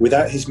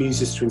 Without his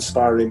muses to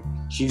inspire him,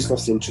 Hughes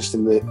lost interest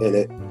in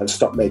it and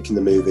stopped making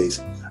the movies,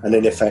 and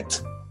in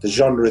effect, the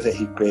genre that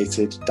he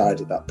created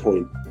died at that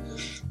point.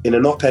 In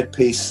an op-ed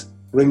piece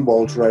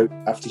Ringwald wrote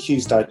after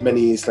Hughes died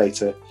many years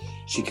later,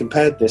 she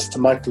compared this to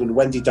Michael and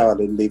Wendy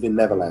Darling leaving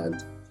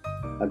Neverland,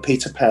 and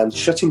Peter Pan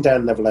shutting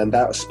down Neverland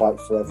out of spite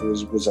forever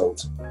as a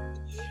result.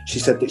 She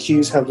said that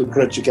Hughes held a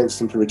grudge against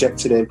him for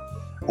rejecting him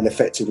and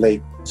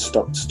effectively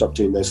stopped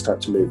doing those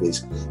types of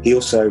movies. He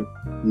also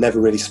never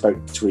really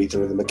spoke to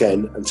either of them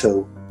again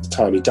until the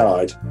time he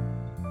died,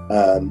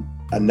 and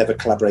never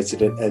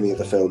collaborated in any of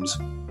the films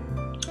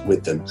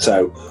with them.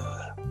 So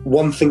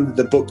one thing that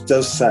the book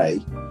does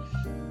say,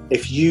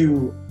 if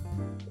you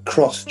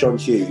cross John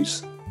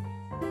Hughes,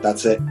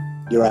 that's it,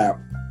 you're out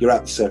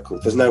the circle.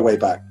 There's no way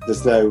back.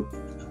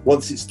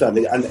 Once it's done,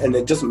 and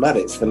it doesn't matter,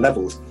 it's the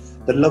levels.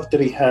 The love that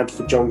he had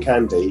for John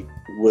Candy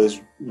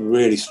was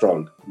really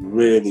strong,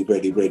 really,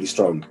 really, really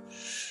strong.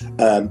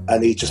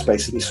 And he just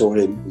basically saw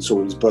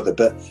his brother.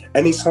 But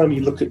anytime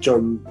you look at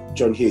John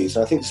Hughes,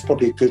 I think it's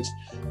probably a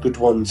good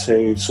one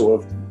to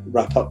sort of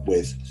wrap up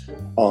with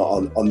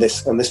on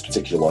this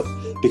particular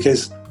one,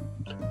 because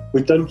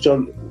we've done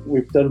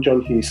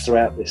John Hughes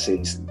throughout this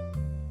season,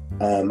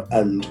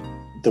 and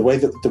the way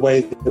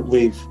that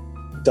we've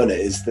done it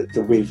is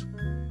that we've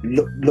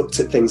looked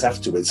at things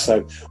afterwards.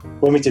 So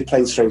when we did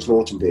Planes, Trains and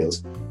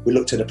Automobiles, we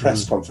looked at a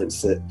press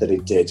conference that he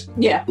did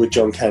with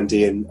John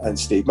Candy and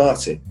Steve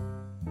Martin,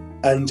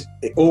 and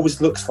it always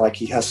looks like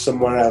he has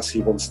somewhere else he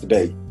wants to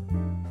be.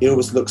 It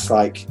always looks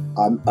like,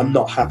 I'm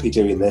not happy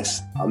doing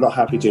this, I'm not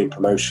happy doing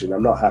promotion,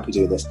 I'm not happy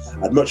doing this,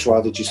 I'd much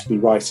rather just be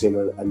writing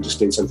and just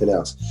doing something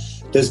else.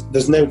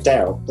 There's no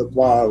doubt that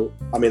while,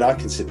 I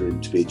consider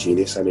him to be a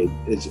genius,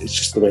 it's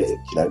just the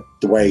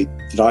way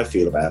that I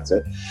feel about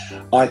it,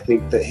 I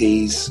think that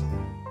he's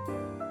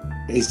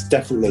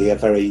definitely a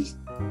very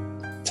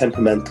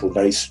temperamental,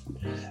 very,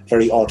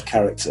 very odd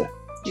character.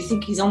 Do you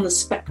think he's on the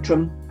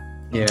spectrum?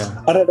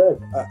 Yeah, I don't know.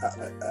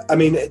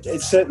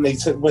 It's certainly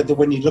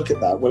when you look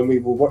at that, when we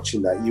were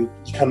watching that, you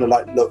kind of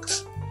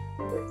looked,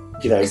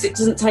 Because it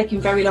doesn't take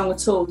him very long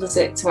at all, does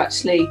it, to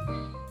actually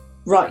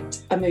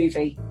write a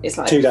movie? It's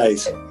like 2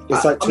 days.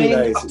 It's like 2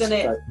 days. I've done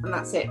it, and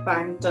that's it.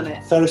 Bang, done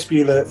it. Ferris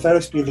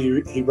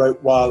Bueller, he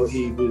wrote while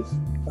he was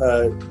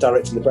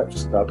directing The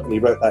Breakfast Club, and he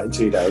wrote that in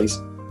 2 days.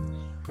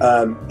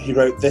 He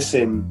wrote this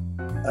in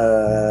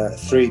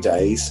 3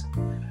 days.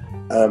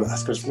 I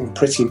think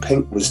Pretty in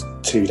Pink was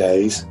 2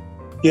 days.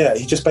 Yeah,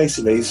 he just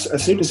basically,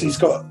 as soon as he's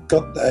got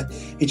there,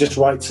 he just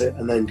writes it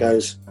and then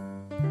goes,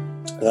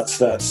 that's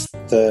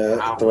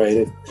the way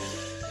it is.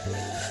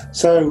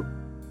 So,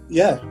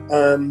 yeah,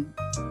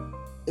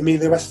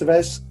 Emilio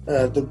Estevez,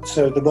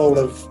 the role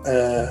of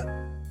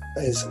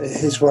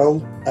his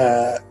role,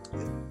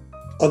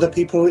 other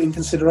people in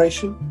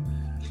consideration,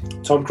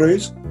 Tom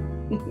Cruise,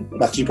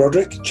 Matthew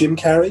Broderick, Jim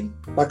Carrey,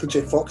 Michael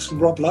J. Fox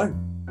and Rob Lowe.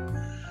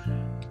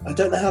 I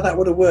don't know how that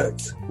would have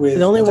worked.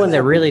 The only one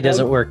that really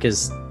doesn't work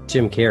is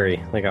Jim Carrey.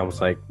 I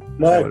was like,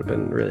 no. That would have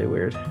been really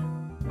weird.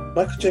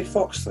 Michael J.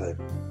 Fox, though.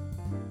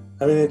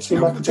 Michael J.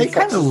 Fox. They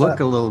kind of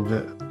look a little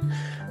bit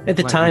at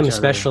the time,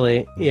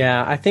 especially.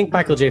 Yeah, I think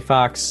Michael J.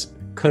 Fox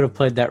could have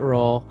played that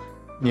role.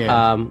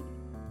 Yeah.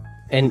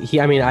 And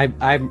he, I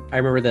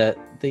remember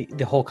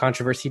the whole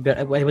controversy.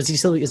 But was he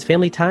still his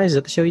Family Ties? Is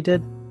that the show he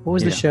did? What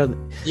was the show?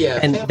 Yeah,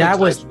 and Family that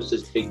Ties was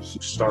his big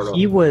start.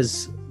 He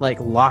was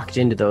locked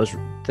into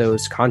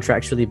those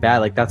contracts really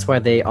bad. That's why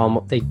they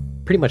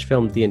pretty much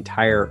filmed the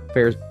entire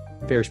Ferris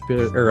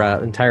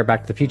Bueller, entire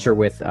Back to the Future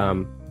with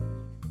who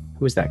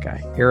was that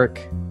guy?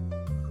 Eric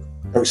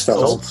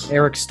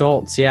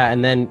Stoltz, yeah.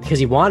 And then because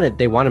they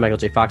wanted Michael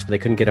J. Fox, but they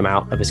couldn't get him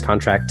out of his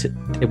contract.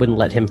 They wouldn't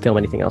let him film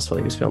anything else while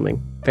he was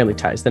filming Family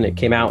Ties. Then it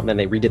came out, and then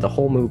they redid the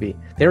whole movie.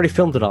 They already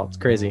filmed it all. It's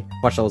crazy.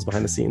 Watched all those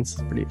behind the scenes.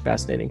 It's pretty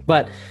fascinating.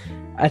 But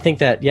I think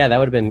that that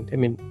would have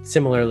been.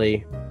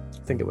 Similarly,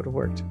 I think it would have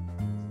worked.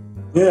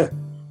 Yeah.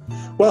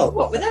 Well,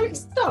 what with Eric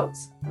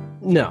Stoltz?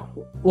 No.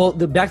 Well,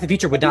 the Back to the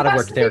Future would not have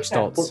worked with Eric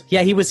Stoltz.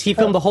 Yeah, he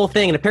filmed the whole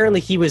thing, and apparently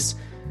he was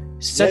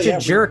such a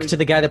jerk to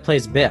the guy that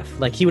plays Biff.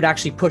 He would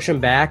actually push him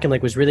back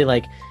and was really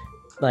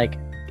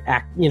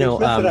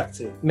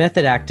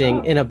method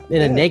acting in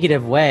a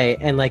negative way.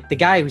 And the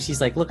guy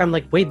he's like, look, I'm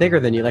way bigger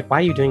than you. Why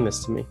are you doing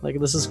this to me?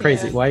 This is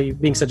crazy. Yeah. Why are you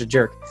being such a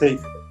jerk? See,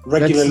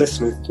 regular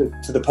listeners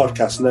to the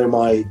podcast know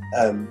my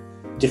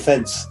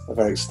defense of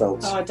Eric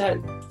Stoltz. Oh, I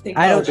don't think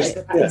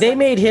they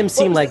made him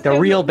seem like the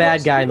real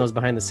bad guy in those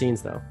behind the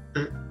scenes, though.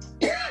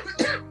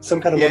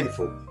 Some kind of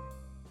wonderful.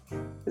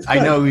 I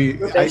know.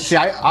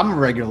 I'm a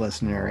regular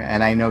listener,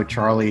 and I know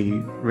Charlie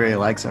really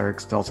likes Eric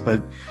Stoltz,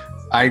 but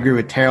I agree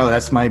with Taylor.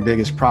 That's my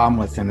biggest problem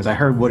with him. Is I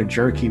heard what a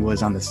jerk he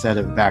was on the set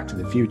of Back to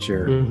the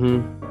Future,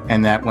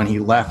 and that when he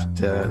left,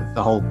 the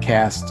whole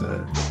cast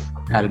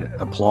had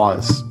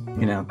applause.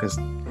 Because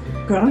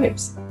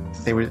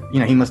they were.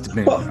 He must have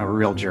been a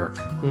real jerk.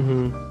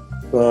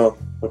 Well,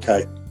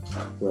 okay.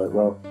 Right,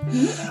 well.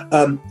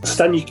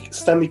 Stanley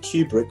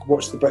Kubrick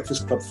watched The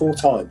Breakfast Club 4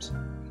 times,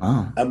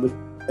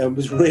 and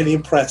was really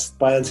impressed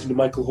by Anthony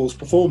Michael Hall's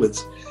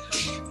performance.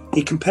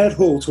 He compared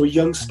Hall to a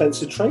young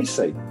Spencer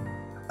Tracy.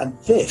 And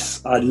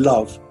this, I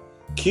love.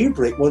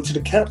 Kubrick wanted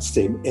to cast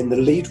him in the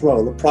lead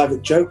role of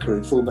Private Joker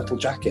in Full Metal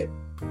Jacket.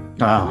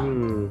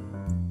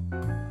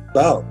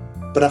 Well,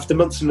 but after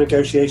months of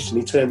negotiation,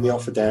 he turned the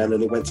offer down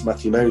and it went to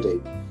Matthew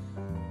Modine.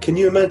 Can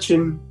you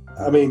imagine,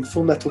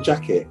 Full Metal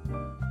Jacket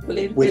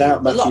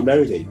without Matthew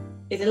Modine?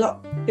 He'd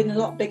been a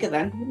lot bigger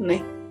then, wouldn't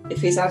he?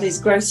 If he's had his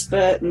growth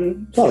spurt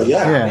and... Oh,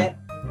 yeah.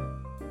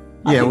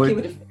 I think he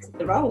would have fixed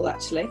the role,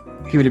 actually.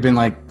 He would have been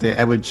like the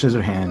Edward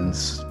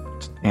Scissorhands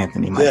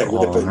Anthony Michael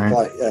Hall,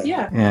 right?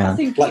 I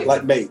think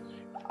like me.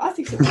 I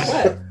think it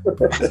would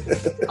work.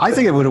 I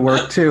think it would have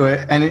worked too.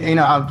 And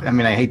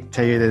I hate to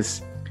tell you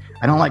this,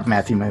 I don't like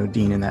Matthew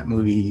Modine in that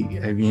movie.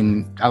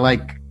 I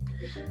like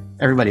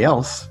everybody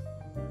else,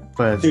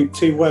 but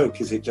too woke,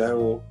 is it,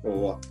 Joe, or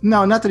what?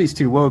 No, not that he's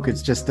too woke.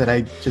 It's just that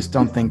I just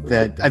don't think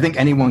that. I think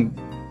anyone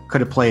could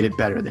have played it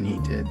better than he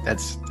did.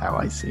 That's how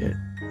I see it.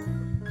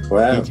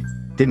 Wow, he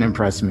didn't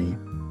impress me,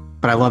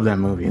 but I love that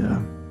movie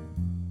though.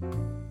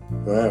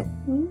 Wow.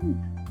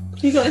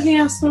 You got anything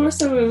else for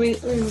us, or are we?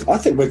 I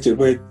think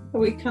we're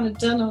we kind of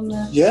done on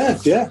that? Yeah,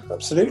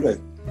 absolutely.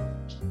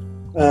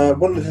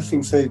 One of the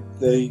things they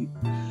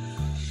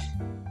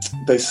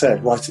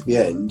said right at the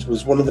end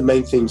was one of the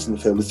main themes in the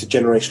film was the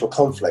generational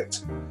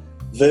conflict.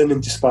 Vernon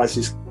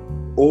despises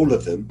all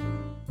of them,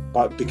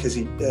 because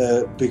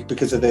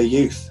of their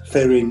youth,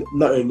 fearing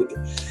not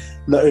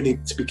only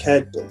to be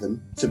cared for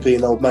them, to be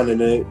an old man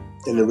in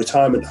a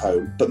retirement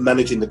home, but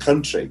managing the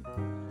country.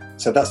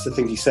 So that's the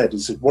thing he said,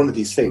 is one of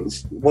these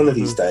days,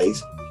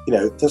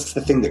 that's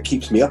the thing that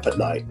keeps me up at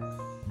night.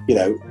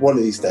 One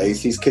of these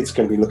days, these kids are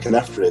going to be looking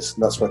after us.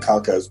 And that's where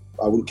Carl goes,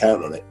 I wouldn't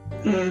count on it.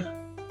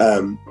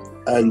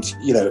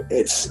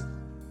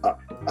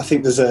 I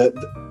think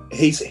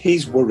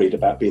he's worried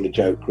about being a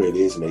joke,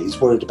 really, isn't he?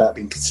 He's worried about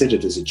being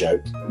considered as a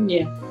joke.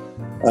 Yeah.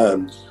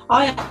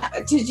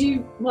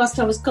 Whilst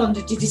I was gone,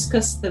 did you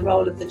discuss the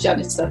role of the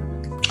janitor?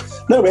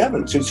 No, we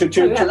haven't. Let's do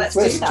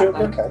that.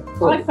 Okay,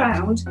 cool. I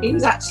found he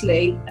was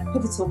actually a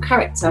pivotal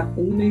character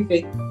in the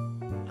movie.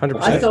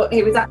 100%. I thought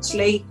he was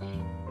actually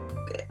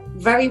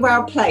very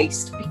well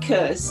placed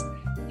because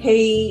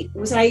he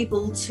was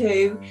able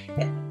to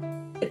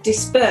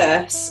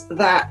disperse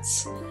that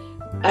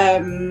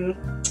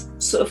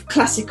sort of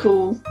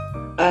classical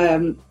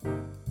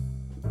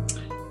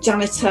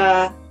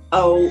janitor.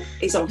 Oh,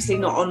 he's obviously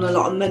not on a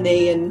lot of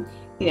money, and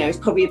he's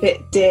probably a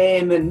bit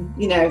dim, and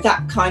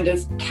that kind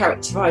of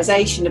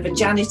characterization of a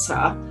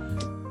janitor.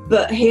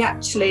 But he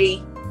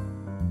actually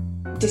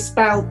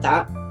dispelled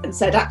that and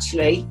said,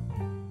 actually,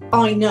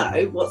 I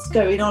know what's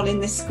going on in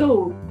this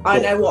school. I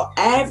know what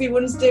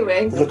everyone's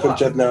doing. Look at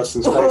Judd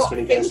Nelson's face when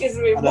he goes, fingers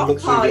are in what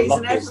pies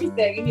and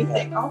everything. And you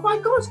think, oh my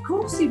God, of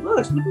course he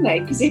would, wouldn't he?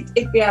 Because he'd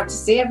be able to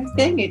see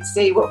everything. He'd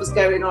see what was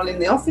going on in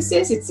the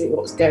offices. He'd see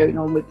what was going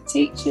on with the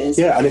teachers.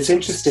 Yeah, and it's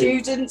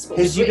interesting. Students.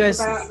 Did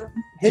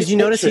you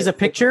notice he's a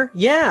picture?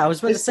 Yeah, I was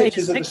about to say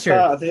his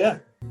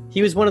picture.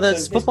 He was one of the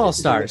football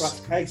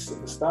stars. Case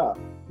at the start.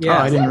 Yeah,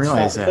 I didn't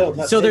realize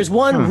that. So there's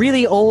one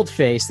really old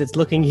face that's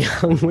looking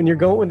young when they're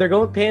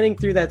going panning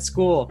through that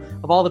school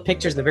of all the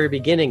pictures in the very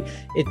beginning.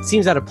 It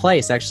seems out of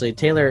place, actually.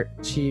 Taylor,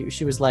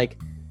 she was like,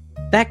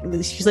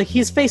 she's like,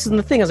 his face is in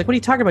the thing. I was like, what are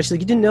you talking about? She's like,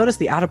 you didn't notice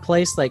the out of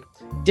place, like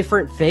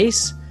different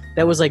face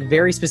that was like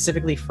very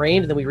specifically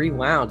framed, and then we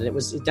rewound, and it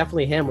was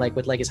definitely him, like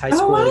with like his high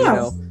school,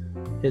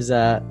 his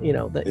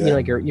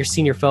like your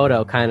senior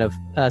photo kind of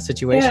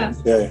situation.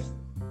 Yeah.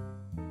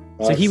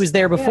 So he was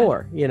there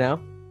before, Yeah.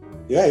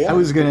 I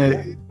was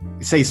gonna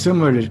say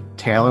similar to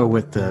Taylor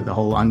with the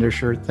whole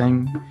undershirt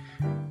thing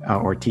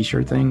or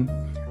t-shirt thing.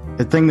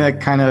 The thing that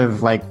kind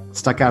of like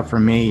stuck out for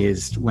me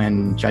is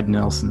when Judd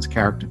Nelson's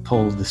character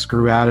pulled the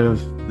screw out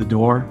of the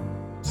door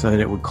so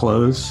that it would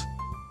close.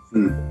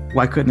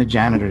 Why couldn't the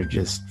janitor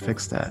just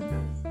fix that?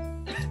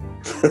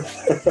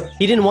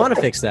 He didn't want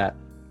to fix that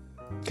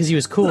because he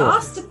was cool.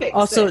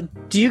 Also,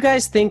 do you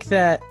guys think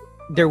that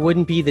there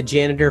wouldn't be the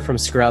janitor from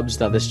Scrubs,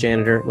 though? This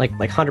janitor, like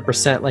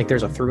 100%, like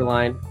there's a through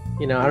line.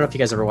 I don't know if you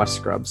guys ever watched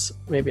Scrubs.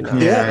 Maybe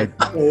not. Yeah.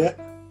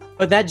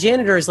 But that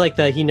janitor is like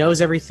he knows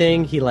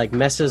everything. He like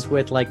messes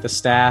with like the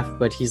staff,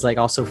 but he's like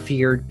also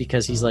feared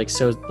because he's like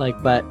so like,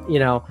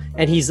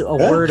 and he's a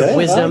word of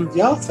wisdom.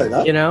 I'll say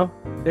that.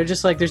 They're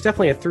just like, there's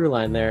definitely a through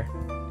line there.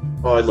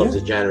 Oh, I love the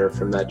janitor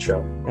from that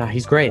show. Yeah,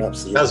 he's great.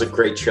 Absolutely. That was a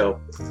great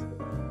show.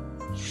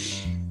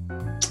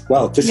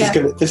 Well, this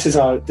is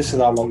our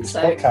longest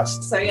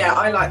podcast. So yeah,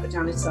 I like the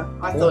janitor.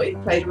 I thought he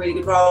played a really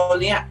good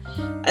role. Yeah,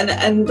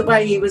 and the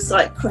way he was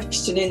like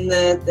questioning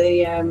the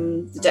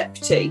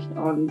deputy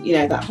on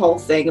that whole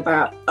thing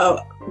about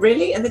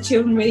really, are the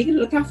children really going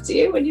to look after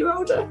you when you're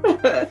older?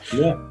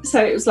 Yeah.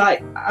 So it was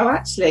like,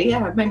 actually,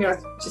 maybe I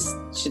just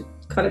should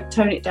kind of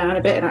tone it down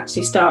a bit and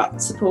actually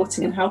start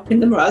supporting and helping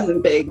them rather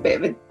than being a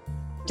bit of a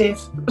div.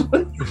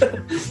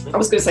 I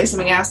was going to say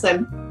something else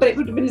then, but it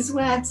would have been a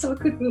swear, so I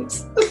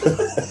couldn't.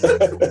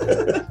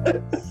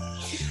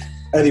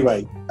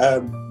 Anyway,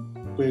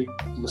 we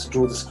must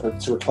draw this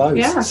to a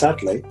close,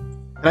 sadly.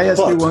 Can I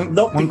ask you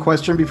one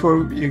question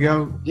before you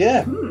go?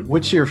 Yeah.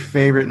 What's your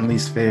favorite and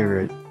least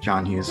favorite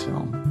John Hughes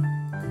film?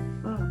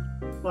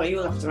 Well,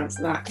 you'll have to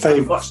answer that, 'cause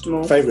I've watched them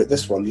all. Favourite,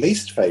 this one.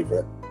 Least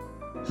favourite?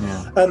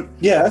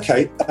 Yeah.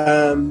 Okay.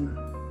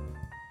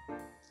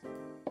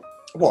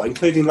 What,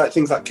 including like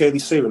things like Curly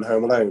Sue and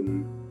Home Alone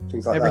and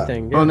things like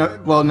Everything, that?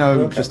 yeah.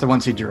 No, just the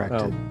ones he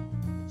directed.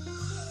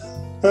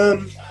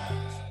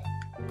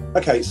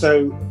 Okay,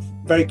 so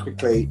very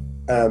quickly,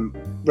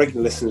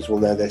 regular listeners will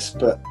know this,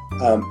 but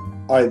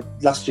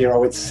last year I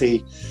went to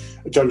see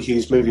a John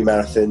Hughes movie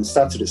marathon.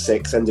 Started at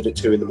 6, ended at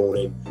 2 in the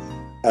morning,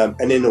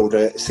 and in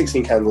order: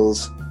 16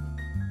 Candles,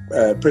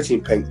 Pretty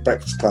in Pink,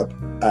 Breakfast Club,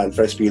 and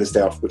Ferris Bueller's Day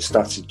Off, which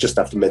started just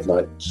after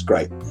midnight, which is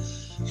great.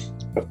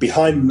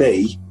 Behind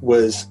me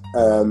was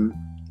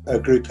a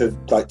group of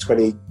like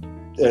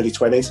early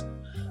 20s.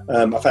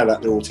 I found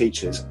out they're all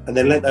teachers, and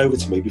they leant over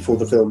to me before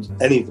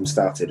any of them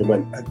started, and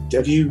went,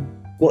 "Have you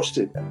watched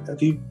it?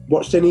 Have you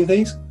watched any of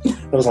these?"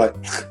 I was like,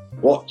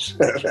 "Watch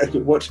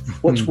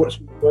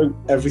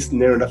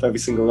near enough every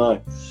single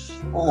night."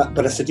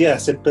 But I said, "Yeah." I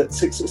said, "But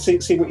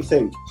see what you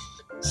think."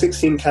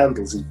 16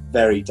 Candles is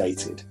very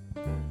dated.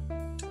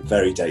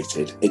 Very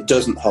dated. It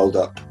doesn't hold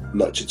up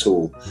much at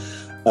all.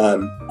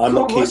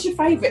 What's your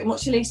favourite and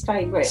what's your least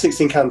favourite?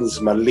 16 Candles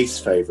is my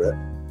least favourite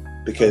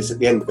because at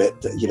the end of it,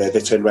 they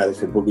turned around and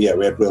said, "Well, yeah,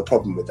 we had a real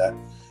problem with that."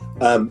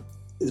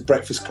 It's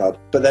Breakfast Club,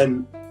 but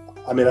then,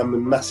 I'm a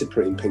massive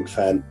Pretty in Pink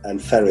fan,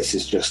 and Ferris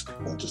is just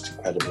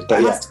incredible. But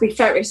it has to be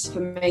Ferris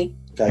for me.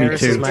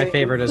 Ferris is my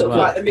favourite as well.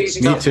 Like the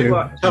music Me too.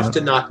 Tough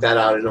to knock that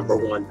out at number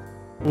 1.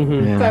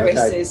 Mm-hmm. Yeah.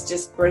 Ferris is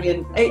just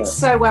brilliant. It's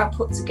so well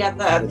put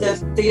together.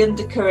 The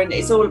undercurrent,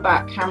 it's all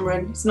about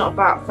Cameron. It's not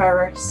about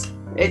Ferris.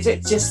 It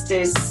just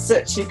is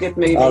such a good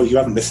movie. Oh, you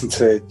haven't listened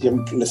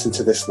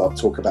to this lot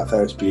talk about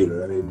Ferris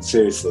Bueller. I mean,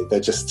 seriously, they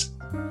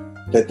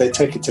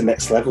take it to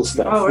next level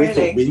stuff. Oh, We really?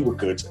 thought we were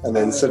good, and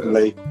then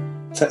suddenly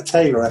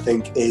Taylor, I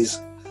think, is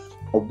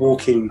a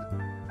walking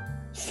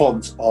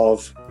font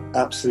of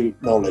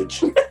absolute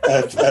knowledge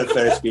of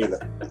Ferris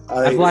Bueller.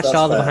 I've watched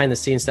all the behind the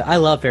scenes stuff. I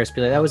love Ferris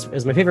Bueller. It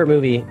was my favorite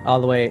movie all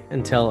the way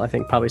until I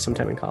think probably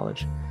sometime in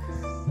college.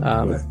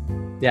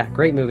 Yeah,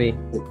 great movie.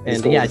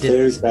 And I did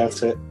theories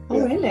about it. Oh,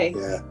 really?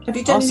 Yeah. Have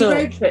you done any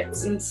road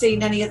trips and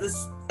seen any of the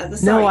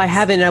sites? No, I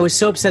haven't. I was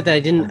so upset that I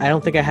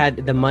don't think I had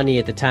the money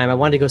at the time. I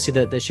wanted to go see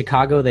the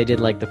Chicago. They did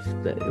like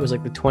it was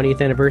like the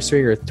 20th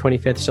anniversary or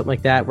 25th or something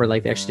like that, where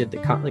like they actually did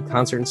the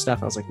concert and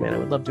stuff. I was like, man, I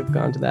would love to have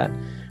gone to that.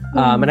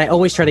 And I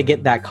always try to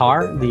get that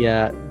car,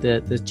 the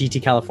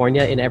GT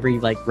California, in every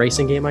like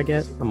racing game I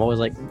get. I'm always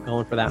like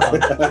going for that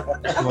one.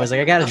 I'm always like,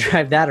 I got to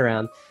drive that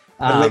around.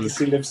 The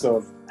legacy lives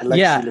on.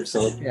 Lives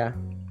on. Yeah.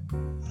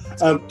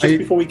 Just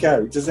before we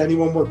go, does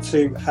anyone want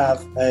to have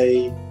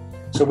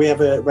so we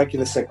have a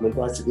regular segment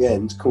right at the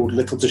end called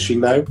Little Does She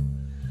Know,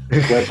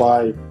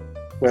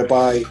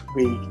 whereby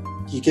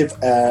you give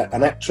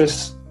an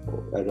actress,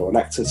 or an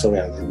actor, sorry,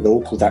 they're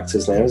all called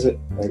actors now, is it?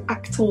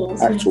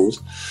 Actors.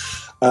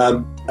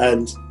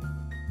 And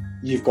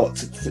you've got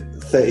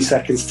 30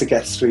 seconds to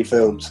guess 3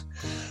 films.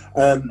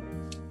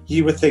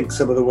 You would think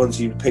some of the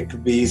ones you'd pick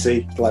would be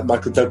easy, like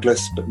Michael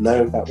Douglas, but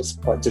no, that was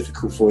quite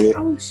difficult for you.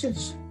 Oh,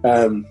 shush.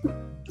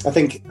 I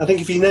think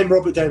if you name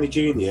Robert Downey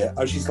Jr.,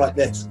 she's like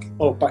this.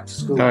 Oh, Back to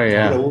School. Oh,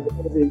 yeah.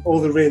 All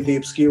the really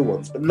obscure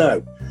ones, but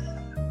no.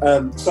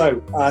 So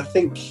I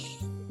think,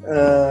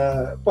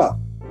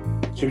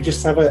 should we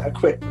just have a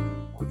quick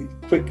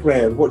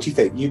round? What do you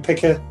think? You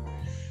pick a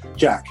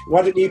Jack.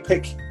 Why don't you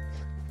pick?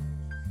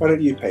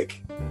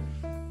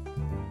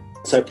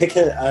 So pick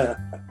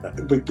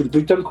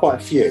we've done quite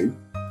a few.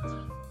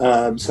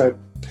 So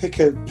pick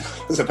a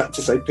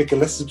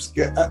less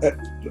obscure,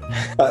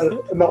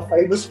 not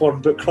famous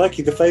one, but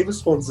crikey, the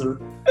famous ones are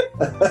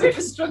bit of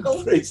a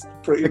struggle.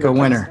 Pretty pick a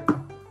winner.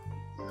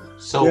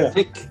 So yeah.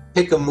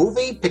 pick a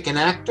movie, pick an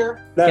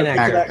actor. No, an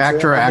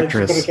actor or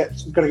actress.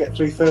 You've got to get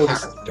 3 films.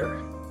 Actor.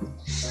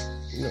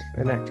 No,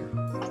 an actor.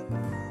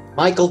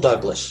 Michael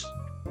Douglas.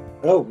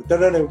 Oh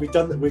no, we've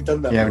done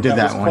that. Yeah, we did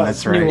that one.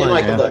 That's right.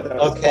 Michael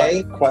Douglas.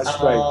 Okay. Quite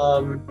straight.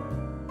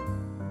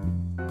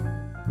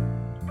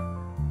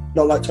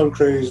 Not like Tom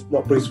Cruise,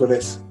 not Bruce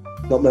Willis,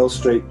 not Meryl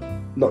Streep,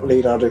 not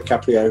Leonardo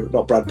DiCaprio,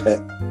 not Brad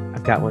Pitt.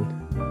 I've got one.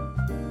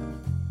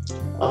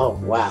 Oh,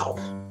 wow.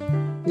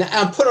 Now,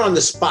 I'm put on the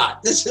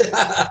spot. Let's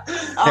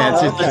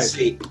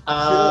see.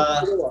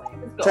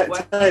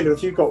 Taylor,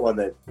 if you've got one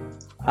then.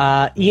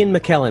 Ian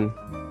McKellen.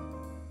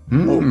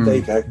 Oh, there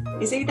you go.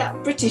 Is he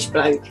that British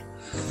bloke?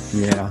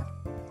 Yeah.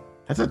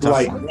 That's a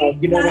tough one.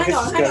 You know where hang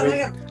this is on.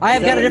 going?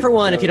 I've got a different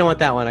one if you don't want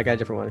that one. I got a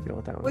different one if you don't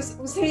want that one.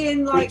 Was he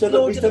in like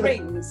Lord of the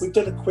Rings? We've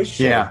done a quiz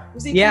show. Yeah.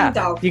 Was he Yeah,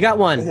 Gandalf? you got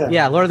one.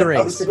 Yeah, Lord of the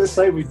I was Rings. going to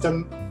say we've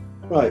done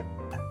right.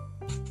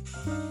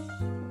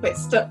 Bit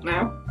stuck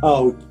now.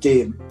 Oh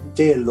dear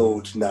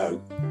Lord,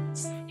 no.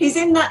 He's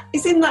in that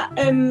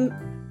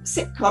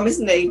sitcom,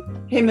 isn't he?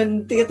 Him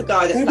and the other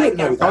guy that played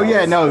Gandalf. Oh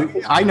yeah, no,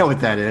 I know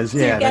what that is.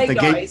 Yeah, gay the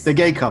guys.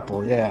 gay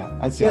couple. Yeah,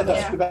 I see. Yeah,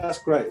 that. that's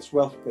great. It's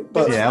well.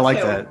 But Yeah, I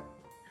like that.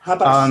 How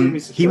about a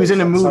series of he was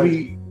in a films?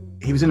 movie.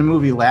 He was in a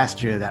movie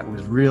last year that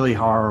was really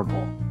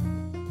horrible,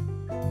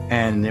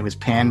 and it was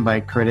panned by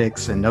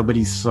critics, and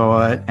nobody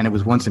saw it. And it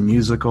was once a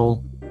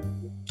musical.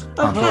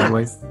 on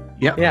Broadway.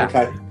 Yep. Yeah.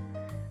 Okay.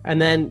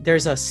 And then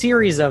there's a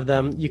series of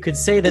them. You could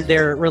say that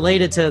they're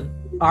related to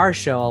our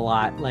show a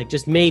lot, like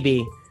just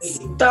maybe.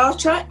 Star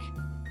Trek?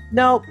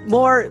 No,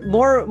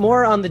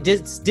 more on the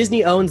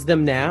Disney owns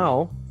them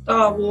now.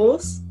 Star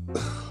Wars?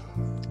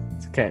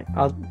 Okay,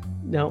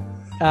 no.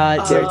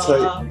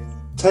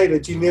 Taylor,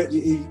 do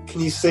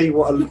can you see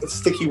what a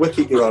sticky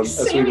wicket you're on,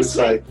 as we would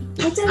say?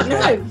 I don't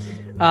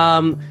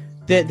know.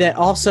 It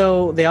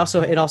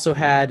also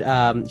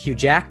had Hugh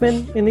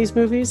Jackman in these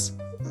movies.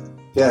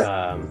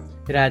 Yeah.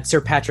 It had Sir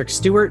Patrick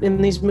Stewart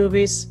in these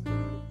movies.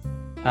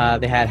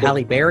 They had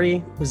Halle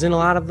Berry was in a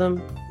lot of them.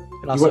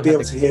 You won't be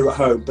able to hear at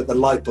home, but the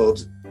light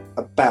bulb's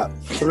about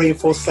 3 or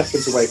 4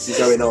 seconds away from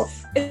going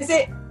off. Is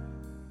it?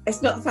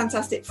 It's not the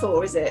Fantastic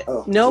Four, is it?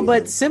 Oh, no,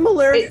 but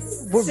similar.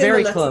 We're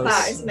very similar close. to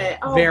that, isn't it?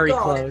 Oh, very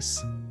God.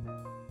 close.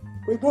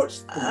 We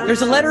watched.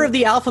 There's a letter of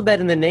the alphabet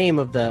in the name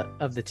of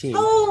the team.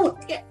 Oh,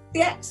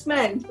 the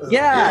X-Men.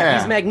 Yeah,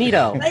 he's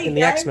Magneto There you in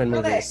the go, X-Men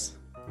got it. movies.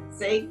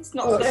 See, it's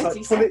not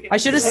 30 seconds. I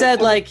should have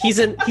said like he's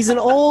an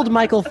old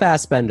Michael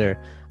Fassbender.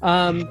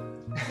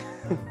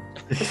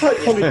 It's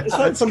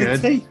like Tommy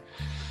T.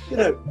 You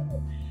know.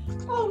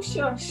 Oh,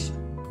 shush.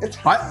 That's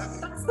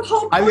the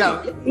whole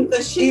point.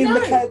 Does she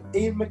know?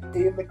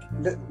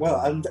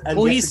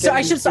 Well, he's.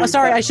 I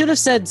should have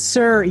said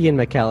Sir Ian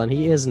McKellen.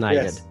 He is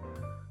knighted. Yes.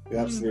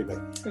 Yeah, absolutely.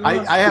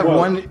 I have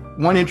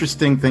one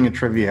interesting thing of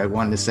trivia I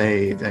wanted to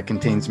say that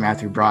contains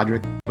Matthew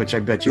Broderick, which I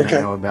bet you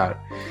don't know about.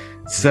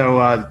 So,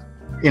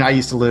 I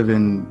used to live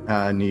in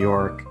New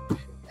York,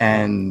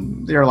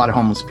 and there are a lot of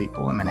homeless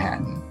people in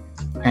Manhattan.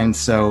 And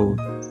so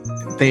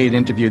they had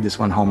interviewed this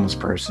one homeless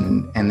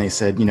person, and they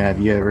said, have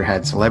you ever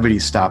had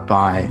celebrities stop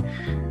by,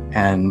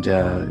 and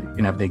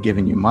have they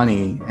given you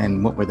money,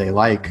 and what were they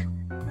like?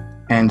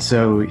 And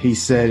so he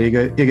said,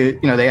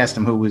 they asked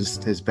him who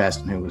was his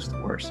best and who was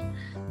the worst.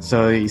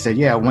 So he said,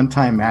 yeah, one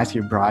time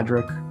Matthew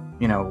Broderick,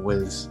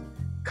 was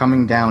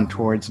coming down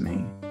towards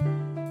me,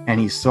 and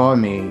he saw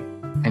me,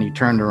 and he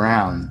turned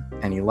around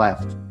and he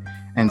left.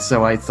 And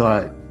so I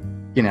thought,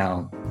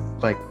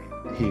 like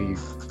he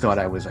thought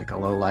I was like a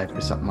lowlife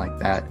or something like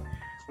that.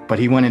 But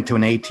he went into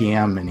an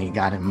ATM and he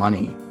got him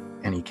money,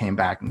 and he came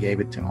back and gave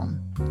it to him.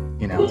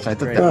 So I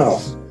thought that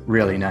was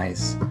really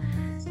nice.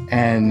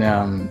 And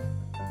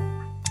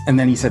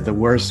then he said the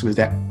worst was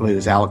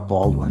Alec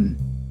Baldwin.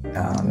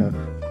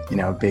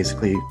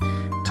 Basically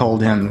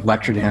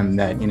lectured him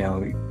that,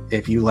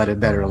 if you led a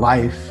better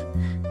life,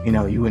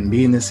 you wouldn't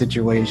be in this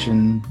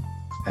situation.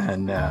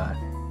 And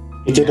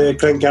he did a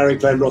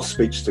Glenn Ross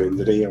speech to him,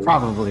 did he?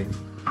 Probably.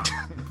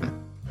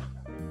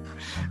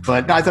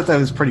 But I thought that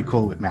was pretty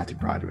cool with Matthew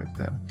Broderick,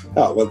 though.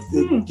 Oh well,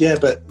 yeah,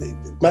 but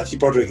Matthew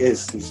Broderick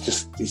he's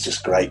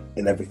just great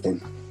in everything.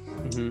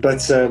 Mm-hmm.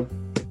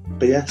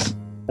 But yes.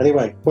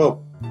 Anyway,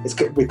 well,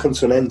 we've come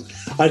to an end.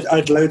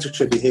 I'd loads of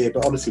trivia here,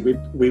 but honestly,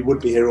 we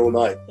would be here all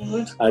night.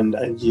 Mm-hmm. And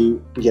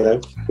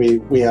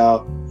we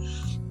are.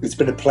 It's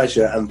been a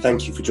pleasure, and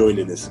thank you for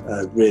joining us.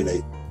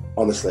 Really,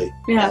 honestly.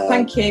 Yeah,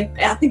 thank you.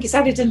 I think it's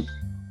added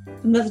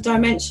another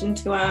dimension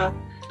to our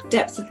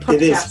depth of podcast.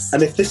 It is,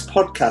 and if this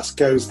podcast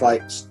goes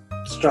like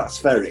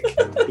stratospheric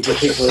because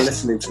people are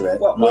listening to it,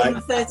 what, more than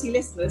 30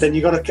 listeners? Then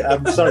you got to.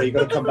 I'm sorry, you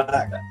got to come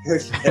back.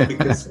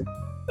 Because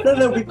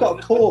no, we've got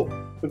a call.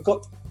 We've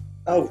got.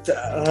 Oh,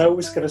 I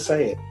always going to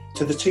say it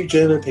to the 2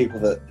 German people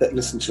that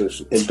listen to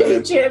us in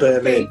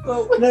Berlin.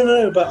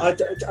 No, but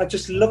I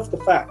just love the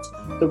fact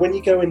that when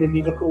you go in and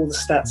you look at all the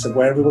stats of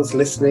where everyone's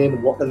listening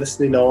and what they're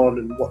listening on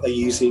and what they're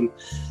using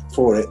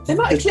for it. They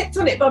might have clicked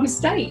on it by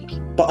mistake.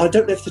 But I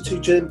don't know if the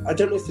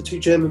two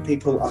German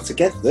people are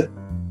together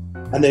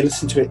and they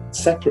listen to it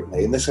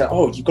separately and they say,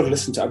 "Oh, you've got to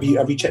listen to it.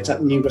 Have you checked out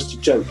the new Rusty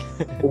Joke?"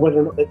 Or whether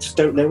or not they just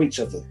don't know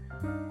each other.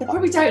 They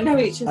probably don't know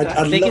each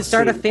other. They can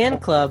start a fan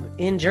club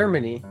in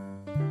Germany.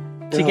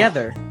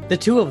 Together, the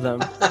 2 of them.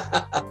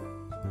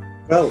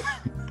 Well,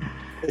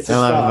 it's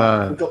they'll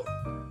have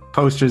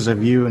posters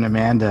of you and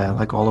Amanda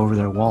like all over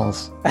their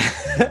walls.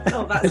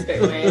 Oh, that's a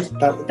bit weird.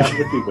 That would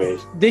be weird.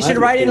 They should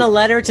write in a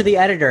letter to the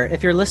editor.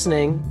 If you're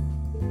listening,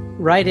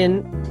 write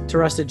in to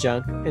Rusted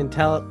Junk and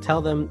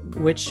tell them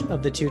which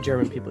of the 2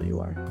 German people you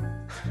are.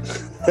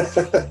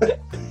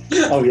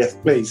 Oh yes,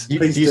 please. Do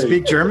you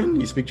speak German?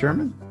 You speak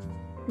German?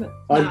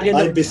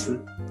 I'm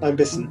Bissen.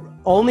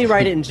 Only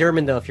write it in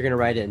German, though, if you're going to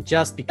write it in,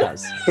 just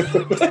because.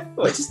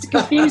 Well, just to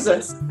confuse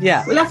us.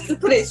 Yeah. We'll have to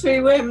put it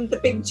through the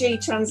Big G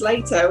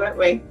translator, won't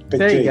we?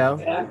 There you go.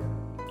 Yeah.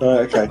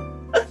 Okay.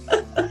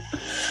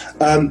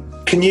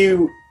 Can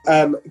you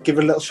give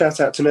a little shout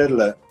out to Nerd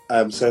Alert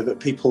so that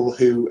people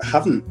who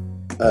haven't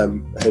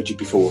heard you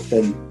before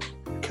then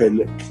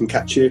can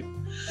catch you?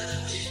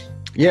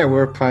 Yeah,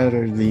 we're part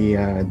of the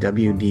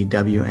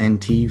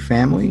WDWNT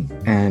family,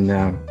 and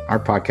our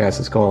podcast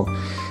is called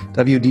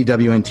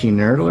WDWNT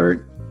Nerd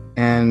Alert,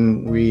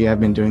 and we have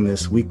been doing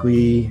this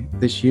weekly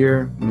this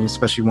year. We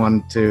especially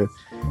wanted to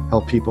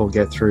help people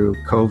get through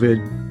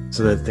COVID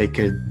so that they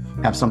could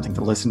have something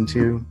to listen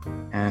to.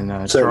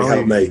 And certainly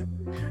helped me.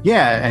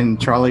 Yeah,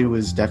 and Charlie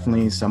was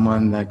definitely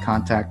someone that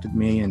contacted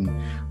me and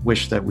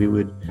wished that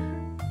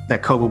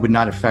that COVID would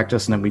not affect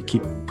us and that we'd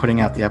keep putting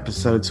out the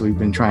episodes. So we've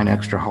been trying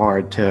extra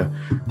hard to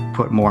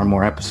put more and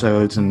more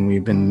episodes, and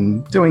we've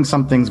been doing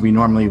some things we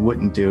normally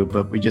wouldn't do,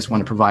 but we just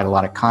want to provide a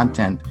lot of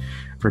content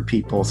for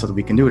people so that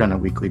we can do it on a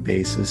weekly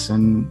basis.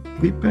 And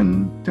we've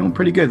been doing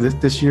pretty good.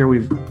 This year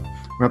we're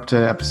up to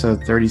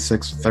episode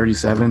 36,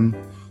 37,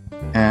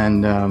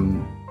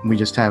 and we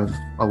just have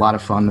a lot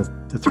of fun with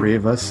the three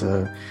of us.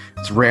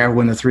 It's rare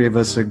when the three of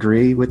us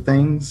agree with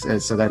things,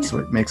 so that's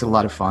what makes it a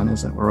lot of fun,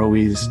 is that we're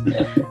always,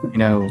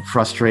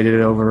 frustrated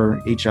over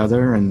each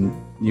other, and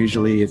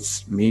usually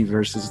it's me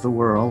versus the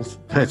world.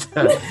 But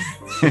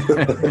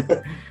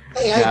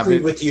hey, I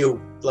agreed with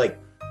you like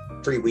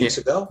 3 weeks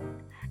ago.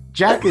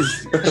 Jack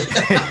is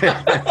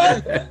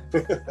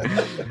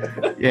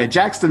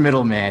Jack's the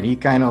middleman. He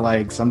kind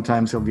of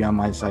sometimes he'll be on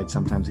my side,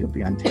 sometimes he'll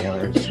be on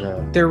Taylor's.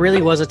 There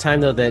really was a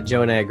time though that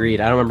Joe and I agreed.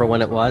 I don't remember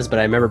when it was, but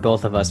I remember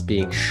both of us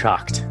being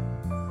shocked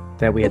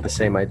that we had the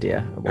same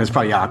idea. It was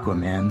probably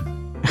Aquaman.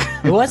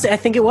 It was. I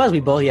think it was. We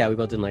both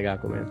didn't like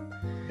Aquaman.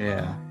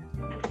 Yeah.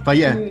 But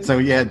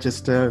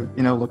just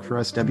look for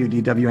us,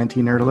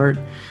 WDWNT Nerd Alert.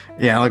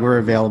 Yeah, we're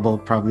available,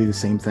 probably the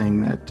same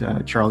thing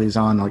that Charlie's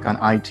on, on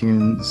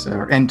iTunes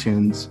or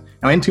Ntunes.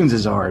 No, Ntunes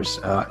is ours,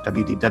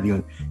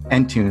 WDW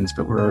Ntunes,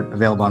 but we're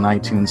available on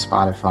iTunes,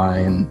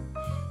 Spotify, and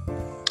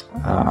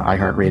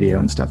iHeartRadio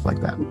and stuff like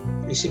that.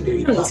 You seem to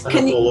be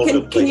popping up all over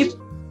the place.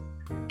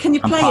 Can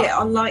you play it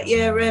on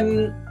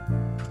your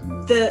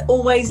the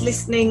always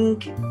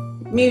listening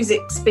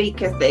music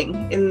speaker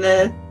thing in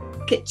the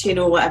kitchen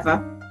or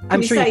whatever?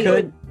 I'm sure you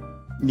could.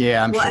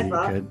 Yeah, I'm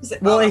whatever. sure you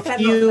could. Well, if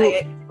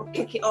you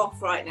kick it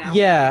off right now.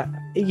 Yeah,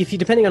 if you,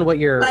 depending on what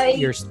your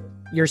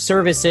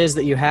service is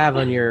that you have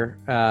on your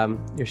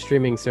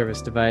streaming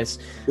service device.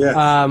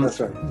 Yeah, that's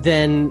right.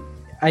 Then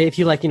if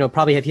you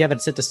probably if you have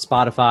it set to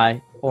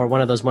Spotify or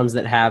one of those ones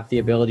that have the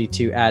ability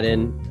to add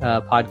in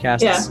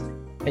podcasts,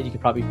 and you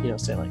could probably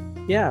say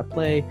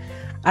play.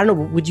 I don't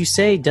know. Would you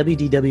say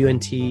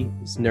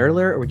WDWNT's Nerd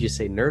Alert, or would you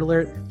say Nerd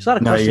Alert? There's a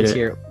lot of questions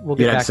here. We'll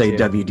get back to you. You'd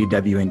have to say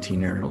WDWNT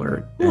Nerd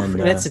Alert. And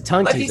that's a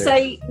tongue teaser. If you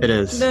say it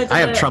is. I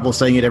have trouble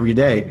saying it every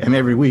day and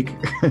every week.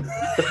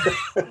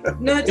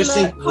 Nerd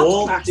Alert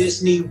Walt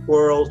Disney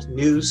World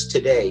News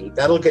Today.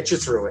 That'll get you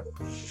through it.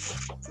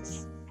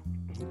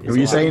 What were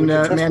you saying,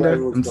 Amanda?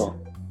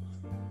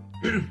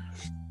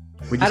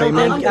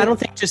 I don't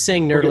think just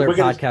saying Nerd Alert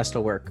podcast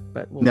will work.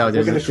 But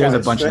there's a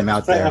bunch of them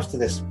out there. After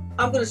this,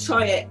 I'm going to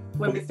try it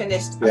when we're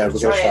finished. Yeah, we're going to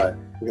try it.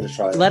 We're going to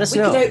try it. Let us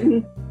know.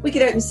 We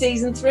could open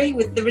season 3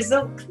 with the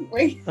result, couldn't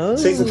we? Oh,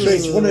 season 3.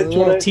 Do you want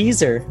to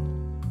teaser? Do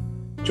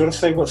you want to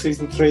say what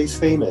season 3's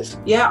theme is?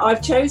 Yeah,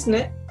 I've chosen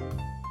it.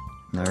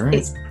 All right.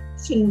 It's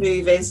action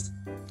movies.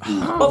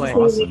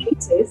 Awesome.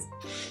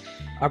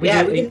 Have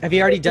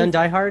you already done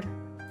Die Hard?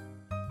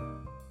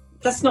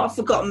 That's not a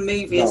forgotten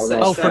movie.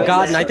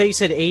 Forgotten. I thought you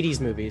said 80s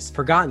movies.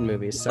 Forgotten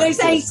movies. Well,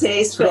 it's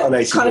 80s, but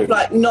kind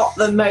of not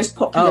the most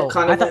popular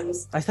kind of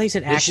ones. I thought you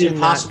said action,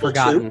 not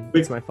forgotten.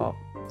 It's my fault.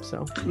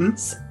 So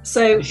things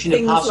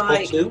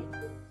like... 2?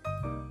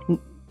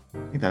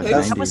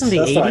 That wasn't the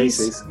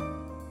 80s?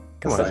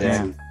 Come on,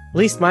 Dan. At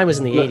least mine was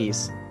in the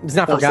 80s. It's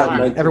not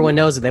forgotten. Everyone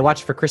knows it. They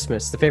watch it for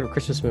Christmas. The favorite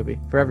Christmas movie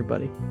for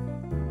everybody.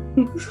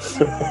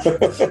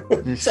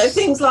 So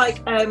things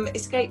like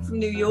Escape from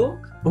New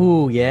York.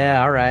 Ooh,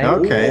 yeah, all right.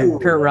 Okay.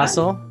 Kurt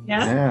Russell.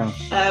 Yeah.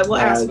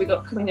 What else have we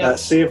got coming up?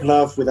 Sea of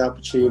Love with Al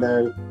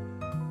Pacino.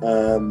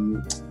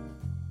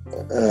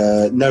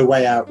 No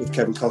Way Out with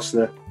Kevin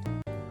Costner.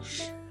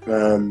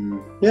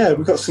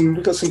 We've got some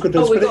good ones.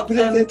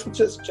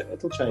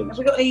 It'll change. Have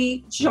we got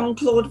any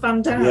Jean-Claude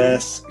Van Damme?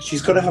 Yes,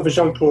 she's got to have a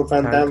Jean-Claude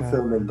Van Damme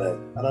film in there,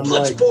 and I'm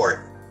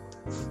Bloodsport.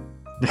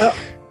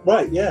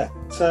 Right, yeah.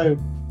 So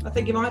I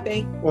think it might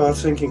be. Well, I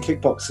was thinking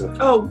Kickboxer.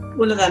 Oh,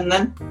 one of them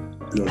then.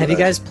 Have you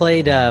guys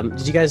played?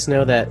 Did you guys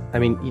know that? I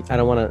mean, I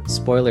don't want to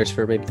spoilers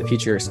for maybe the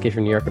future Escape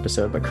from New York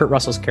episode, but Kurt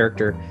Russell's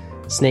character,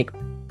 Snake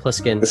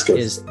Plissken,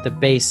 is the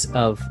base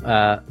of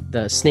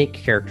the Snake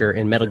character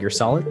in Metal Gear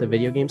Solid, the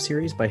video game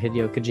series by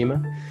Hideo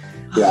Kojima.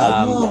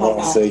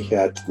 Yeah, see,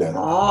 yeah, I didn't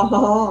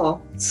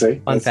know that.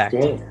 See, fun fact.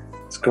 Great.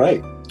 It's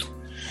great.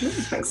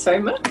 Thanks so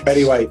much.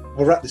 Anyway,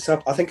 we'll wrap this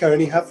up. I think I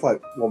only have 1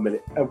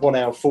 minute, 1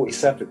 hour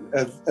 47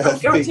 of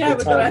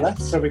time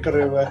left, so we've got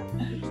to.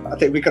 I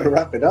think we've got to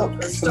wrap it up.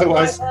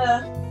 Otherwise,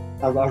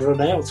 I'll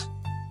run out.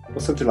 Or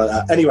something like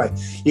that. Anyway,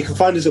 you can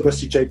find us at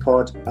Rusty J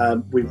Pod.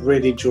 We've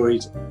really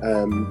enjoyed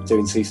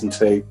doing season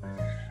 2.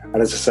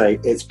 And as I say,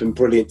 it's been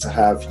brilliant to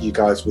have you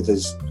guys with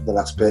us for the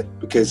last bit,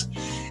 because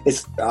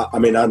it's, I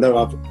mean, I know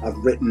I've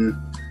written,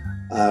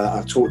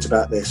 I've talked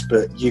about this,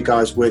 but you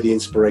guys were the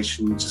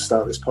inspiration to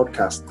start this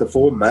podcast. The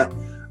format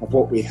of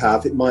what we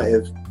have, it might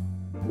have,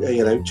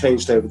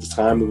 changed over the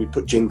time, and we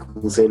put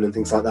jingles in and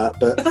things like that.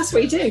 But that's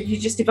what you do. You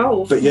just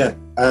evolve. But yeah,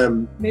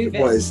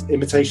 what is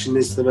imitation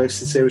is the most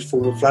sincerest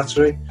form of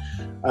flattery.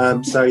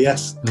 So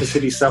yes,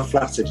 consider yourself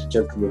flattered,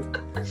 gentlemen.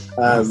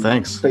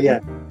 Thanks. But yeah,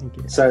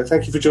 so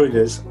thank you for joining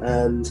us.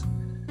 And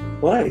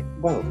right,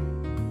 well,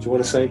 do you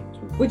want to say?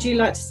 Would you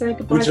like to say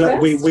goodbye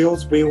first? We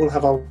all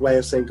have our way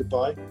of saying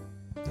goodbye.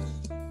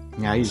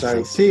 Yeah, you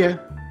say see ya.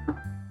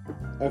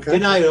 Okay.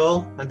 Good night,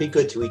 all, and be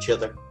good to each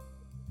other.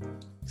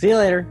 See you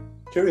later.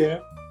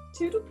 Cheerio.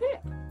 Toodle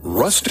pip.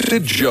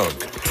 Rusted Junk.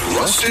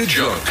 Rusted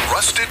Junk.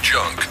 Rusted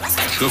Junk.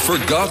 The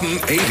Forgotten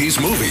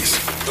 80s Movies.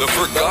 The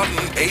Forgotten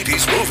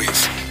 80s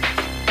Movies.